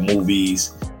Underworld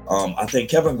movies. I think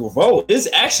Kevin Graveau is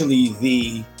actually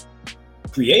the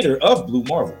creator of Blue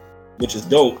Marvel, which is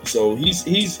dope. So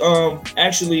he's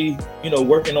actually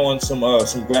working on some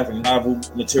graphic novel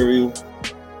material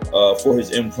for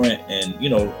his imprint. And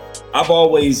I've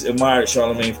always admired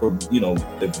Charlemagne for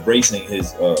embracing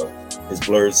his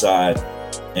blurred side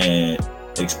and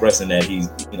expressing that he's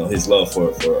his love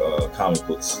for comic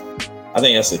books. I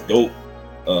think that's a dope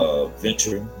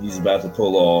venture he's about to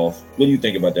pull off. What do you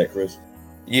think about that, Chris?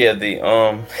 Yeah,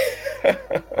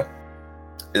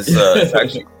 it's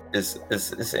actually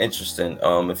it's interesting.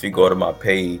 If you go to my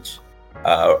page,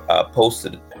 I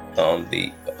posted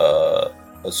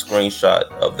a screenshot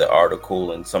of the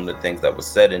article and some of the things that was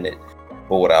said in it.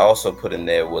 But what I also put in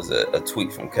there was a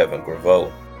tweet from Kevin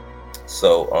Graveau.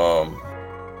 So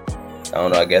I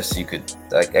don't know, I guess you could,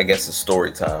 I guess it's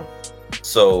story time.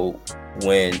 So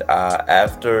when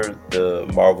after the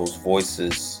Marvel's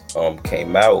Voices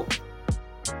came out,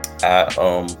 I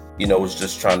was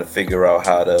just trying to figure out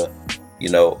how to,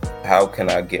 how can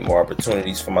I get more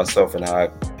opportunities for myself, and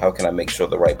how can I make sure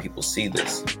the right people see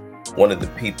this. One of the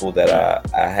people that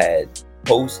I had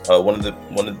post, one of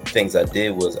the things I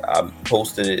did was I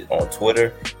posted it on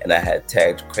Twitter, and I had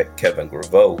tagged Kevin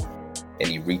Graveau, and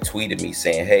he retweeted me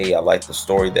saying, "Hey, I like the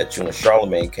story that you and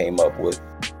Charlemagne came up with.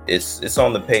 It's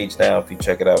on the page now. If you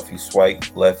check it out, if you swipe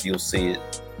left, you'll see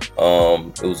it."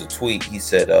 It was a tweet. He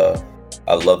said,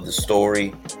 "I love the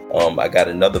story. I got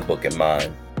another book in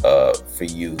mind for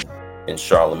you and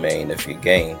Charlemagne if you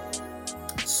game."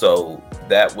 So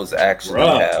that was actually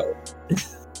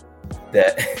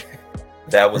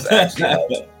that was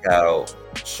actually how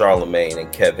Charlemagne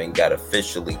and Kevin got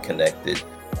officially connected.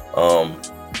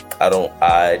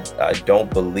 I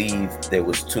don't believe there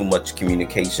was too much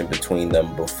communication between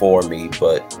them before me,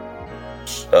 but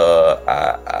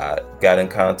I got in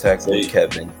contact with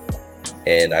Kevin,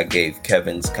 and I gave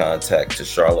Kevin's contact to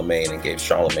Charlemagne and gave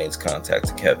Charlemagne's contact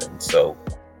to Kevin. So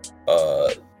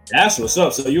that's what's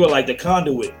up. So you were like the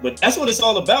conduit, but that's what it's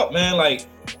all about, man. Like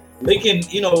linking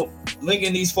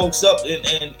these folks up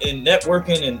and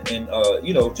networking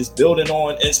and just building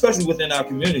on, and especially within our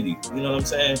community. You know what I'm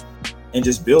saying? And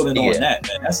just building on that,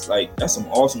 man. That's some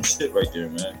awesome shit right there,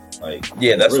 man. Like,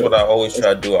 that's what I always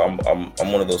try to do. I'm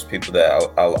one of those people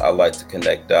that I like to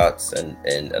connect dots, and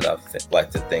I like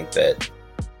to think that,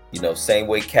 same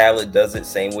way Khaled does it,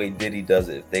 same way Diddy does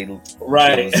it. If they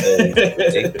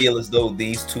they feel as though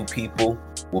these two people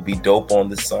will be dope on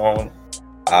this song,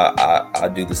 I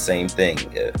do the same thing.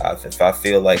 If I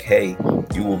feel like, hey,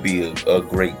 you will be a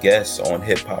great guest on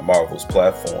Hip Hop Marvel's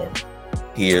platform,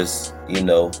 here's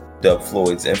Dub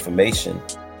Floyd's information,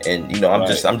 and I'm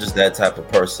just that type of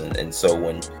person. And so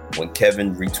when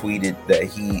Kevin retweeted that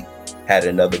he had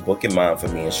another book in mind for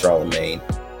me and Charlemagne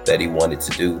that he wanted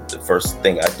to do, the first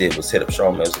thing I did was hit up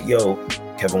Charlemagne. I was like, "Yo,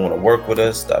 Kevin want to work with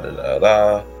us, da da da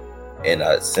da," and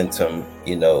I sent him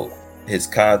his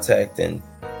contact and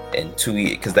 2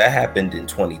 years, because that happened in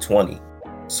 2020.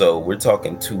 So we're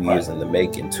talking 2 years in the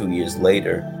making. 2 years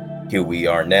later, here we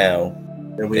are now.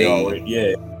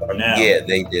 Yeah,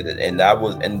 they did it,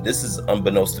 and this is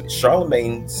unbeknownst to me.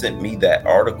 Charlemagne sent me that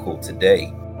article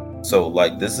today, so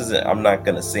like this isn't. I'm not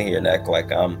gonna sit here and act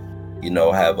like I'm,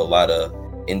 have a lot of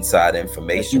inside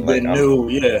information. Like new,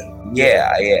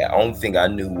 Only thing I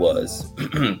knew was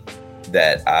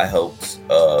that I helped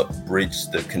bridge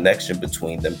the connection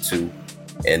between them two,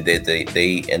 and that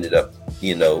they ended up,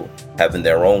 having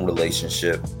their own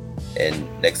relationship. And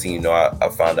next thing you know, I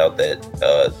found out that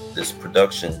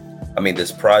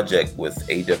this project with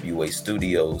AWA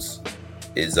Studios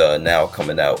is now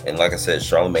coming out. And like I said,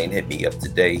 Charlemagne hit me up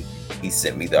today. He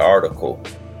sent me the article.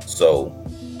 So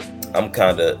I'm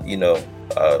kind of,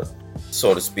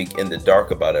 so to speak, in the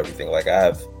dark about everything. Like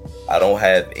I don't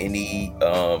have anything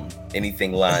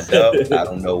lined up. I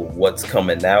don't know what's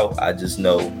coming out. I just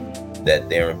know that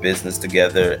they're in business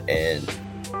together, and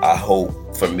I hope,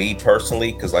 for me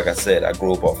personally, because like I said, I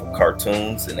grew up off of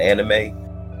cartoons and anime,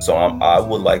 so I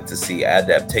would like to see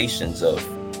adaptations of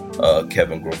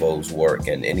Kevin Graveau's work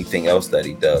and anything else that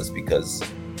he does, because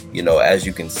as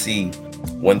you can see,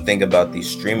 one thing about these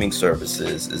streaming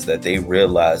services is that they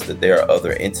realize that there are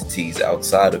other entities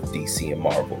outside of DC and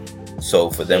Marvel. So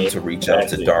for them to reach out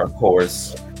to Dark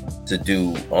Horse to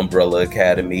do Umbrella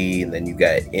Academy, and then you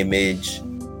got Image,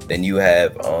 then you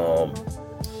have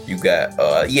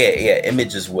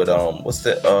Images with what's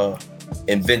the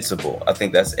Invincible. I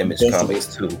think that's Image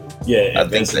Comics too. I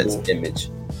think that's Image.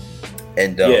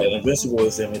 And Invincible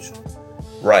is Image.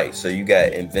 Right. So you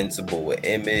got Invincible with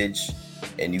Image,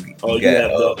 and you got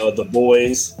the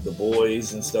boys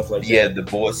and stuff like that. Yeah, the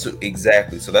boys.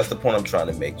 Exactly. So that's the point I'm trying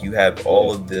to make. You have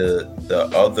all of the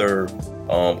other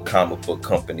comic book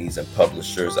companies and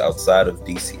publishers outside of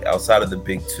DC, outside of the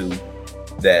big two,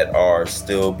 that are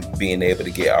still being able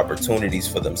to get opportunities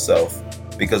for themselves.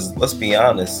 Because let's be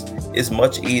honest, it's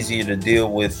much easier to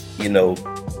deal with,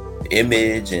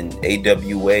 Image and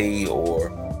AWA or,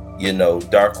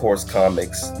 Dark Horse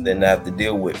Comics than to have to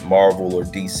deal with Marvel or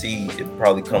DC. It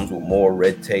probably comes with more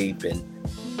red tape, and,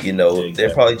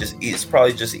 it's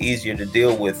probably just easier to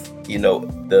deal with,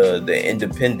 the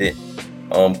independent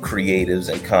creatives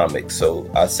and comics. So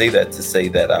I say that to say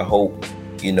that I hope,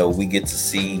 we get to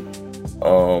see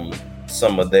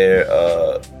some of their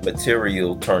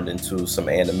material turned into some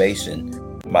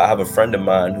animation. I have a friend of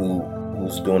mine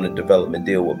who's doing a development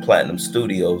deal with Platinum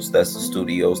Studios. That's the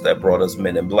studios that brought us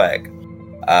Men in Black.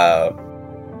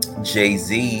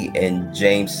 Jay-Z and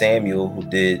James Samuel, who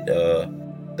did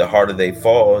The Harder They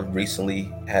Fall,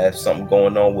 recently have something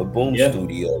going on with Boom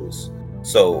Studios.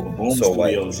 So Boom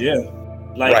Studios,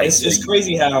 Like Right. it's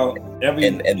crazy how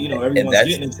everyone's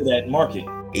getting into that market.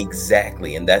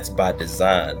 Exactly, and that's by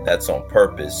design. That's on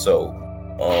purpose. So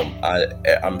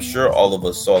I'm sure all of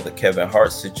us saw the Kevin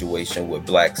Hart situation with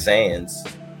Black Sands.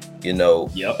 You know,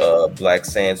 Black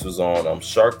Sands was on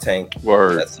Shark Tank.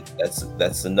 Word.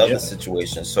 That's another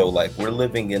situation. So like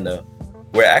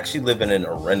we're actually living in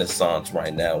a renaissance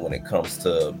right now when it comes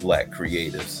to Black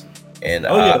creatives, and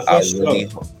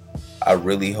I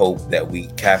really hope that we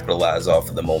capitalize off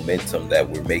of the momentum that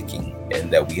we're making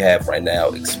and that we have right now,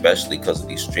 especially because of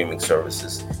these streaming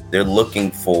services. They're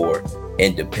looking for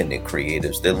independent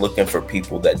creatives. They're looking for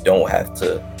people that don't have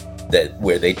to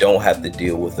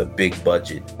deal with a big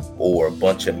budget or a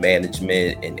bunch of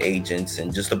management and agents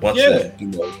and just a bunch of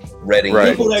reading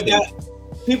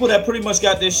people that pretty much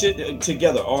got this shit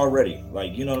together already.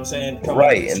 Like, you know what I'm saying?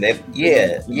 Right. And then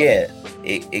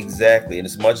exactly. And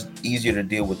it's much easier to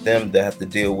deal with them than have to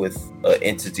deal with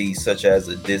entities such as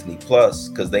a Disney Plus,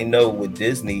 because they know with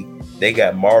Disney they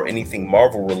got anything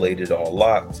Marvel related on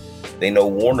lock. They know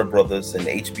Warner Brothers and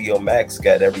HBO Max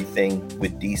got everything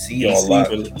with DC on lock.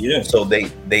 Yeah. So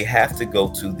they have to go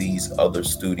to these other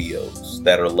studios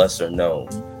that are lesser known.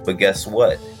 But guess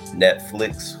what?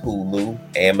 Netflix, Hulu,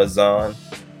 Amazon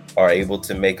are able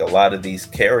to make a lot of these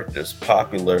characters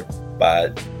popular by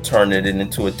turning it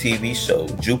into a TV show.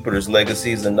 Jupiter's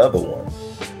Legacy is another one.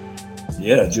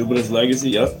 Yeah, Jupiter's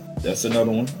Legacy. Yep, that's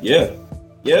another one. Yeah,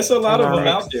 it's a lot of them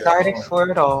out there. Excited for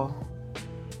it all.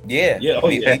 Yeah.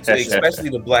 Especially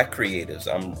the Black creatives.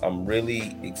 I'm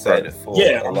really excited for.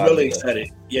 Yeah, I'm really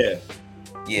excited. Yeah,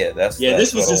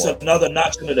 this was just another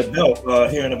notch under the belt.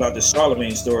 Hearing about the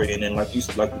Charlemagne story, and then like you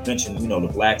mentioned, the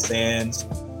Black Sands.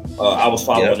 I was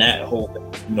following that whole,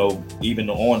 even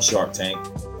on Shark Tank.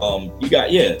 You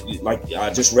got like I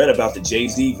just read about the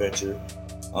Jay-Z venture.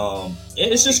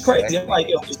 It's just crazy. I'm like,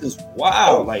 this is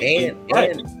wow.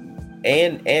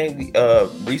 And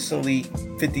recently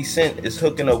 50 Cent is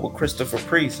hooking up with Christopher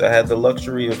Priest. I had the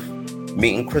luxury of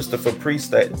meeting Christopher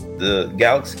Priest at the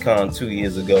GalaxyCon 2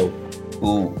 years ago,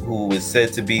 who is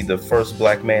said to be the first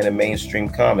Black man in mainstream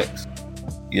comics.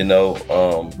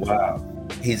 Wow.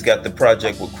 He's got the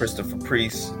project with Christopher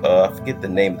Priest. I forget the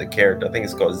name of the character. I think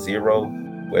it's called Zero,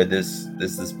 where this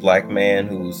Black man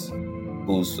who's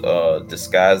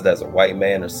disguised as a white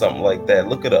man or something like that.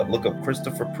 Look it up. Look up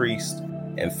Christopher Priest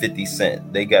and 50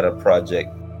 Cent. They got a project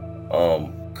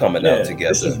coming out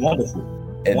together. This is wonderful.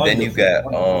 And then you got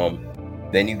I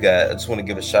just want to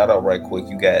give a shout out right quick.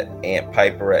 You got Aunt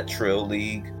Piper at Trill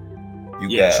League.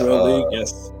 You got Trill League,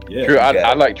 yes. Yeah. True,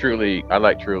 I like Trill League.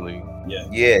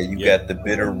 You got The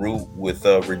Bitter Root with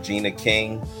Regina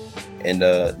King and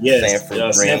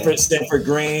Stanford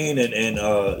Green and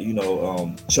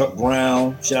Chuck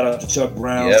Brown. Shout out to Chuck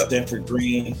Brown, Stanford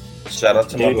Green. Shout out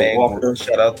to David my man Walker.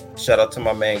 Shout out to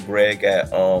my man Greg at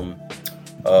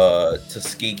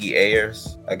Tuskegee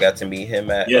Ayers. I got to meet him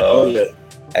at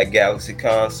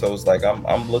GalaxyCon. So it's like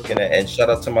I'm looking at, and shout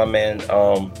out to my man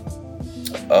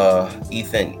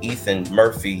Ethan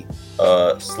Murphy,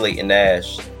 Slayton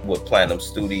Ash with Platinum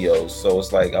Studios. So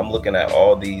it's like I'm looking at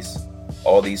all these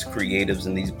creatives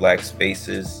in these Black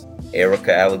spaces.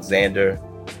 Erica Alexander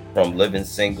from Living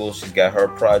Single, she's got her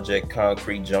project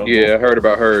Concrete Jungle. Yeah, I heard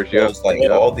about hers. So it's like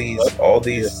all these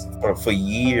for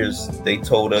years they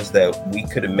told us that we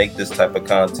couldn't make this type of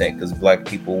content because Black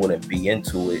people wouldn't be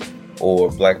into it, or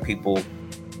Black people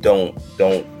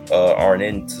aren't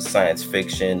into science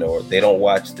fiction, or they don't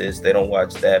watch this, they don't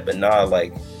watch that. But nah,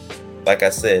 like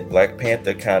I said, Black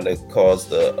Panther kind of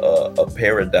caused a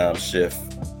paradigm shift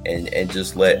and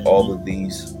just let all of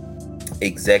these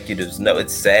executives know.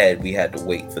 It's sad we had to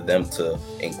wait for them to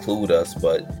include us,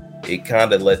 but it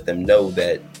kind of let them know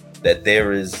that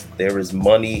there is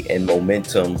money and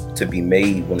momentum to be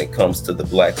made when it comes to the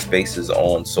Black spaces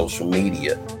on social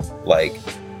media. Like,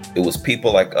 it was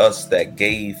people like us that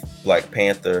gave Black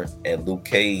Panther and Luke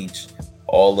Cage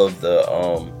all of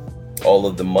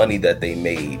the money that they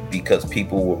made, because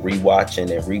people were rewatching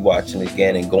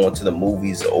again and going to the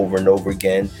movies over and over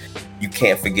again. You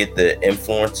can't forget the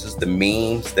influences, the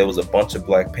memes. There was a bunch of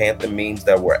Black Panther memes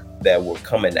that were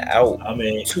coming out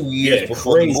 2 years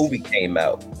before the movie came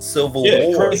out. Civil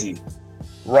War. Crazy.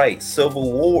 Right,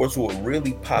 Civil Wars what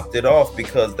really popped it off,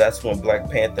 because that's when Black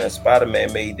Panther and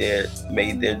Spider-Man made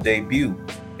their debut.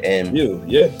 And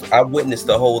I witnessed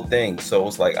the whole thing. So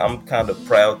it's like I'm kind of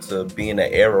proud to be in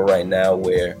an era right now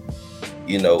where,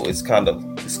 it's kind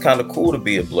of cool to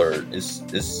be a Blerd.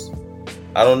 It's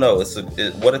I don't know.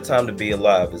 What a time to be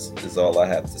alive is all I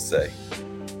have to say.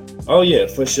 Oh yeah,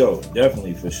 for sure,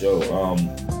 definitely for sure.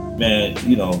 Man,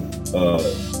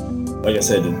 like I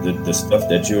said, the stuff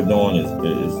that you're doing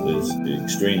is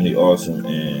extremely awesome.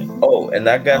 And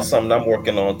I got something I'm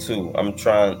working on too. I'll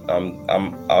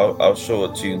show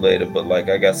it to you later, but like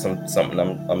I got something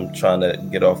I'm trying to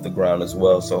get off the ground as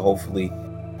well. So hopefully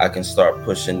I can start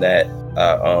pushing that.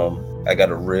 I got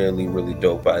a really, really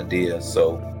dope idea.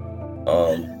 So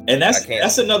and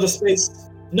that's another space.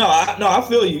 No, I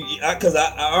feel you, because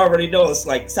I already know it's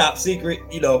like top secret.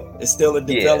 It's still in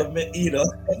development. Yeah.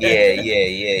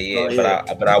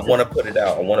 Oh, But I want to put it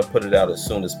out. I want to put it out as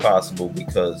soon as possible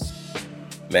because,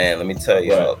 man, let me tell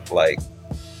you, like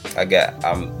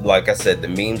like I said, the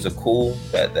memes are cool.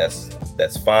 That's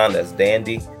fine. That's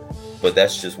dandy. But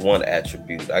that's just one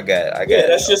attribute. I got.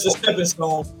 That's just a stepping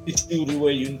stone to get you to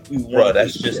where you want. Bro,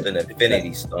 that's just an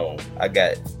infinity stone. I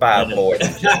got 5 more.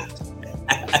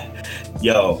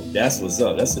 Yo, that's what's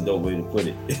up. That's a dope way to put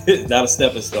it. It's not a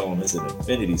stepping stone. It's an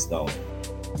infinity stone.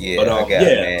 Yeah, but,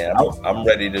 man. I'm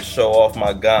ready to show off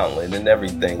my gauntlet and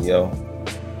everything, yo.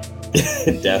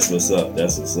 That's what's up.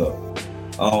 That's what's up.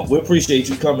 We appreciate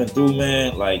you coming through,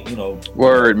 man. Like,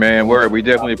 Word, man. Word. We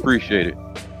definitely appreciate it.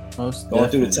 Going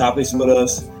through the topics with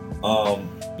us.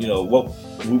 What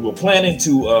we were planning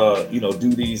to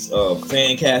do these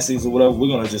fan castings or whatever. We're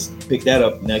gonna just pick that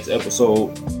up next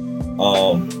episode.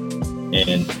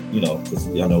 Because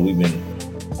I know we've been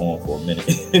on for a minute,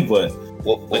 but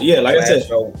yeah, like I said,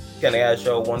 can I ask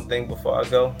y'all one thing before I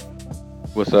go?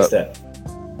 What's up? That?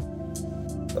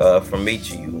 From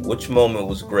each of you, which moment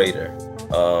was greater?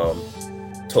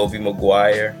 Tobey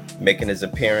Maguire making his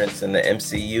appearance in the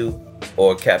MCU,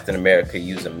 or Captain America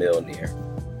using Mjolnir?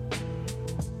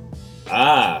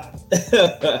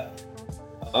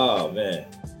 Oh man.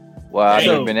 Wow, I've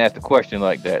never been asked a question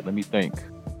like that. Let me think.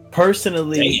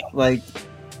 Personally, like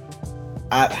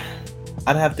I'd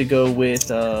have to go with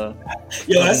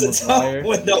that's a tough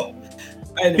one though.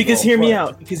 Because hear me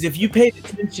out. Because if you paid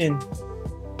attention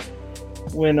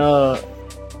when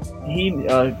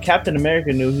Captain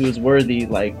America knew he was worthy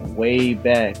like way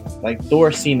back, like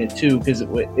Thor seen it too. Because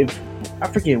if I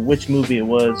forget which movie it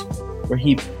was where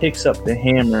he picks up the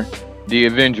hammer, The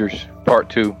Avengers Part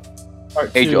 2,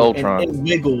 Age of Ultron, and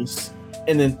wiggles.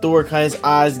 And then Thor, his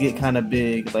eyes get kind of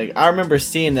big. Like, I remember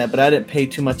seeing that, but I didn't pay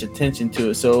too much attention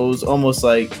to it. So it was almost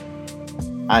like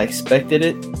I expected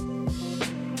it,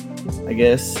 I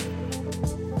guess.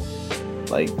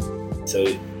 Like, so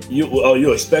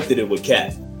you expected it with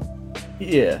Cap?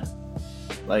 Yeah.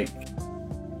 Like,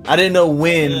 I didn't know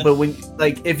when, but when,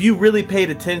 like, if you really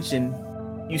paid attention,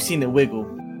 you seen it wiggle.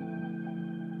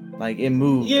 Like, it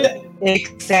moved. Yeah,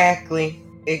 exactly.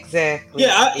 Yeah,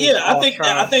 I think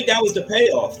that was the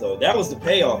payoff though. That was the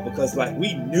payoff because like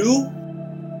we knew,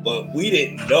 but we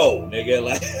didn't know, nigga.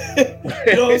 Like,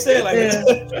 you know what I'm saying? Like,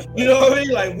 you know what I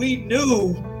mean? Like we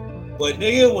knew, but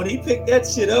nigga, when he picked that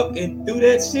shit up and threw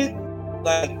that shit,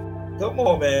 like, come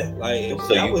on, man. Like,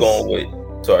 So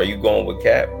are you going with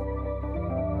Cap?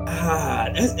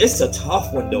 It's a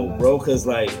tough one though, bro. Cause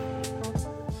like.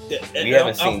 We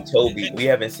haven't seen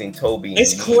Tobey.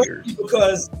 It's crazy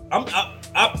because I'm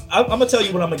gonna tell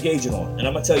you what I'm gonna gauge it on, and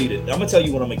I'm gonna tell you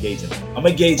what I'm gonna gauge it on. I'm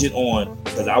gonna gauge it on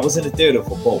because I was in the theater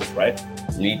for both, right?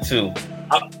 Me too.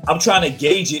 I'm trying to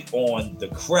gauge it on the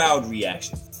crowd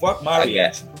reaction. Fuck my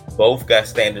reaction. Both got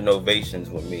standing ovations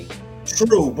with me.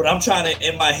 True, but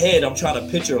in my head, I'm trying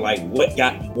to picture like what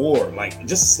got more, like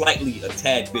just slightly a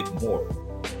tad bit more.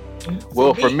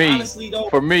 Well, for me,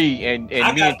 and me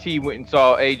and T went and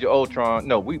saw Age of Ultron.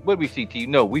 No, what did we see, T?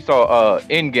 No, we saw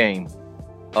Endgame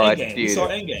at the theater. We saw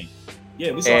Endgame.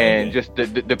 Yeah, we saw and Endgame. Just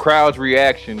the crowd's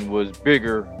reaction was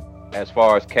bigger as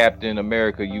far as Captain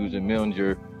America using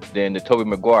Mjolnir than the Tobey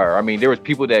Maguire. I mean, there was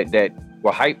people that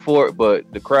were hyped for it,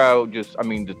 but the crowd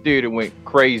the theater went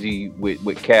crazy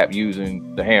with Cap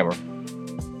using the hammer.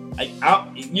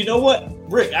 You know what,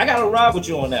 Rick? I gotta ride with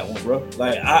you on that one, bro.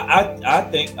 Like, I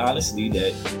think honestly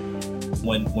that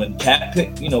when Cap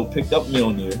picked up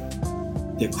Mjolnir,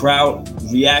 the crowd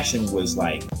reaction was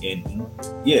like,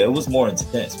 it was more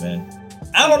intense, man.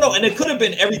 I don't know, and it could have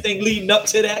been everything leading up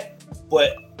to that,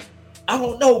 but I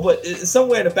don't know. But it's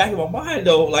somewhere in the back of my mind,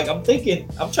 though, like I'm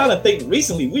trying to think.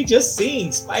 Recently, we just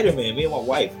seen Spider-Man, me and my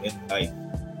wife, and like.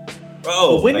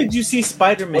 Bro, but when did you see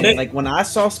Spider-Man? Like when I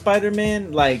saw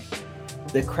Spider-Man, like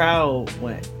the crowd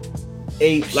went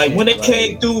ape. Like when they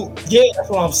came through, that's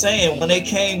what I'm saying. When they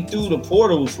came through the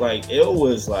portals, like it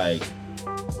was like.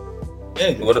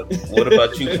 What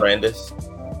about you, Brandis?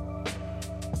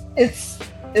 It's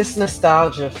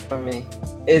nostalgia for me.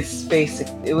 It's basic.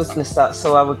 It was nostalgia,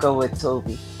 so I would go with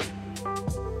Tobey.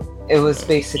 It was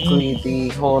basically the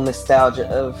whole nostalgia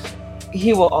of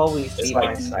he will always be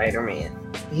my Spider-Man.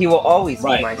 He will always be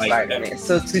Right, my like, Spider-Man.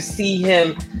 So to see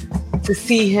him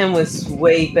was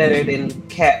way better than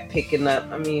Cap picking up.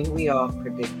 I mean, we all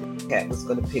predicted Cap was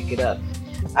going to pick it up.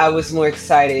 I was more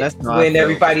excited when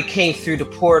everybody came through the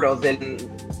portal than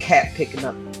Cap picking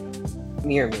up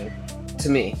Mjolnir. To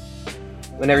me,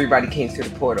 when everybody came through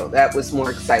the portal, that was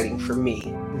more exciting for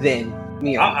me than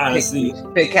Mjolnir. Honestly,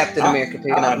 Captain America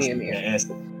picking up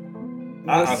Mjolnir.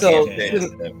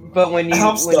 But when you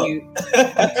I'm stuck.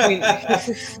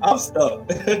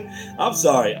 I'm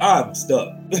sorry, I'm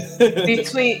stuck.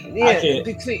 between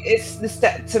it's the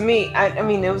step to me. I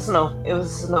mean, it was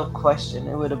no question.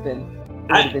 It would have been.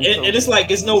 And it's like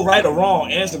it's no right or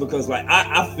wrong answer because like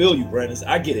I feel you, Brandon.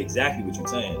 I get exactly what you're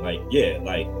saying. Like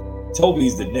like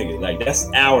Toby's the nigga. Like that's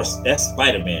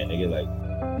Spider-Man, nigga. Like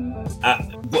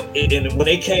and when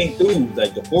they came through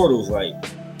like the portals, like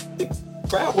the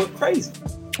crowd went crazy.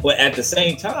 But at the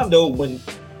same time though, when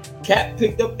Cap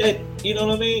picked up that, you know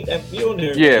what I mean? That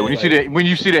Mjolnir. Yeah, when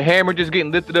you see the hammer just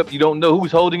getting lifted up, you don't know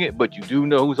who's holding it, but you do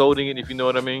know who's holding it, if you know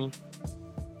what I mean.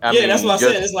 I mean, that's what I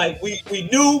said. It's like we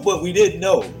knew, but we didn't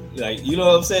know. Like, you know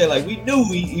what I'm saying? Like we knew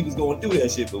he was going to do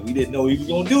that shit, but we didn't know he was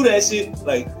going to do that shit.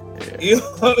 Like, you know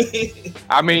what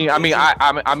I mean? I mean,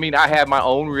 I had my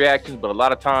own reactions, but a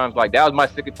lot of times, like that was my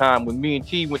second time when me and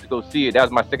T went to go see it. That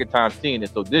was my second time seeing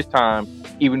it. So this time,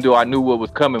 even though I knew what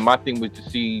was coming, my thing was to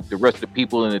see the rest of the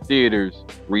people in the theaters'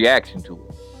 reaction to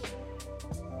it.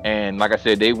 And like I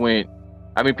said, they went.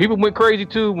 I mean, people went crazy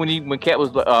too when Cat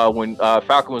was when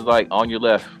Falcon was like on your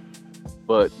left,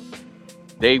 but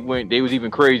they was even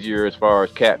crazier as far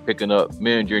as Cat picking up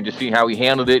Mjolnir and just seeing how he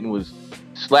handled it and was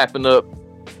slapping up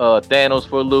Thanos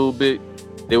for a little bit.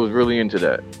 They was really into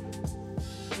that.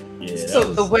 Yeah.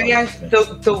 So the way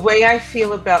I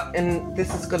feel about, and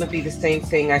this is going to be the same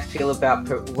thing I feel about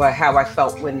how I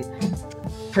felt when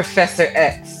Professor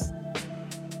X,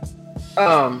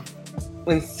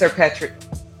 when Sir Patrick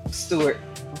Stewart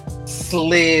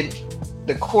slid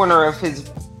the corner of his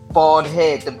bald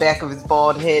head, the back of his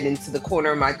bald head, into the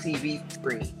corner of my TV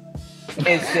screen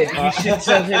and said, "You should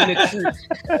tell him the truth."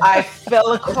 I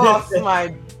fell across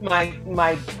my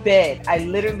bed. I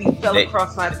literally fell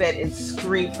across my bed and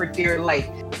screamed for dear life.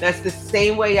 That's the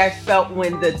same way I felt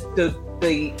when the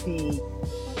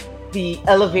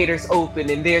elevators open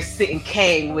and they're sitting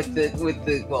Kang with the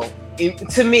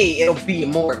to me, it'll be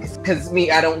Immortus, because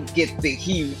I don't get the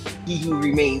he who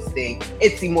remains thing.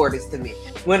 It's Immortus to me.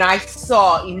 When I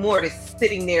saw Immortus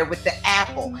sitting there with the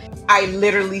apple, I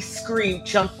literally screamed,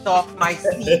 jumped off my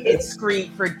seat, and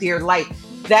screamed for dear life.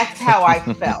 That's how I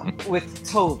felt with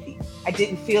Toby. I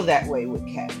didn't feel that way with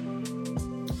Cap.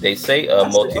 They say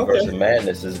Multiverse of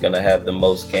Madness is gonna have the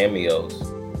most cameos.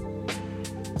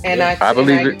 And I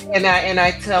believe it. And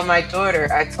I told my daughter,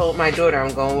 I'm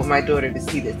going with my daughter to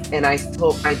see this. And I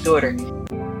told my daughter,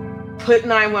 put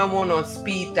 911 on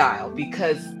speed dial,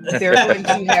 because they're going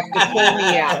to have to pull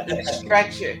me out and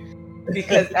stretch it.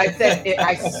 Because I said,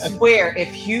 I swear,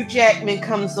 if Hugh Jackman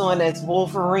comes on as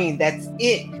Wolverine, that's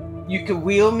it. You can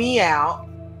wheel me out.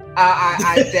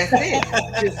 That's it.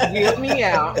 Just wheel me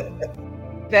out.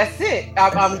 That's it.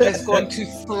 I'm just going to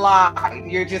slide.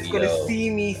 You're just going to see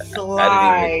me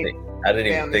slide. I didn't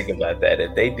even think about that.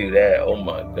 If they do that, oh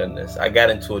my goodness. I got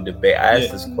into a debate. I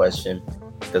asked this question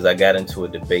because I got into a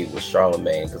debate with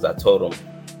Charlamagne, because I told him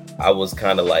I was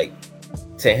kind of like,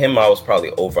 to him, I was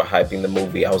probably overhyping the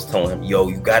movie. I was telling him, yo,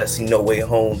 you got to see No Way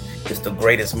Home. It's the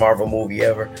greatest Marvel movie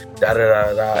ever.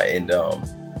 And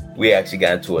we actually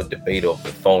got into a debate over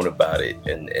the phone about it.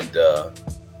 And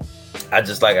I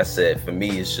just, like I said, for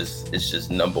me, it's just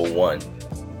number one.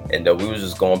 And we was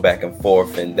just going back and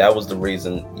forth. And that was the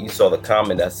reason you saw the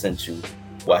comment I sent you,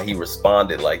 why he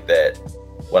responded like that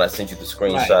when I sent you the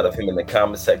screenshot of him in the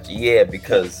comment section. Yeah,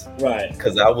 because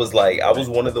I was like, I was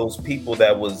one of those people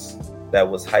that was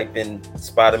hyping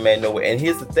Spider-Man No Way. And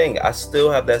here's the thing, I still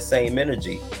have that same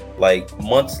energy. Like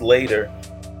months later,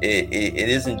 it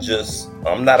isn't just,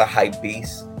 I'm not a hype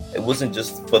beast. It wasn't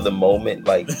just for the moment.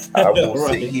 Like I will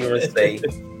sit here and say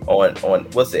on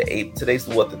what's it? Today's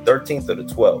the 13th or the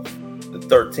 12th? The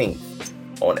 13th.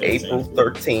 On April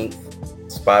 13th,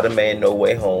 Spider-Man No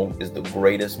Way Home is the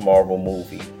greatest Marvel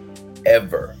movie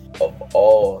ever of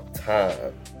all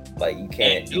time. Like you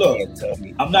can't tell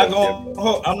me. I'm not gonna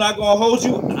hold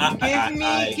you.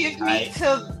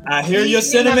 I hear your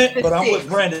sentiment, but I'm with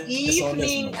Brandon.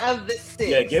 Evening of the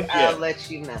 6th. I'll let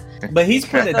you know. But he's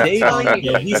put a date on it.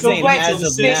 Yeah, he's saying as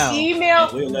of now.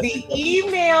 The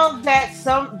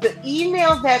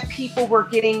email that people were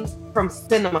getting from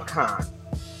CinemaCon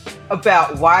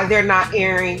about why they're not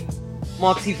airing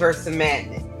Multiverse of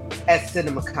Madness at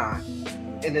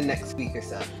CinemaCon in the next week or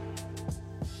so.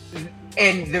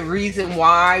 And the reason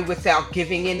why, without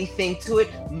giving anything to it,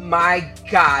 my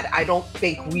God, I don't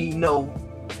think we know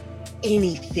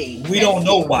anything. We don't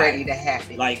know why. Ready to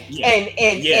happen. Like, and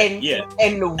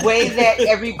the way that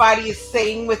everybody is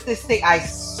saying with this thing, I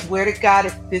swear to God,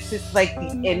 if this is like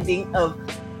the ending of,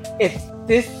 if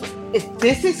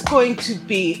this is going to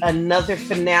be another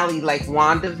finale like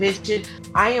WandaVision,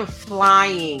 I am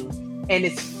flying and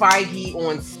it's Feige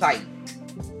on site.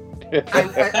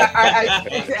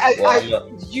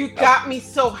 You got me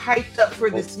so hyped up for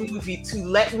this movie to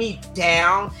let me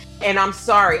down, and I'm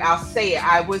sorry, I'll say it.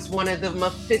 I was one of the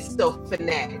Mephisto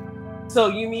fanatics. So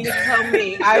you mean to tell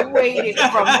me I waited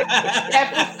from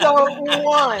episode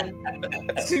 1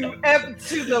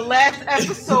 to the last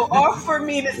episode, all for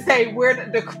me to say where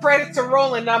the credits are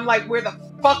rolling? I'm like, where the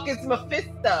fuck is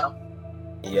Mephisto?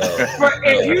 Yo.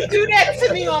 If you do that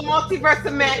to me on Multiverse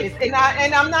of Madness, and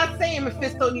I'm not saying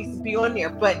Mephisto needs to be on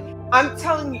there, but I'm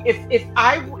telling you,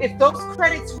 if those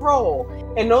credits roll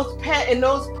and those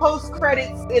post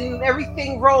credits and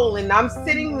everything roll, and I'm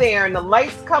sitting there and the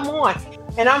lights come on,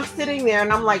 and I'm sitting there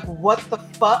and I'm like, what the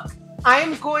fuck? I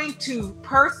am going to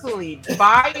personally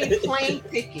buy a plane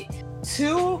ticket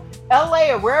to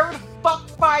LA or wherever the fuck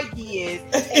Feige is,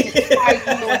 and it's Feige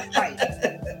on site.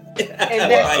 And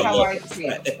that's how I see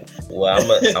it. Well, I'm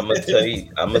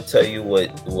gonna tell you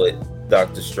what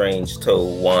Doctor Strange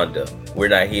told Wanda. We're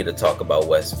not here to talk about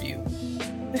Westview.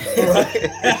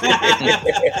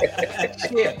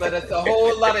 Shit, but it's a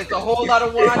whole lot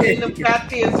of Wanda in them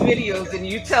goddamn videos, and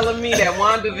you telling me that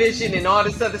WandaVision and all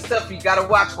this other stuff, you gotta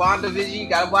watch WandaVision, you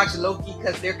gotta watch Loki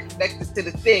because they're connected to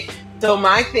the thing. So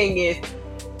my thing is,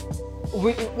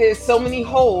 there's so many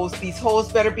holes. These holes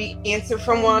better be answered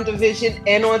from WandaVision,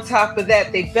 and on top of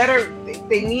that, they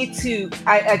need to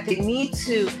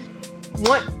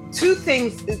want two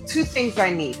things. I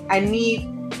need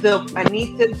them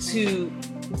to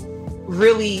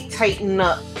really tighten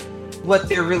up what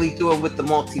they're really doing with the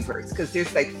multiverse, because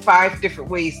there's like 5 different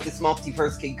ways this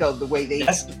multiverse can go the way they've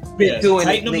been doing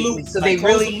it lately. So they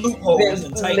really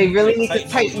need to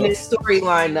tighten this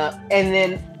storyline up. And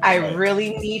then I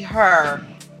really need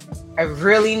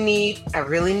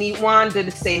Wanda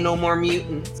to say no more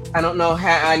mutants. I don't know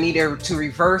how. I need her to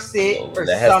reverse it or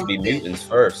that has something. to be mutants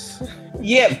first.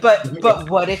 Yeah, but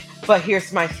what if? But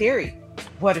here's my theory.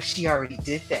 What if she already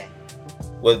did that?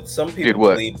 Well, some people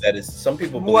believe that it's. Some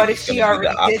people believe what if it's she gonna be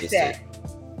already the did that?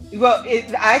 Well,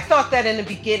 I thought that in the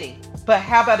beginning, but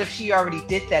how about if she already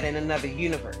did that in another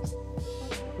universe?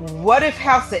 What if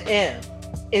House of M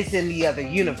is in the other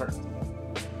universe?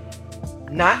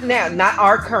 Not now, not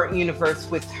our current universe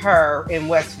with her in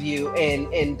Westview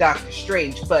and Doctor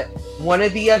Strange, but one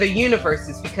of the other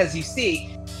universes, because you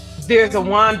see, there's a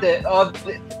Wanda,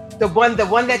 the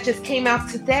one that just came out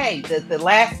today, the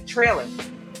last trailer.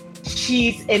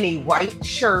 She's in a white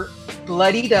shirt,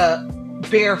 bloodied up,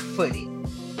 barefooted.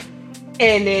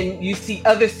 And then you see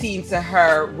other scenes of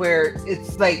her where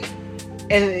it's like,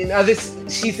 and in others,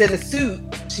 she's in a suit,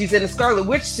 she's in a Scarlet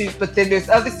Witch suit, but then there's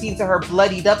other scenes of her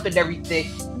bloodied up and everything.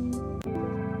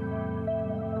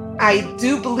 I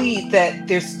do believe that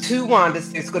there's 2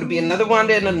 Wandas. There's going to be another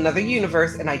Wanda in another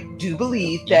universe, and I do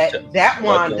believe that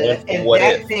Wanda and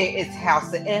that thing is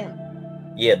House of M.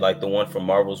 Yeah, like the one from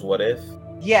Marvel's What If.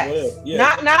 Yes.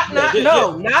 Not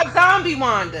zombie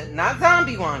Wanda. Not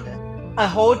zombie Wanda. A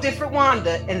whole different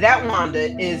Wanda, and that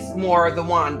Wanda is more the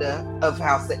Wanda of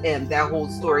House of M. That whole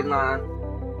storyline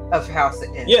of House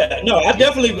of M. Yeah, no, I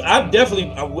definitely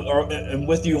am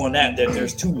with you on that. That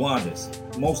there's 2 Wandas,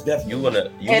 most definitely.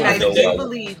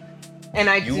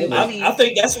 I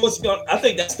think that's what's going. I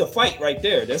think that's the fight right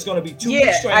there. There's going to be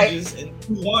 2 strangers and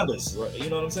 2 Wandas. Right?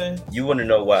 You know what I'm saying? You want to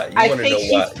know why? You want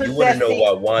to know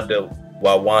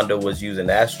why Wanda was using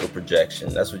astral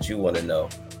projection. That's what you want to know.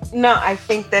 No, I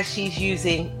think that she's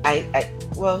using. And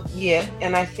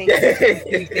I think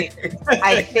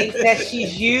that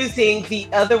she's using the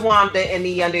other Wanda in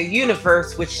the other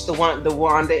universe, which the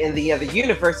Wanda in the other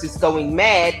universe is going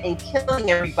mad and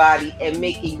killing everybody and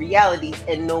making realities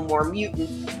and no more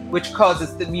mutants, which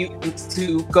causes the mutants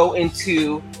to go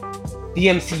into the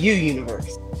MCU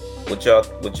universe. What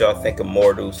y'all think of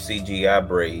Mortal's CGI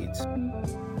braids?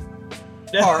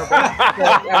 Horrible.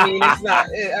 I mean, it's not.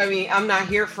 I mean, I'm not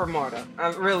here for Mortal.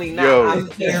 I'm really not. I'm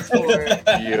here for.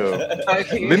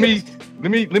 Let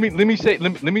me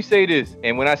say this,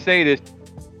 and when I say this,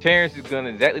 Terrence is gonna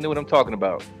exactly know what I'm talking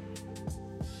about.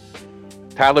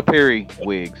 Tyler Perry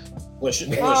wigs.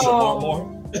 Shamar Moore?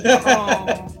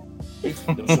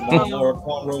 Shamar Moore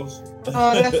cornrows.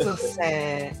 Oh, that's so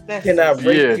sad. Can I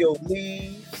rake your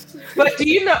leaves? But do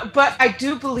you know? But I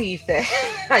do believe that.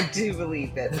 I do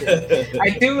believe that. I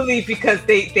do believe because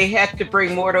they had to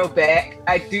bring Mordo back.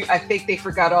 I think they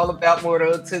forgot all about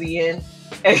Mordo to the end,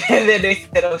 and then they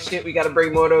said, "Oh shit, we got to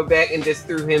bring Mordo back," and just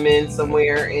threw him in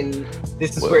somewhere. And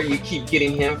this is where you keep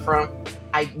getting him from.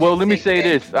 Let me say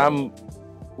this.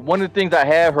 One of the things I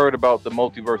have heard about the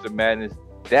Multiverse of Madness.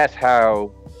 That's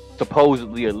how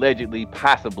supposedly, allegedly,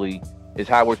 possibly is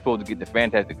how we're supposed to get the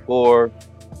Fantastic Four,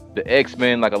 the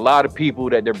X-Men, like a lot of people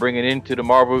that they're bringing into the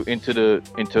Marvel, into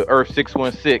Earth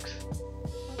 616,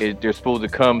 they're supposed to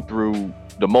come through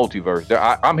the multiverse.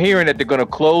 I'm hearing that they're going to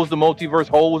close the multiverse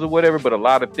holes or whatever, but a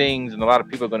lot of things and a lot of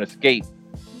people are going to escape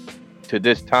to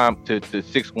this time to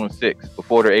 616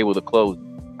 before they're able to close it.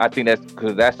 I think that's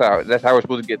because that's how we're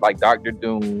supposed to get like Doctor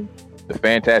Doom, the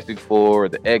Fantastic Four,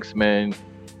 the X-Men,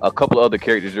 a couple of other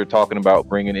characters they're talking about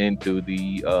bringing into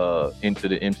the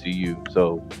MCU.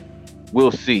 So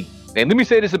we'll see. And let me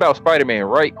say this about Spider-Man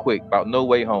right quick, about No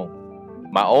Way Home.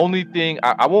 My only thing,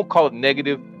 I won't call it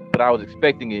negative, but I was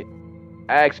expecting it.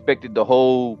 I expected the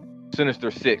whole Sinister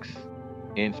Six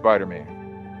in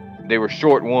Spider-Man. They were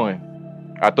short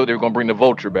one. I thought they were going to bring the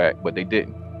Vulture back, but they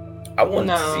didn't. I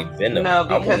wanted to see Venom. No,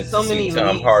 because I wanted so to many see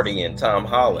Tom Hardy and Tom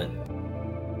Holland.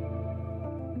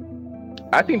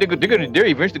 I think they're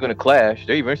eventually going to clash.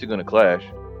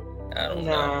 I don't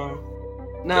know.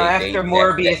 No, after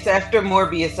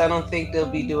Morbius, I don't think they'll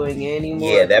be doing any more.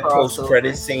 Yeah, that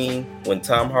post-credit scene when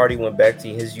Tom Hardy went back to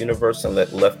his universe and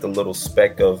left a little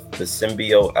speck of the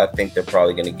symbiote. I think they're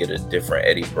probably going to get a different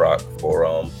Eddie Brock for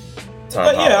Tom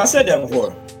Holland. Yeah, I said that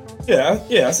before. Yeah,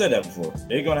 I said that before.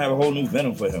 They're gonna have a whole new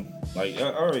Venom for him. Like,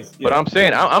 all right. Yeah. But I'm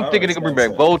saying, I'm thinking they can bring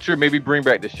back Vulture, maybe bring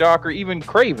back the Shocker, even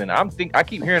Kraven. I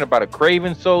keep hearing about a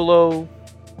Kraven solo,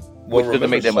 which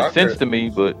doesn't make that much sense to me.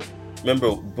 But remember,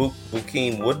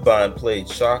 Bokeem Woodbine played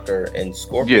Shocker and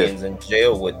Scorpion's in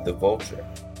jail with the Vulture.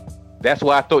 That's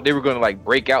why I thought they were gonna like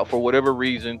break out for whatever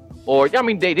reason. Or I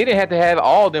mean, they didn't have to have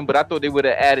all of them, but I thought they would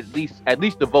have added at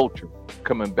least the Vulture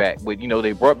coming back. But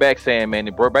they brought back Sandman,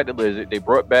 they brought back the Lizard, they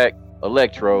brought back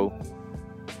Electro,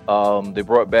 they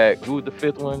brought back, who was the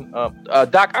fifth one?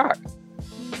 Doc Ock.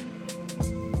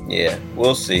 Yeah,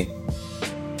 we'll see.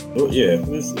 We'll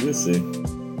see.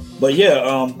 But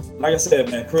like I said,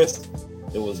 man, Chris,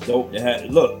 it was dope to have.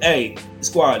 Look, hey,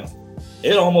 Squad.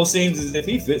 It almost seems as if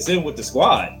he fits in with the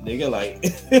Squad. Nigga, like,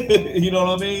 you know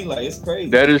what I mean? Like, it's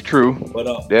crazy. That is true.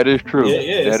 But that is true.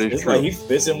 Yeah, that is true. Like he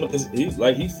fits in with this. He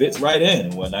fits right in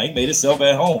and whatnot. He made himself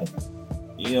at home.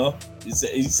 You know,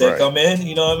 he said, "Come in."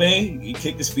 You know what I mean? He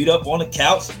kicked his feet up on the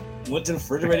couch, went to the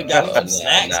refrigerator, got some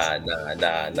snacks. Nah.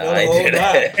 I did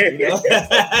that.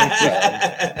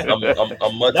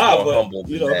 I'm much more humble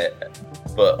than that.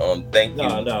 But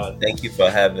thank you for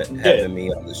having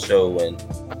me on the show, and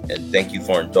thank you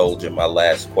for indulging my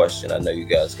last question. I know you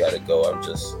guys got to go.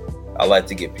 I like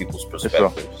to get people's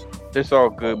perspectives. It's all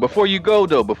good. Before you go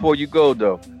though,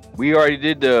 we already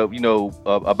did the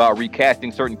about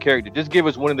recasting certain characters. Just give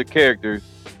us one of the characters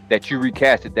that you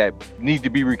recasted that need to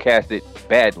be recasted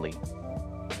badly,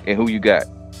 and who you got.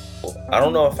 I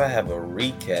don't know if I have a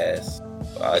recast.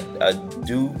 I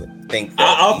do think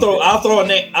that I'll throw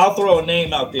a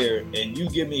name out there, and you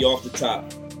give me off the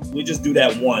top. We just do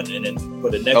that one, and then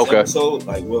for the next episode,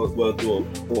 like we'll do a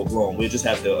full blown. We'll just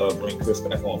have to bring Chris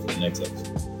back on for the next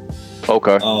episode.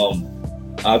 Okay.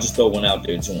 I'll just throw one out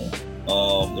there to him.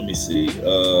 Let me see. You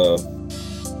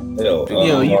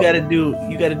gotta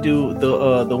do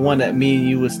the one that me and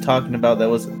you was talking about that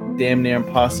was damn near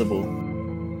impossible.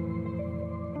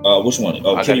 Which one? I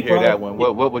gotta hear that one.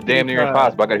 What was damn near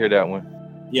impossible? I gotta hear that one.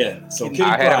 Yeah. So Kitty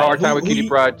Pryde. I had a hard time with Kitty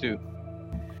Pryde too.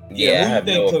 Yeah, I have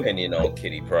no opinion on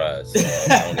Kitty Pryde. So the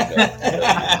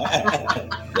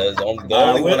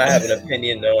only one I have an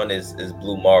opinion on is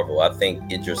Blue Marvel. I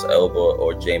think Idris Elba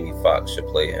or Jamie Foxx should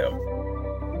play him.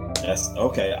 That's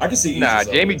okay. I can see.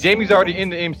 Jamie's already in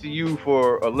the MCU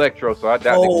for Electro, so I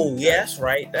doubt. Oh, yeah, that's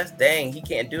right. That's dang. He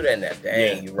can't do that in that.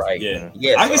 Dang, you're right. Yeah.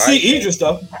 I can see Idris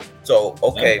though. So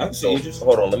hold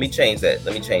on. Let me change that.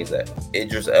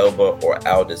 Idris Elba or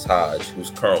Aldous Hodge,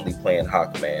 who's currently playing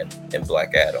Hawkman in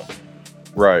Black Adam.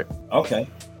 Right. Okay.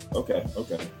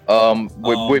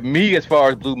 With me, as far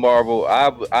as Blue Marvel,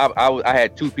 I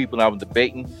had two people I was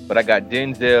debating, but I got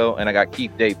Denzel and I got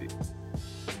Keith David.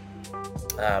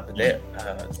 But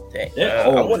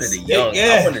I wanted a young.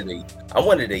 I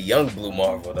wanted a young Blue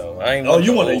Marvel though.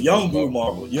 You want a young Blue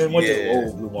Marvel? You didn't want the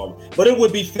old Blue Marvel. But it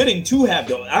would be fitting to have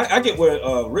though. I get where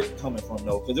Rick coming from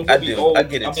though, because it would be old. I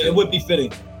get it. It would be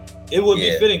fitting. It would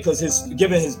be fitting because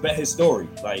given his story,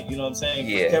 like, you know what I'm saying.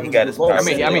 Yeah, Kevin, he got his. I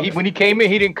mean, when he came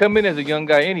in, he didn't come in as a young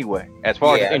guy anyway. As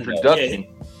far as introduction.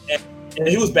 And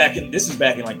he was back in. This was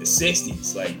back in like the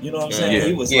 '60s. Like, you know what I'm saying? Yeah,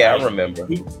 He was. I like, remember.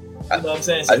 You know what I'm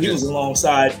saying? So he was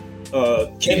alongside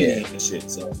Kennedy and shit.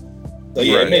 So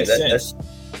yeah, it makes sense.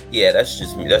 That's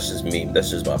just me. That's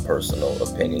just my personal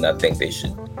opinion. I think they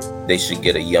should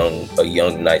get a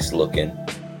young, nice looking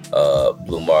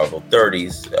Blue Marvel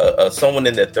 30s, someone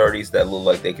in their 30s that look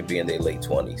like they could be in their late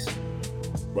 20s.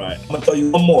 Right. I'm gonna tell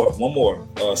you one more.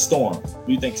 Storm. Who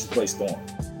do you think should play Storm?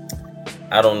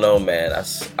 I don't know, man. I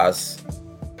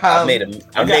made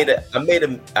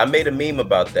a meme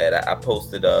about that. I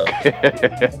posted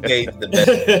gave the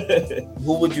best.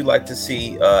 Who would you like to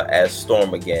see as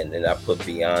Storm again? And I put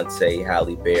Beyonce,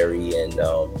 Halle Berry, and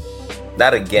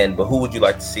not again, but who would you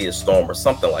like to see as Storm or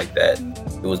something like that?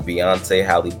 It was Beyonce,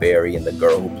 Halle Berry, and the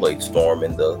girl who played Storm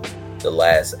in the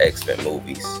last X-Men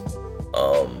movies.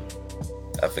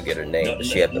 I forget her name, but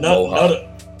she had the mohawk.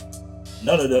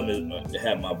 None of them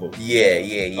have my vote. Yeah.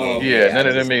 None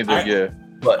of them either. Yeah.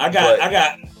 But I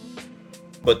got.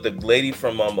 But the lady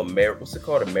from what's it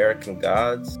called? American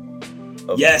Gods.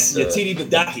 Yes, Yetini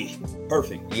Badaki.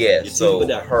 Perfect. Yeah. Yetini So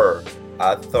Badaki. her,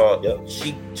 I thought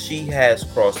she has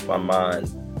crossed my mind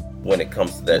when it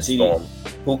comes to that Storm.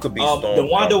 Who could be Storm? The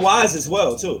Wanda Wise as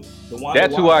well too.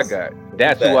 That's who I got.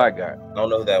 That's who I got. I don't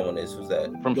know who that one is. Who's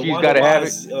that? From She's Gotta Have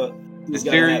It. The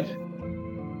series.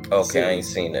 Okay, I ain't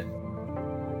seen it.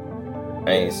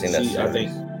 That series. I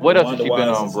think. What else has she been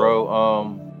on, bro?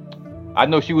 I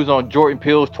know she was on Jordan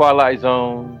Peele's Twilight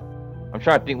Zone. I'm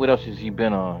trying to think what else has she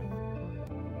been on.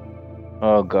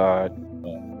 Oh God,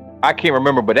 I can't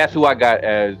remember, but that's who I got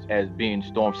as being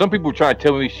Storm. Some people were trying to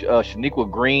tell me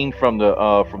Shaniqua Green from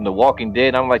the Walking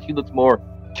Dead. I'm like, she looks more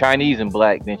Chinese and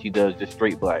black than she does just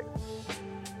straight black.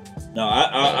 No,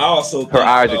 I also her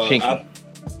eyes are kinky.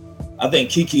 I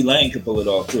think Kiki Lane could pull it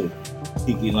off too.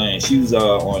 Kiki Lane, she was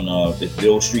on the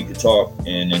Bill Street Could Talk,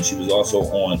 and then she was also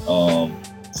on.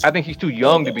 I think she's too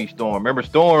young to be Storm. Remember,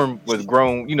 Storm was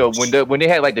grown. You know, when they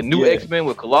had like the new X-Men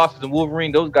with Colossus and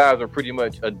Wolverine, those guys are pretty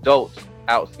much adults.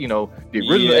 Out, you know, the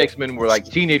original X-Men were like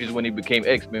teenagers when they became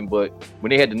X-Men, but when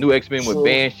they had the new X-Men with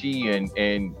Banshee and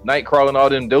Nightcrawler and all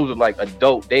them, those are like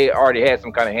adult. They already had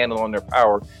some kind of handle on their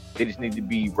power. They just need to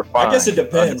be refined. I guess it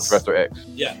depends. Professor X.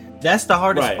 Yeah, that's the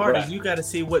hardest part. Is you got to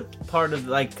see what part of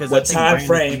because what time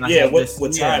frame. Yeah,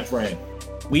 what time frame.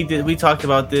 We talked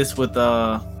about this with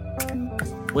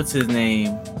what's his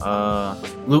name?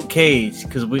 Luke Cage,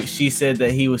 because she said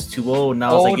that he was too old, and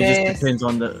I was like, it just depends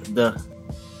on the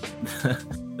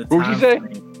Who'd you say?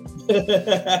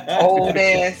 Old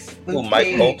ass. Who,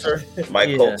 Mike Coulter?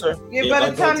 Mike Coulter? Yeah, by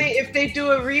the time if they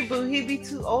do a reboot, he'd be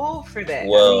too old for that.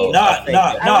 Well,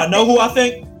 know who I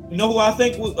think? You know who I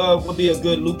think would be a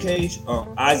good Luke Cage?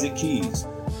 Isaac Keys.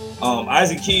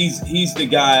 Isaac Keys, he's the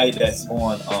guy that's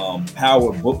on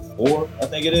Power Book 4, I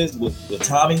think it is, with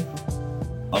Tommy.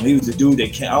 He was the dude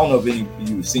that came. I don't know if any of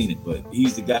you have seen it, but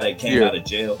he's the guy that came out of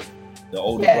jail. The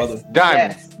older brother,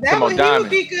 Diamond. Yes. He would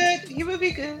be good. He would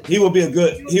be good.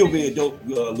 He would be a dope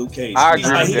Luke Cage. I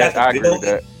agree with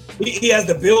that. He has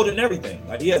the build and everything.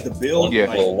 Like, he has the build. Yeah.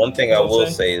 Well, one thing I will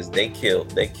say is they killed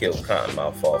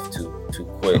Cottonmouth off too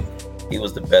quick. He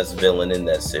was the best villain in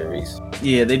that series.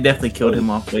 Yeah, they definitely killed him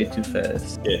off way too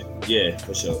fast. Yeah,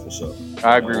 for sure.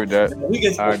 I agree with that.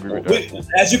 I agree with that.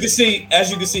 As you can see,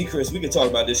 Chris, we can talk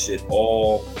about this shit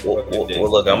all. Well,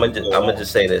 look, I'm gonna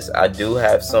just say this. I do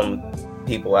have some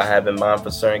people I have in mind for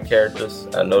certain characters.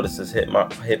 I know this is hip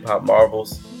hop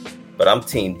Marvels, but I'm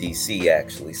Team DC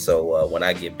actually. So when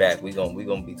I get back, we're gonna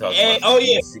be talking about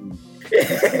DC.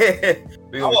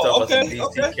 We're gonna be talking about some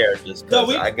DC characters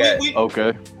because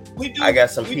I got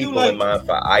some people in mind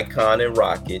for Icon and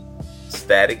Rocket,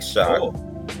 Static Shock,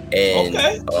 and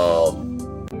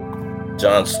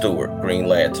John Stewart, Green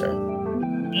Lantern.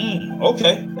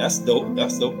 Okay, that's dope. Yeah,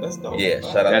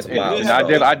 shout out to Miles. I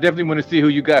definitely want to see who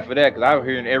you got for that, because I'm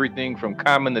hearing everything from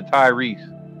Common to Tyrese.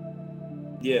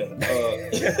 Yeah.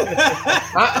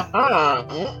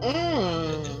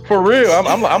 For real,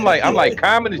 I'm like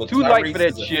Common is too light for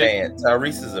that shit.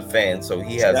 Tyrese is a fan, so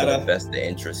he has an vested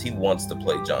interest. He wants to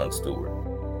play John Stewart.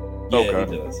 Yeah,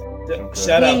 he does.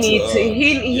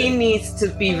 He needs to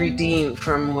be redeemed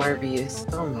from Morbius.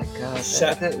 Oh my god!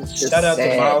 Shout out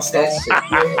to Milestone.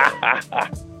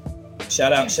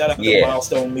 Shout out to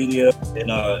Milestone Media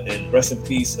and rest in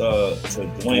peace to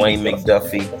Dwayne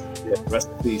McDuffie. Yeah, rest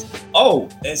in peace. Oh,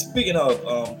 and speaking of,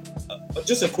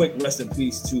 just a quick rest in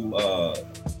peace to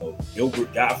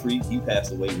Gilbert Gottfried. He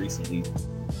passed away recently.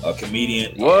 A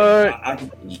comedian. What?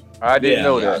 I didn't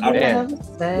know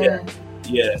that.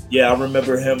 Yeah, I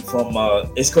remember him from.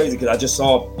 It's crazy because I just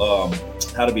saw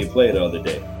How to Be a Player the other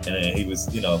day, and he was,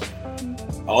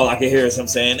 all I could hear is him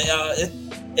saying,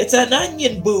 It's an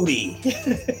onion booty.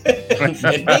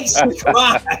 It makes you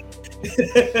cry.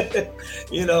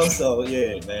 You know, so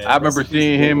yeah, man. I remember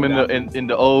seeing him in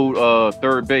the old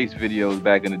Third Base videos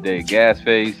back in the day.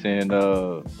 Gasface and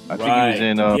I think he was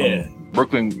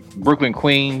in Brooklyn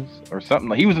Queens or something.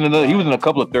 Like he was in a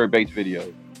couple of Third Base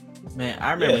videos. Man,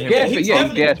 I remember him. He's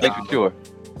Gasface for sure.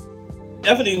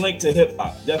 Definitely linked to hip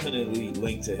hop. You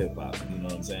know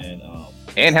what I'm saying?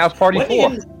 And House Party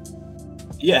 4.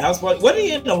 House Party. Wasn't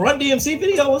he in the Run DMC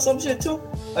video or some shit too?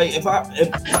 Like, if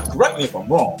correct me if I'm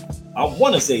wrong. I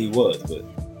want to say he was, but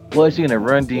was he in a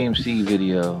Run DMC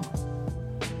video?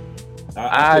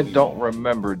 I don't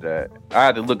remember that. I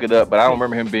had to look it up, but I don't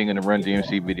remember him being in the Run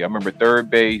DMC video. I remember Third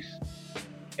Base,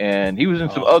 and he was in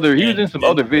some other. He was in some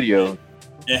other videos.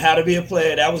 And How to Be a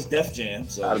Player, that was Def Jam.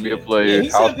 So How to Be a Player,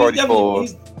 House Party 4.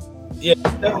 Yeah,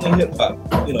 definitely hip hop.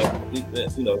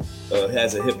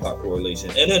 Has a hip hop correlation.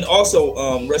 And then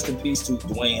also, rest in peace to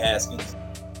Dwayne Haskins.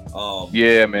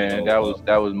 Yeah, man, that was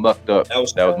mucked up. That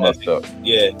was mucked up.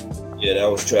 Yeah, that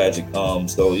was tragic.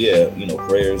 So yeah,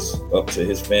 prayers up to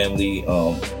his family.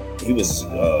 He was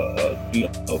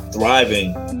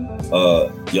thriving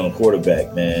young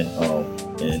quarterback, man.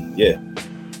 And yeah,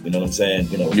 you know what I'm saying?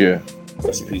 Yeah.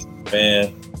 Rest in peace,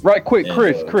 man. Right, quick,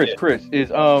 Chris is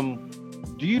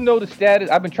do you know the status?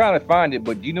 I've been trying to find it,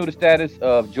 but do you know the status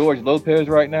of George Lopez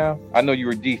right now? I know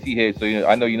you're a DC head, so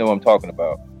I know you know what I'm talking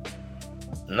about.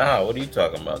 Nah, what are you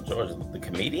talking about? George, the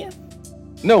comedian?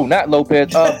 No, not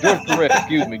Lopez. George Perez.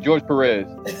 Excuse me, George Perez.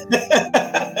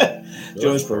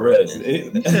 George Perez.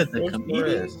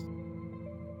 Perez.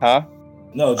 Huh?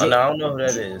 No, I don't know who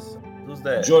that is. Who's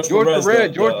that? George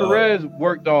Perez. George Perez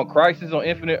worked on Crisis on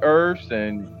Infinite Earths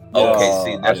and. Okay,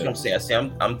 see, that's what I'm saying. See,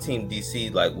 I'm Team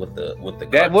DC, like with the.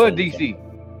 That was DC.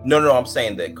 No, I'm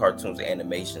saying the cartoons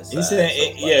animation side. He said,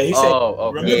 he said.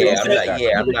 Oh,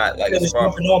 okay. I'm not like as far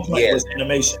as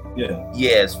animation.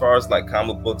 Yeah, as far as like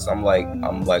comic books, I'm like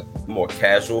more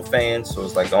casual fan. So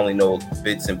it's like I only know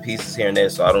bits and pieces here and there.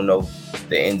 So I don't know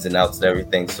the ins and outs of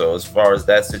everything. So as far as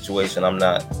that situation, I'm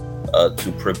not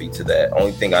too privy to that.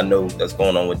 Only thing I know that's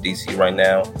going on with DC right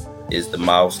now is the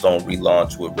Milestone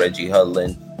relaunch with Reggie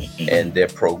Hudlin and their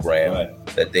program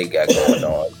that they got going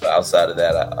on. But outside of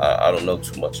that, I don't know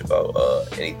too much about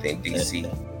anything DC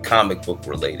comic book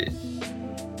related.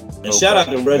 And shout out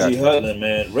to Reggie Hudlin,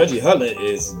 man. Reggie Hudlin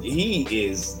is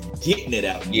getting it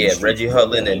out. Yeah, Reggie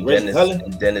Hudlin and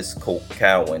Dennis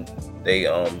Cowan. They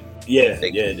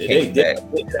came back.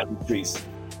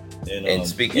 And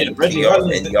speaking of Reggie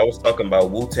Hudlin, and y'all was talking about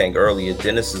Wu-Tang earlier.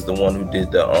 Dennis is the one who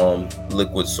did the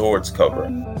Liquid Swords cover.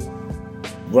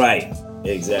 Right.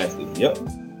 Exactly. Yep.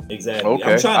 Exactly.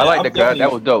 Okay. I like that guy.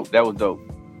 That was dope.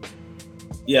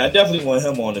 Yeah, I definitely want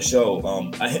him on the show.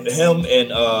 Him and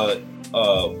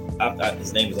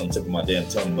his name is on the tip of my damn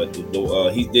tongue, but he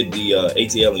did the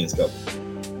ATLiens cover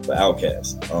for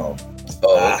Outkast.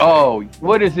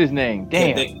 What is his name?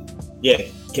 Damn.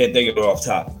 Can't think of it off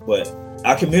top, but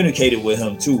I communicated with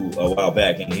him too a while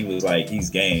back, and he was like,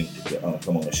 he's game to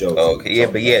come on the show. Okay, yeah,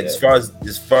 but yeah, as far as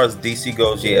DC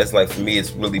goes, yeah, it's like for me,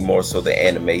 it's really more so the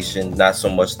animation, not so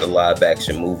much the live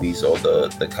action movies or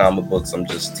the comic books. I'm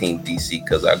just Team DC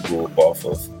because I grew up off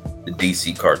of the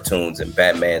DC cartoons, and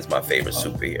Batman's my favorite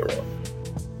superhero.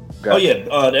 Gotcha.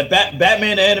 Oh yeah, that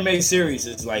Batman animated series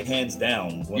is like hands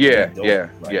down. Yeah.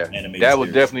 That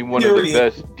was definitely one of the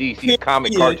best DC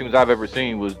comic cartoons I've ever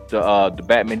seen. Was the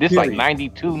Batman. This is like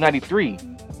 92, 93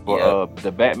 for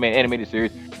the Batman animated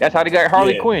series. That's how they got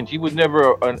Harley Quinn. She was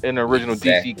never an original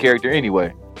DC character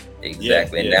anyway.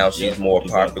 Exactly, and now she's more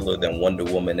popular than Wonder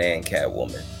Woman and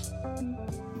Catwoman.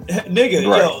 Nigga,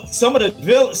 yo, some of the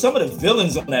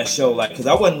villains on that show, like, because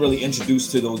I wasn't really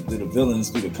introduced to the villains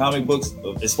through the comic books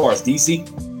as far as DC,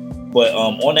 but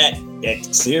on that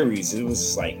series, it was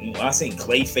just like, I seen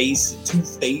Clayface,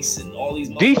 Two-Face, and all these.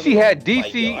 DC had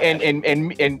DC,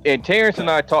 and Terrence and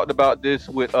I talked about this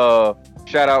with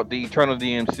shout out the Eternal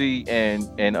DMC and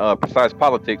Precise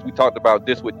Politics. We talked about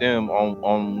this with them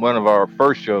on one of our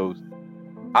first shows.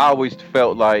 I always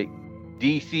felt like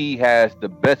DC has the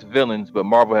best villains, but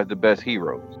Marvel has the best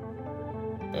heroes.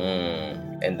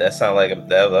 And that sounded like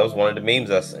that was one of the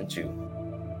memes I sent you.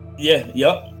 Yeah.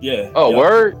 Oh,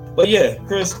 word. But yeah,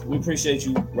 Chris, we appreciate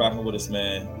you rocking with us,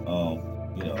 man.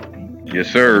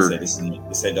 Yes, sir. This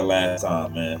ain't the last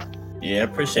time, man. Yeah, I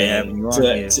appreciate having you on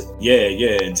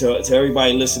here. And to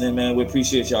everybody listening, man, we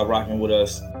appreciate y'all rocking with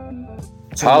us.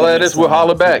 Holla at us, we'll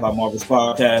holla back. By Marvel's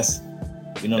podcast.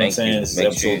 You know what I'm saying? This is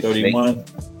episode 31.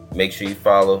 Make sure you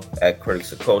follow at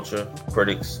Critics of Culture,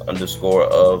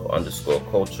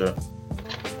 critics_of_culture.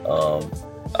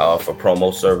 I offer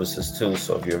promo services too.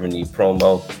 So if you ever need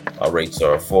promo, our rates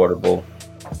are affordable.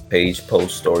 Page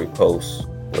post, story post,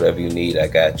 whatever you need, I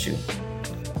got you.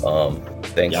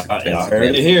 Thanks. Y'all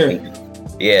heard it here.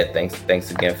 Yeah,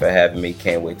 thanks again for having me.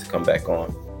 Can't wait to come back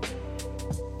on.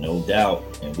 No doubt.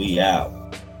 And we out.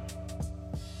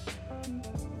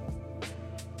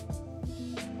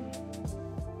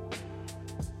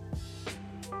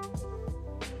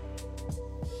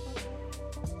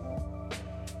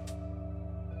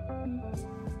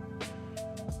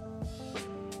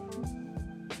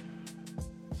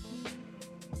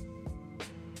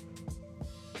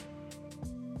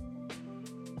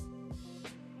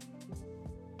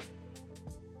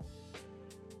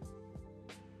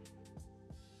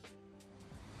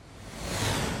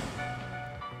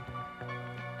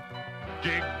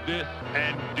 Dig this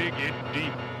and dig it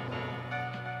deep.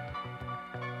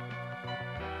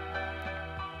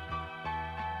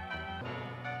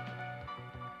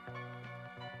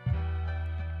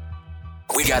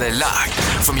 We got it locked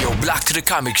from your block to the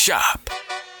comic shop.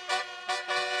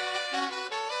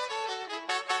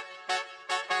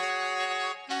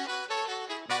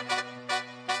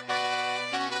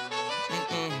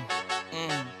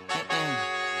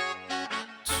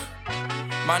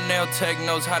 My nail tech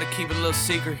knows how to keep it a little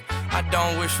secret. I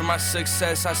don't wish for my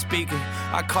success, I speak it.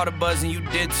 I caught a buzz and you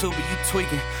did too, but you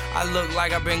tweaking. I look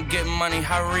like I've been getting money,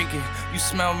 how reeking. You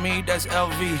smell me, that's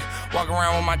LV. Walk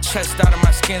around with my chest out and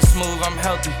my skin smooth, I'm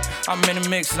healthy. I'm in a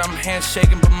mix and I'm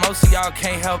handshaking, but most of y'all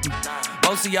can't help me.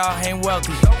 Most of y'all ain't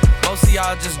wealthy. Most of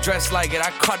y'all just dress like it.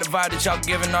 I caught the vibe that y'all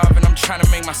giving off and I'm trying to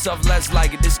make myself less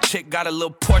like it. This chick got a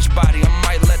little Porsche body, I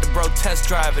might let the bro test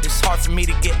drive it. It's hard for me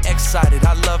to get excited.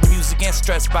 I love music and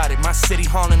stressed about it. My city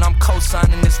haunting, I'm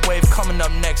co-signing this wave coming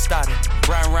up next out it.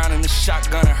 Riding around in the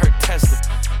shotgun and her Tesla.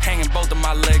 Hanging both of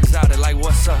my legs out it like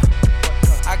what's up?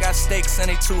 I got stakes and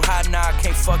they too high now, I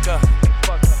can't fuck up.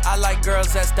 I like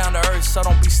girls that's down to earth, so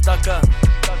don't be stuck up.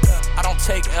 I don't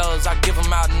take L's, I give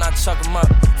them out and I chuck them up.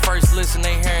 First listen,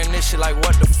 they hearing this shit like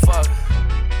what the fuck?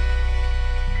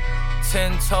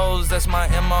 10 toes, that's my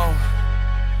MO.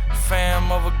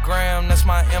 Fam over gram, that's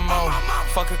my MO.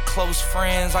 Fuck a close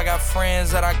friends, I got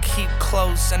friends that I keep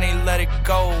close and they let it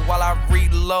go while I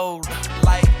reload.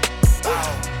 Like,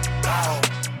 bow, bow,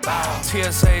 bow.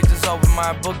 TSA just opened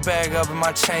my book bag up and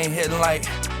my chain hitting like,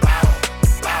 bow,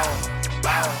 bow,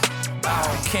 bow,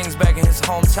 bow. The King's back in his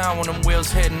hometown when them wheels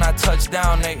hit and I touch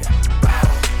down, nigga. Bow,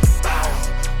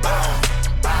 bow, bow,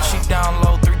 bow. She down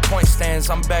low, 3-point stands,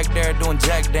 I'm back there doing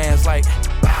jack dance like,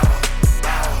 bow,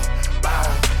 bow,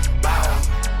 bow.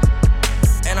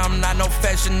 And I'm not no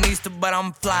fashionista, but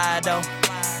I'm fly though.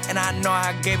 And I know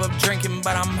I gave up drinking,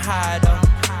 but I'm high though.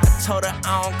 I told her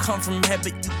I don't come from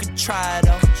heaven, you can try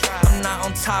though. I'm not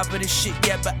on top of this shit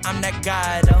yet, but I'm that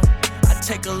guy though. I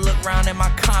take a look round at my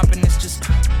comp and it's just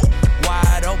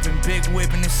wide open, big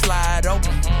whip and it slide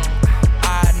open.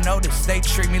 I notice they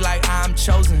treat me like I'm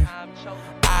chosen.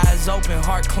 Eyes open,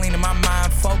 heart clean and my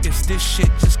mind focused. This shit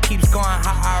just keeps going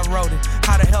how I wrote it.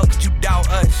 How the hell could you doubt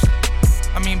us?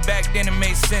 I mean, back then it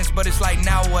made sense, but it's like,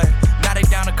 now what? Now they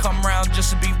down to come round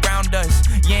just to be round us.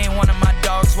 You ain't one of my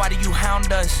dogs, why do you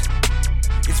hound us?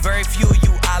 It's very few of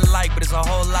you I like, but it's a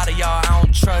whole lot of y'all I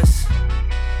don't trust.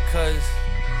 Cause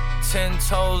 10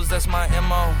 toes, that's my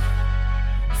MO.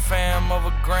 Fam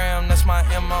over gram, that's my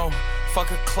MO.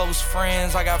 Fuck a close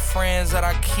friends, I got friends that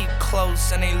I keep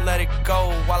close and they let it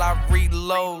go while I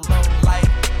reload. Like,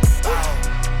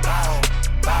 bow, bow,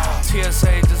 bow.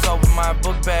 TSA just opened my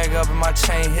book bag up and my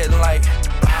chain hitting like,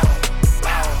 bow,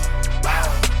 bow,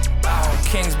 bow, bow. The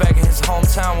King's back in his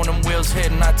hometown when them wheels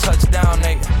hit and I touch down,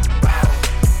 nigga. Bow,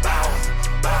 bow,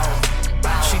 bow,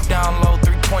 bow. She down low,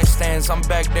 3-point stands, I'm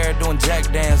back there doing jack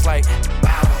dance like,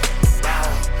 bow,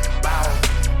 bow,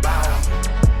 bow, bow.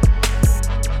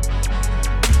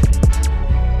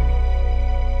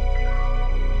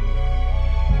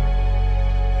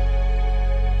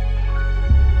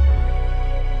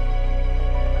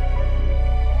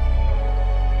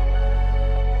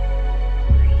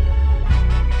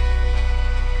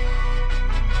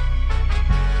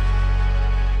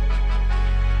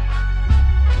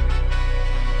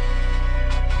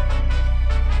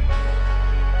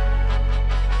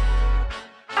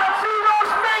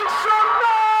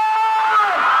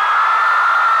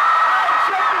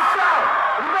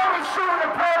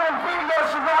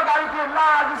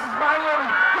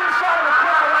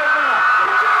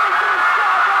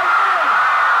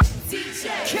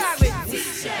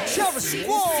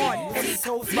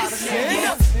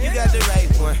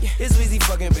 It's Weezy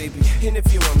fucking baby. And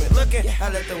if you want me, look at, I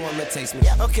let the woman taste me.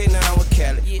 Okay, now I'm with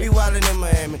Cali. We wildin' in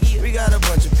Miami. We got a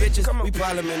bunch of bitches. We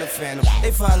pile them in the Phantom.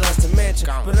 They follow us to mansion,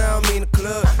 but I don't mean the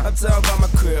club. I'm talking about my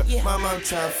crib. Mama, I'm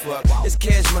trying to fuck. It's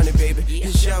cash money, baby.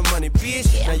 It's young money, bitch.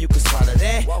 Now you can swallow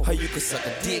that, or you can suck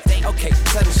a dick. Okay,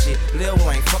 sudden shit. Lil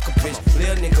Wayne, fuck a bitch.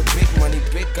 Lil nigga, big money,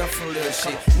 big gun for little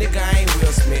shit. Nigga, I ain't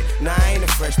Will Smith. Nah, I ain't a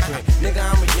Fresh Prince. Nigga,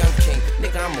 I'm a young king.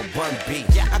 Nigga, I'm a Bun B.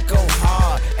 I go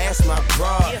hard. Ask my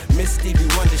broad. Miss Stevie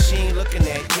Wonder, she ain't looking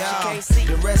at y'all.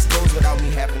 The rest goes without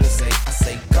me having to say. I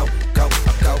say go, go,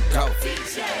 go, go.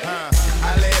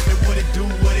 I laugh at what it do,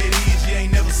 what it is. You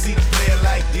ain't never seen a player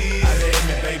like this. I let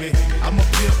me, baby. I'm a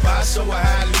pimp, I show her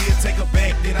how I live. Take her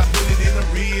back, then I put it in the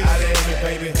real. I let me,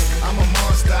 baby. I'm a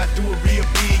monster, I do it real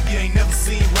big. You ain't never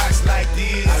seen rocks like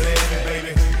this. I let me,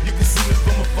 baby. You can see me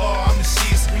from afar. I'm the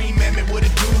shit. Scream at me what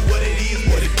it do, what it is,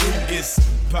 what it do. It's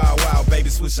Pow wow, baby,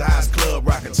 switch the highs, club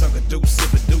rockin', chunk of deuce,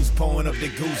 sip a deuce, pouring up the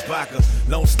goose vodka.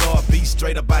 Lone Star beat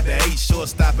straight up out the eight, short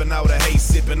stopping out the hay,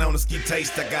 sipping on the ski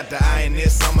taste. I got the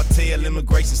INS, I'ma tell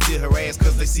immigration still harass,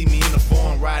 cause they see me in the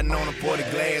foreign riding on a ported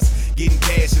glass. Getting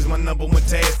cash is my number one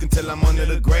task until I'm under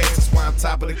the grass, that's why I'm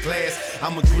top of the class.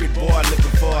 I'm a grit boy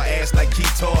looking for an ass like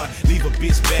Keytoy. Leave a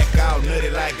bitch back out, nutty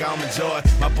like Almond Joy.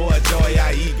 My boy Joy,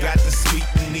 I.E. got the sweet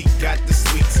and neat, got the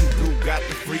sweets and goo, got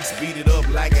the freaks, beat it up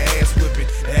like an ass whipping.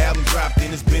 The album dropped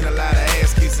and it's been a lot of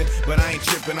ass kissing, but I ain't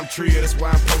tripping, I'm trio, that's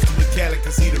why I'm posted with Cali,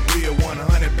 cause he the real 100,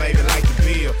 baby, like the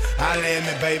bill. Holla at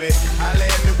me, baby, holla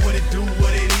at me, what it do,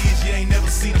 what it is, you ain't never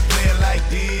seen a player like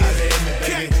this. Holla at me,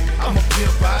 baby, I'm a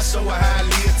pimp, I show her how I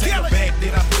live, take her back,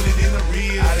 then I put it in the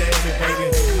real. Holla at me, baby,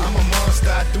 I'm a monster,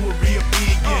 I do it real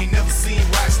big, you ain't never seen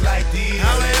rocks like this.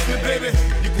 Holla at me, baby,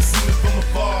 you can see me from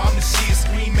afar, I'm the shit,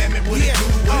 scream at me, what it do,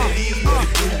 what it is, what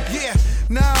it do. Yeah.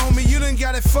 Nah, homie, you done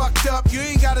got it fucked up. You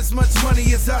ain't got as much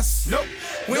money as us. Nope.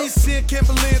 When you see him, can't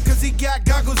believe cause he got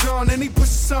goggles on and he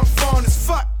pushes something foreign as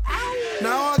fuck.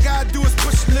 Now all I gotta do is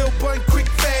push a little button quick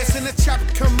fast and the chopper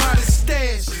come out his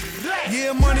stash.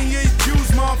 Yeah, money ain't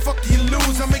juice, motherfucker, you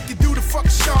lose. I make you do the fuck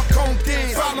Sean Combs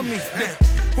dance. Follow me now.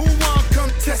 Who wanna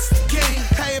come test the game?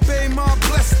 Hey, baby, mom,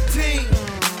 bless the team.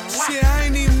 Shit, I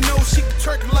ain't even know she could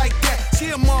twerk like that. She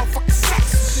a motherfucking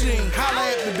sex machine.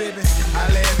 Holla at me, baby.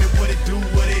 Holla at me, what it do,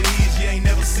 what it is. You ain't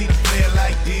never seen a player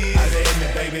like this. Holla at me,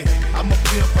 baby. I'm a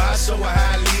pimp, I show her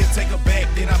how I live. Take her back,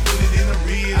 then I put it in the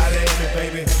real. Holla at me,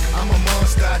 baby. I'm a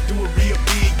monster, I do it real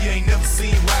big. You ain't never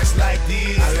seen rocks like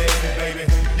this. Holla at me, baby.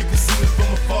 You can see me from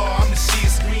afar. I'm the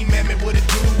shit. Scream at me, what it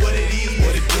do, what it is,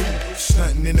 what it do.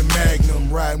 Stunting in the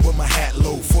Magnum, riding with my hat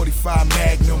low. 45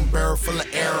 Magnum, barrel full of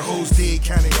air hose. Dead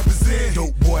County, represent.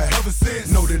 Dope boy, ever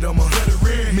since. Know that I'm a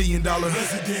 $100 million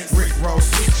residence. Rick Ross,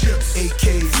 chips,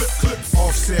 AKs, flip clips,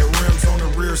 offset rims on the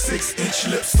rear, 6-inch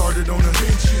lips. Started on the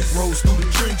benches, rose through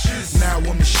the trenches. Now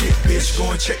I'm the shit, bitch.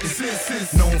 Go and check the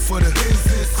senses. Known for the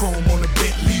business, chrome on the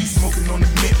Bentley, smoking on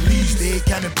the Bentleys. Dead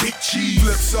County big cheese,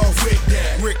 flips off with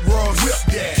that. Rick Ross, whip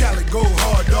that. Cali go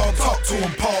hard dog, talk to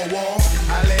him, Paul Wall.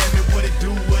 Holla at me, what it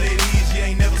do, what it is. You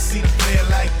ain't never seen a player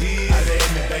like this. Holla at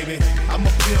me, baby. I'm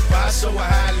a pimp, I show her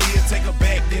how I live. Take her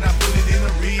back, then I put it in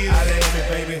the real. Holla at me,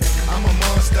 baby. I'm a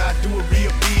monster, I do it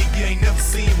real big. You ain't never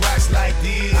seen rocks like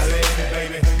this. Holla at me,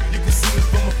 baby. You can see me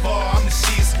from afar. I'm the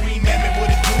shit. Scream at me, what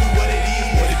it do, what it is,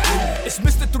 what it do. It's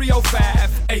Mr.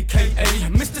 305, aka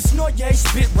Mr. Snort, yeah,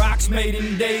 spit rocks made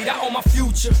in date. I own my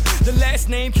future. The last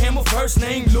name Campbell, first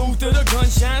name Luther. The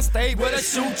gunshine stayed where the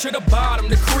shoot to the bottom.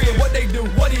 The crib, what they do,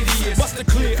 what it is. What's the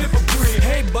clear? Flip a grid.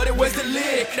 Hey, buddy, where's the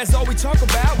lick? That's all we talk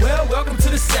about. Well, welcome to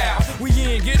the South. We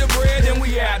in, get the bread, and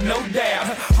we out, no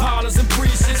doubt. Hollers and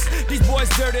priests. These boys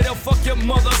dirty, they'll fuck your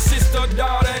mother, sister,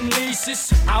 daughter, and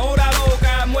nieces. Ahora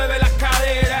loca, mueve la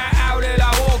cadera, abre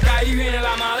la boca y viene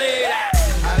la madera.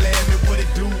 Holla at me, what it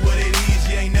do, what it is.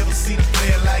 You ain't never seen a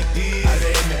player like this. Holla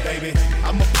at me, baby.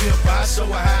 I'm a pimp, I show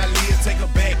her how I live. Take her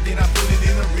back, then I put it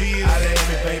in the real. Holla at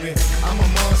me, baby. I'm a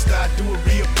monster, I do it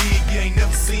real big. You ain't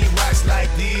never seen rocks like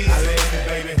this. Holla at me,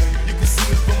 baby. You can see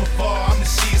me from afar. I'm the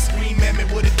shit. Scream at me,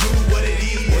 what it do, what it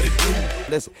is, what it do.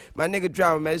 Listen, my nigga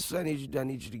Drama, man, this is what I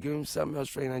need you to give him something else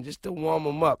straight on, just to warm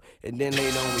him up, and then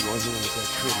later on we gonna hit him with that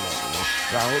crib man.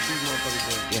 So I hope these motherfuckers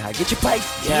don't get high. Get your pipe,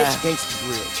 get your gangsta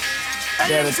grill.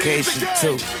 Dedication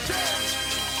too.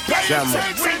 Drama.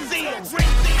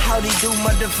 Howdy do,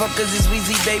 motherfuckers, it's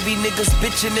Weezy, baby. Niggas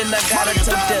bitchin' and I gotta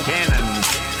tuck them.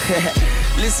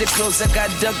 Listen close, I got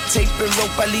duct tape and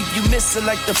rope. I leave you missing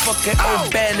like the fucking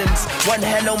old Bannons. One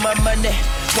hand on my money,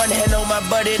 one hand on my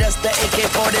buddy. That's the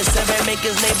AK-47, make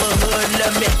his neighborhood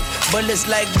love me. Bullets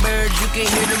like birds, you can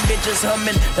hear them bitches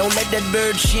humming. Don't let that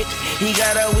bird shit, he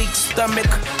got a weak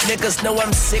stomach. Niggas know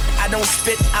I'm sick, I don't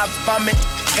spit, I vomit.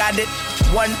 Got it,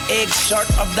 1 egg short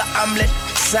of the omelet.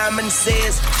 Simon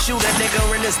says, shoot a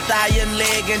nigga in his thigh and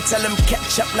leg and tell him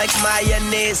ketchup like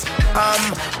mayonnaise.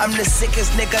 I'm the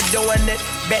sickest nigga doing it.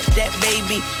 Bet that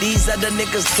baby. These other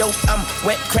niggas dope. I'm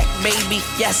wet crack baby.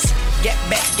 Yes. Get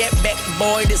back,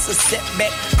 boy, this a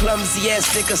setback. Clumsy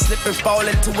ass nigga slip and fall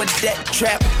into a debt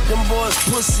trap. Them boys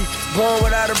pussy, born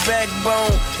without a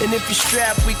backbone. And if you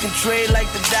strap, we can trade like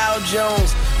the Dow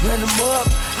Jones. Run him up,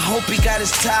 I hope he got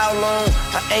his towel on.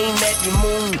 I aim at your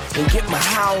moon and get my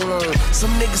howl on. Some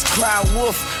niggas cry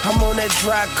wolf, I'm on that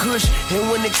dry kush.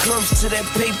 And when it comes to that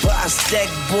paper, I stack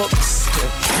books.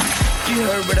 You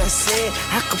heard what I said.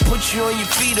 I could put you on your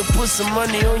feet or put some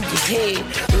money on your head.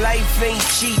 Life ain't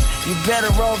cheap, you better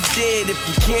off dead if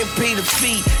you can't pay the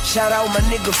fee. Shout out my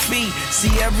nigga Fee.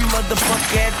 See every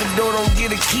motherfucker at the door don't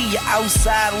get a key. You're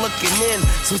outside looking in,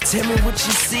 so tell me what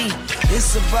you see.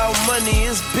 It's about money,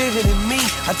 it's bigger than me.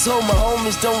 I told my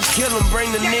homies don't kill him,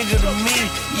 bring the nigga to me.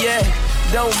 Yeah.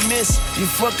 Don't miss, you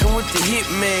fucking with the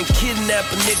hitman. Kidnap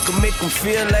a nigga, make him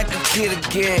feel like a kid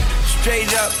again.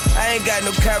 Straight up, I ain't got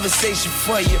no conversation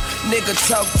for you. Nigga,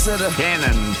 talk to the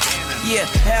Cannon. Yeah,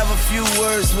 have a few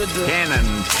words with the Cannon.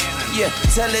 Yeah,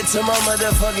 tell it to my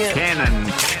motherfucking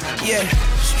Cannon. Yeah,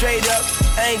 straight up,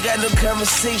 I ain't got no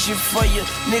conversation for you.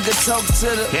 Nigga, talk to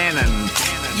the Cannon.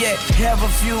 Yeah, have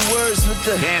a few words with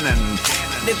the Cannon.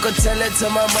 Nigga, tell it to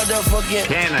my motherfucking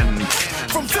Cannon.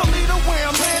 From Philly to where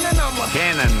I'm landing, I'm a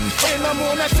Cannon. And I'm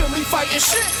on that Philly fighting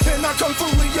shit. And I come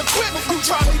fully equipped. You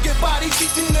try to get body,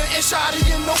 keep me and shotty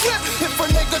in the whip. If a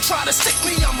nigga try to stick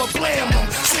me, I'ma blam him.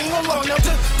 Sing along now,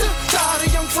 daddy,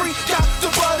 I'm free. Got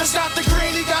the butters, got the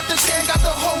greeny, got the tan, got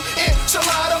the whole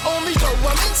enchilada on me. Though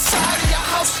I'm inside of your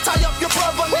house, tie up your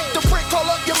brother, make the brick, call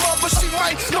up your mother. She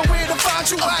might know where to find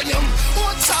you. I am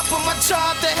on top of my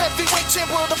job, the heavyweight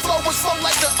champ. Where the flow is flow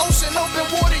like the ocean,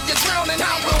 open water, you're drowning.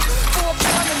 I will pour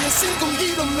pound and sink them,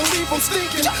 heat them, and leave them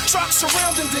stinking. Trucks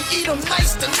around them, then eat them.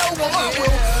 Nice to know them. I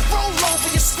will roll over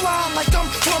your slime like I'm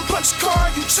one punch car.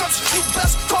 You chumps, you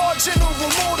best call General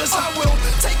Motors. I will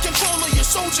take control of your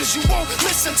soldiers. You won't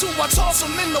listen to. I toss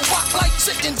them in the wok like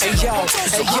chicken. Hey yo,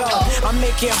 I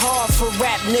make it hard for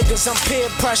rap niggas. I'm peer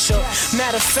pressure.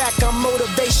 Matter of fact, I'm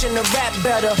motivation to rap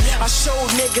better. I show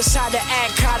niggas how to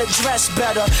act, how to dress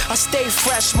better. I stay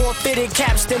fresh, more fitted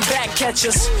caps than back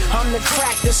catchers. I'm the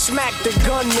crack, the smack, the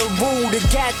gun, the rule, the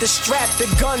gat, the strap, the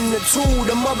gun, the tool,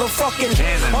 the motherfucking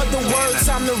Cannon. Other words,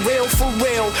 I'm the real for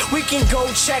real. We can go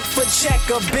check for check,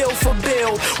 a bill for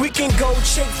bill. We can go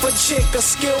chick for chick, a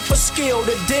skill for skill.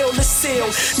 The deal is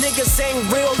sealed. Niggas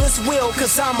ain't real as will,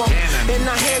 cause I'm a Cannon. And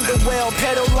I handle well,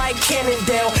 pedal like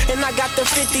Cannondale. And I got the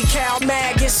 50 cal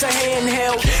mag, it's a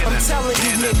handheld. Cannon. I'm telling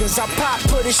you niggas, I pop,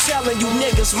 put a shell in you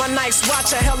niggas. My nice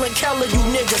watch, a Helen Keller, you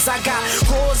niggas. I got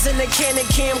holes in the cannon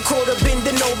camcorder,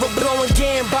 bending over, blowing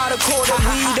game by the quarter.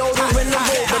 Weed odor in the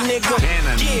rover, nigga.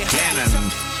 Cannon. Yeah.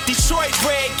 Cannon. Detroit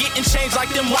bread getting changed like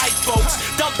them white folks.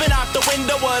 Dumping out the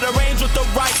window of the range with the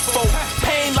right folk.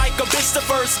 Pain like a bitch the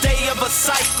first day of a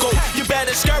cycle. You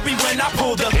better scurry when I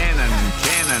pull the Cannon.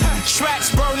 Cannon.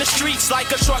 Tracks burn the streets like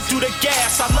a truck through the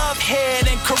gas. I love head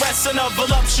and caressing a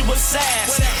voluptuous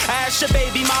ass. Ask your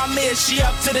baby mama is she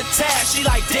up to the task. She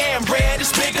like damn bread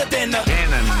is bigger than the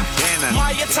Cannon. Cannon.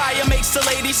 My attire makes the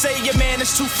lady say your man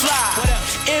is too fly.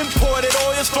 Imported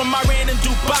oils from Iran and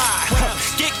Dubai.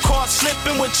 Get caught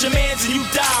slipping with your mans and you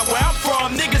die. Where I'm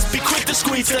from, niggas be quick to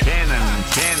squeeze it. Cannon.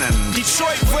 Cannon.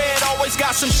 Detroit red always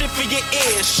got some shit for your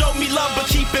ears. Show me love but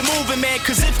keep it moving, man.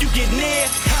 Cause if you get near,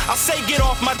 I'll say get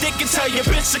off my dick and tell your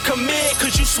bitch to come in.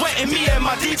 Cause you sweating me and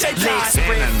my DJ time. Legs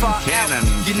spread far Cannon.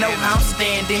 out. You know how I'm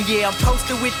standing. Yeah, I'm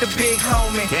posted with the big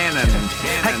homie. Cannon.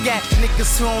 I got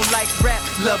niggas who don't like rap,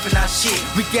 loving our shit.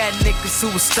 We got niggas who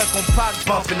was stuck on Pac,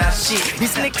 bumping our shit.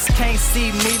 These niggas can't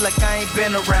see me like I ain't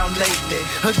been around lately.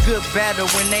 A good battle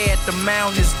when they at the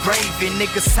mound is gravy.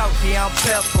 Niggas salty, I'm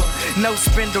pepper. No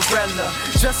Spinderella,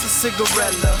 just a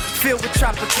cigarella. Filled with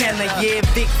Tropicana, yeah,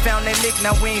 Vic found that lick.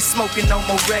 Now we ain't smoking no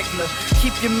more regular.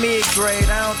 Keep your mid-grade,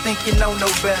 I don't think you know no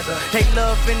better. They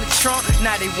love in the trunk,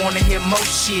 now they wanna hear more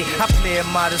shit. I play it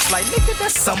modest like, nigga,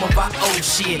 that's some of our old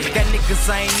shit. Got niggas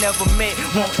I ain't never met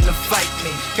wanting to fight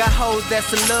me. Got hoes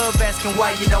that's in love asking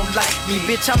why you don't like me.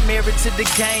 Bitch, I'm married to the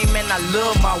game and I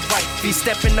love my wife. Be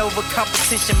stepping over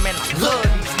competition, man, I love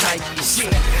these Nikes.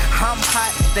 Shit, I'm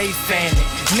hot, they fanning.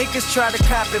 Niggas try to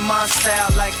copy my style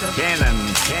like a Cannon.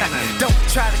 Cannon. Don't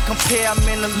try to compare, I'm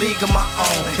in a league of my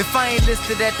own. If I ain't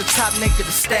listed at the top, nigga,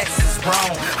 the stats is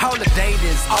wrong. Holiday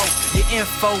is off, your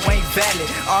info ain't valid.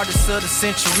 Artists of the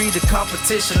century, the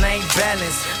competition ain't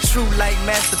balanced. True like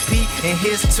Master P and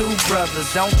his two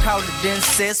brothers. Don't call it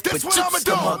incest, but just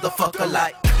a motherfucker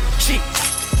like shit.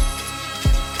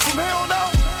 from here on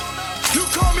out, you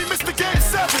call me Mr. Game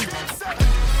 7.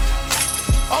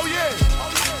 Oh yeah,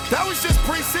 that was just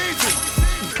pre-season.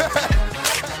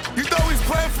 You thought we was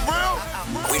playing for real?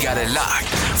 We got it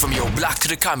locked from your block to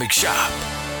the comic shop.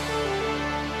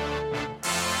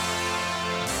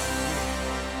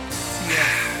 Yeah.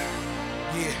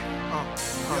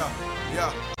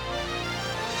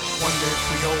 Wonder if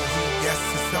we old heat, yes,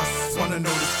 it's us. Wanna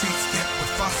know the streets get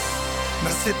with us. Now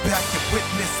sit back and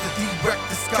witness the D-wreck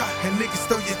the sky. And niggas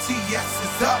throw your TS,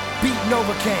 it's up. Beat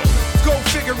Novocaine. Go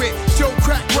figure it. Joe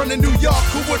Crack running New York,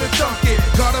 who would've thunk it?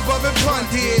 God above and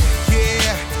blunted,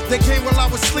 yeah. They came while I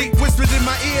was asleep, whispered in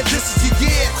my ear, this is your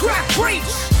year. Crack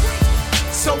breach.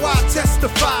 So I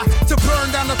testify to burn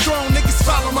down the throne, niggas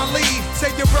follow my lead. Say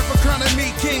your breath for crowning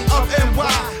me king of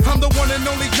NY. I'm the one and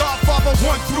only Godfather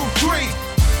 1 through 3.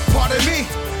 Pardon me,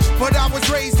 but I was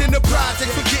raised in the project,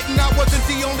 forgetting I wasn't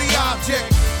the only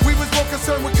object. We was more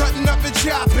concerned with cutting up and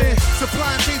chopping,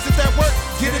 supplying things at that work,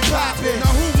 get it poppin'.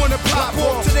 Now who wanna pop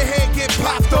off till the head get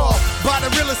popped off by the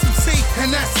realest MC,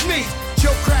 and that's me.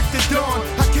 Joe Crack the dawn,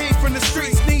 I came from the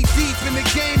streets, knee deep in the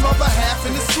game, other half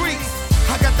in the streets.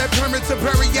 I got that permit to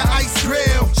bury your ice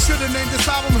grill. Should've named this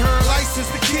album Her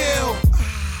License to Kill.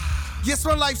 Yes,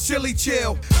 my life's chilly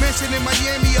chill. Mansion in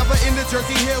Miami, other in the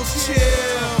Jersey Hills,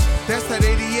 chill. That's that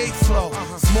 88 flow.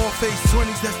 Small face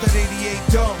 20s, that's that 88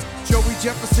 dough. Joey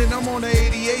Jefferson, I'm on the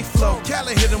 88 flow.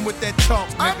 Cali hit him with that talk.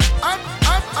 I'm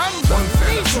one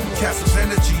fan of 2 castles,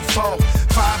 energy 4.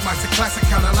 5 mics, a classic,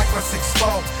 kinda like my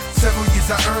 6-4. Several years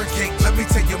I earned cake, let me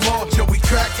tell you more. Joey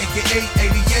Crack, aka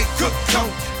 88, good coat.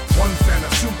 One fan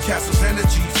of 2 castles,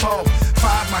 energy 4.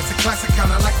 5 mics, a classic,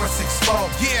 kinda like my 6-4.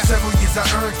 Yeah. Several years I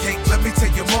earned cake, let me tell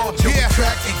you more. Joey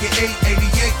Crack, aka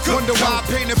 88, good Wonder why I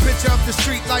paint a picture of the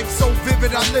street life so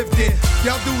vivid I lived it.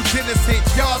 Y'all dudes innocent,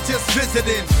 y'all just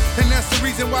visiting. And that's the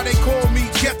reason why they call me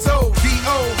Ghetto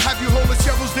D.O. Have you holding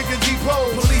shovels, digging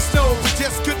depots? Police know, but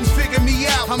just couldn't figure me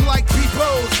out. I'm like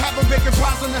Peoples, have them baking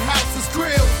pies in the house is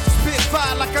grilled. Spit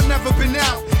fire like I never been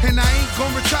out. And I ain't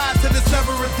gonna retire till there's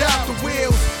never a doubt. The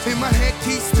wheels in my head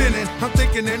keep spinning. I'm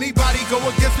thinking anybody go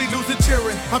against me losing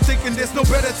cheering. I'm thinking there's no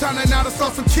better time than now to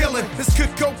start some killing. This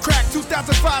could go crack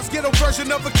 2005's ghetto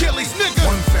version of Achilles, nigga.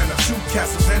 One fan of 2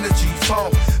 castles, energy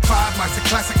 4. 5 mics, a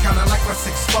classic, kinda like my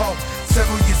 6-4.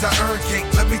 Several years I earned cake,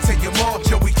 let me tell you more.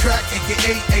 Joey Crack,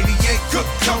 aka 88, good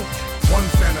coat. One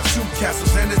fan of 2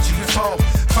 castles, energy 4.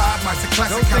 5 mics, a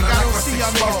classic, kinda like my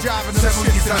 6-4. Several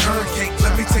years I earned cake,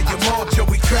 let me tell you more.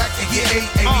 Joey Crack, aka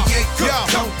 88, good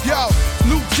coat. Yo,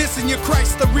 Luke dissing your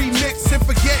Christ the remix and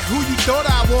forget who you thought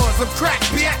I was. I'm Crack,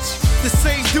 bitch. The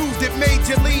same dude that made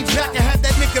you lean back and had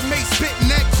that nigga Mate spitting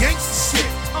that gangsta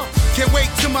shit. Can't wait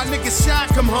till my nigga Shy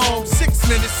come home. 6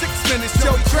 minutes,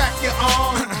 Joey Crack your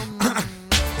arm.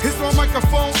 Is my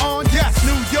microphone on? Yes.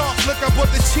 New York, look, I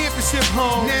brought the championship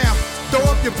home. Now, throw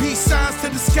up your peace signs to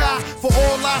the sky for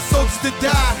all our soldiers to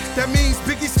die. That means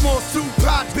Biggie Smalls,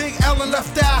 Tupac, Big L and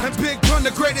Left Eye, and Big Pun, the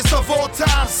greatest of all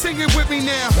time. Sing it with me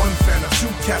now. One fan of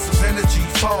 2 castles, energy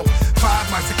 4. 5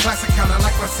 mics, a classic, kinda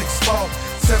like my 6-4.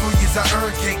 Several years I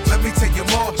earned cake, let me tell you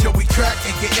more. Joey Crack,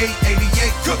 aka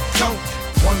 88, good coat.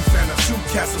 One fan of 2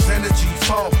 castles, energy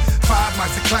 4. 5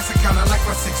 mics, a classic, kinda like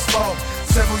my 6-4.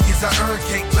 Several years I earned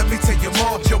cake, let me tell you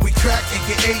more. Joey Crack,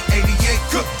 aka 88,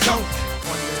 good coat.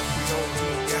 Wonder if we all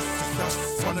need, yes, it's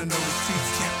us. Wanna know the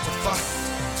streets can't with us.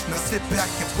 Now sit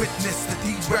back and witness the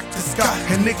D-wreck the sky.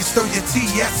 And niggas throw your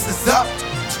TS's up.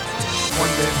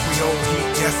 Wonder if we all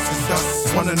need, yes, it's us.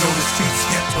 Wanna know the streets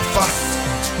can't with us.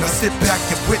 Now sit back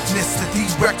and witness the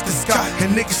D-wreck the sky.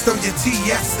 And niggas throw your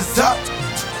TS's up.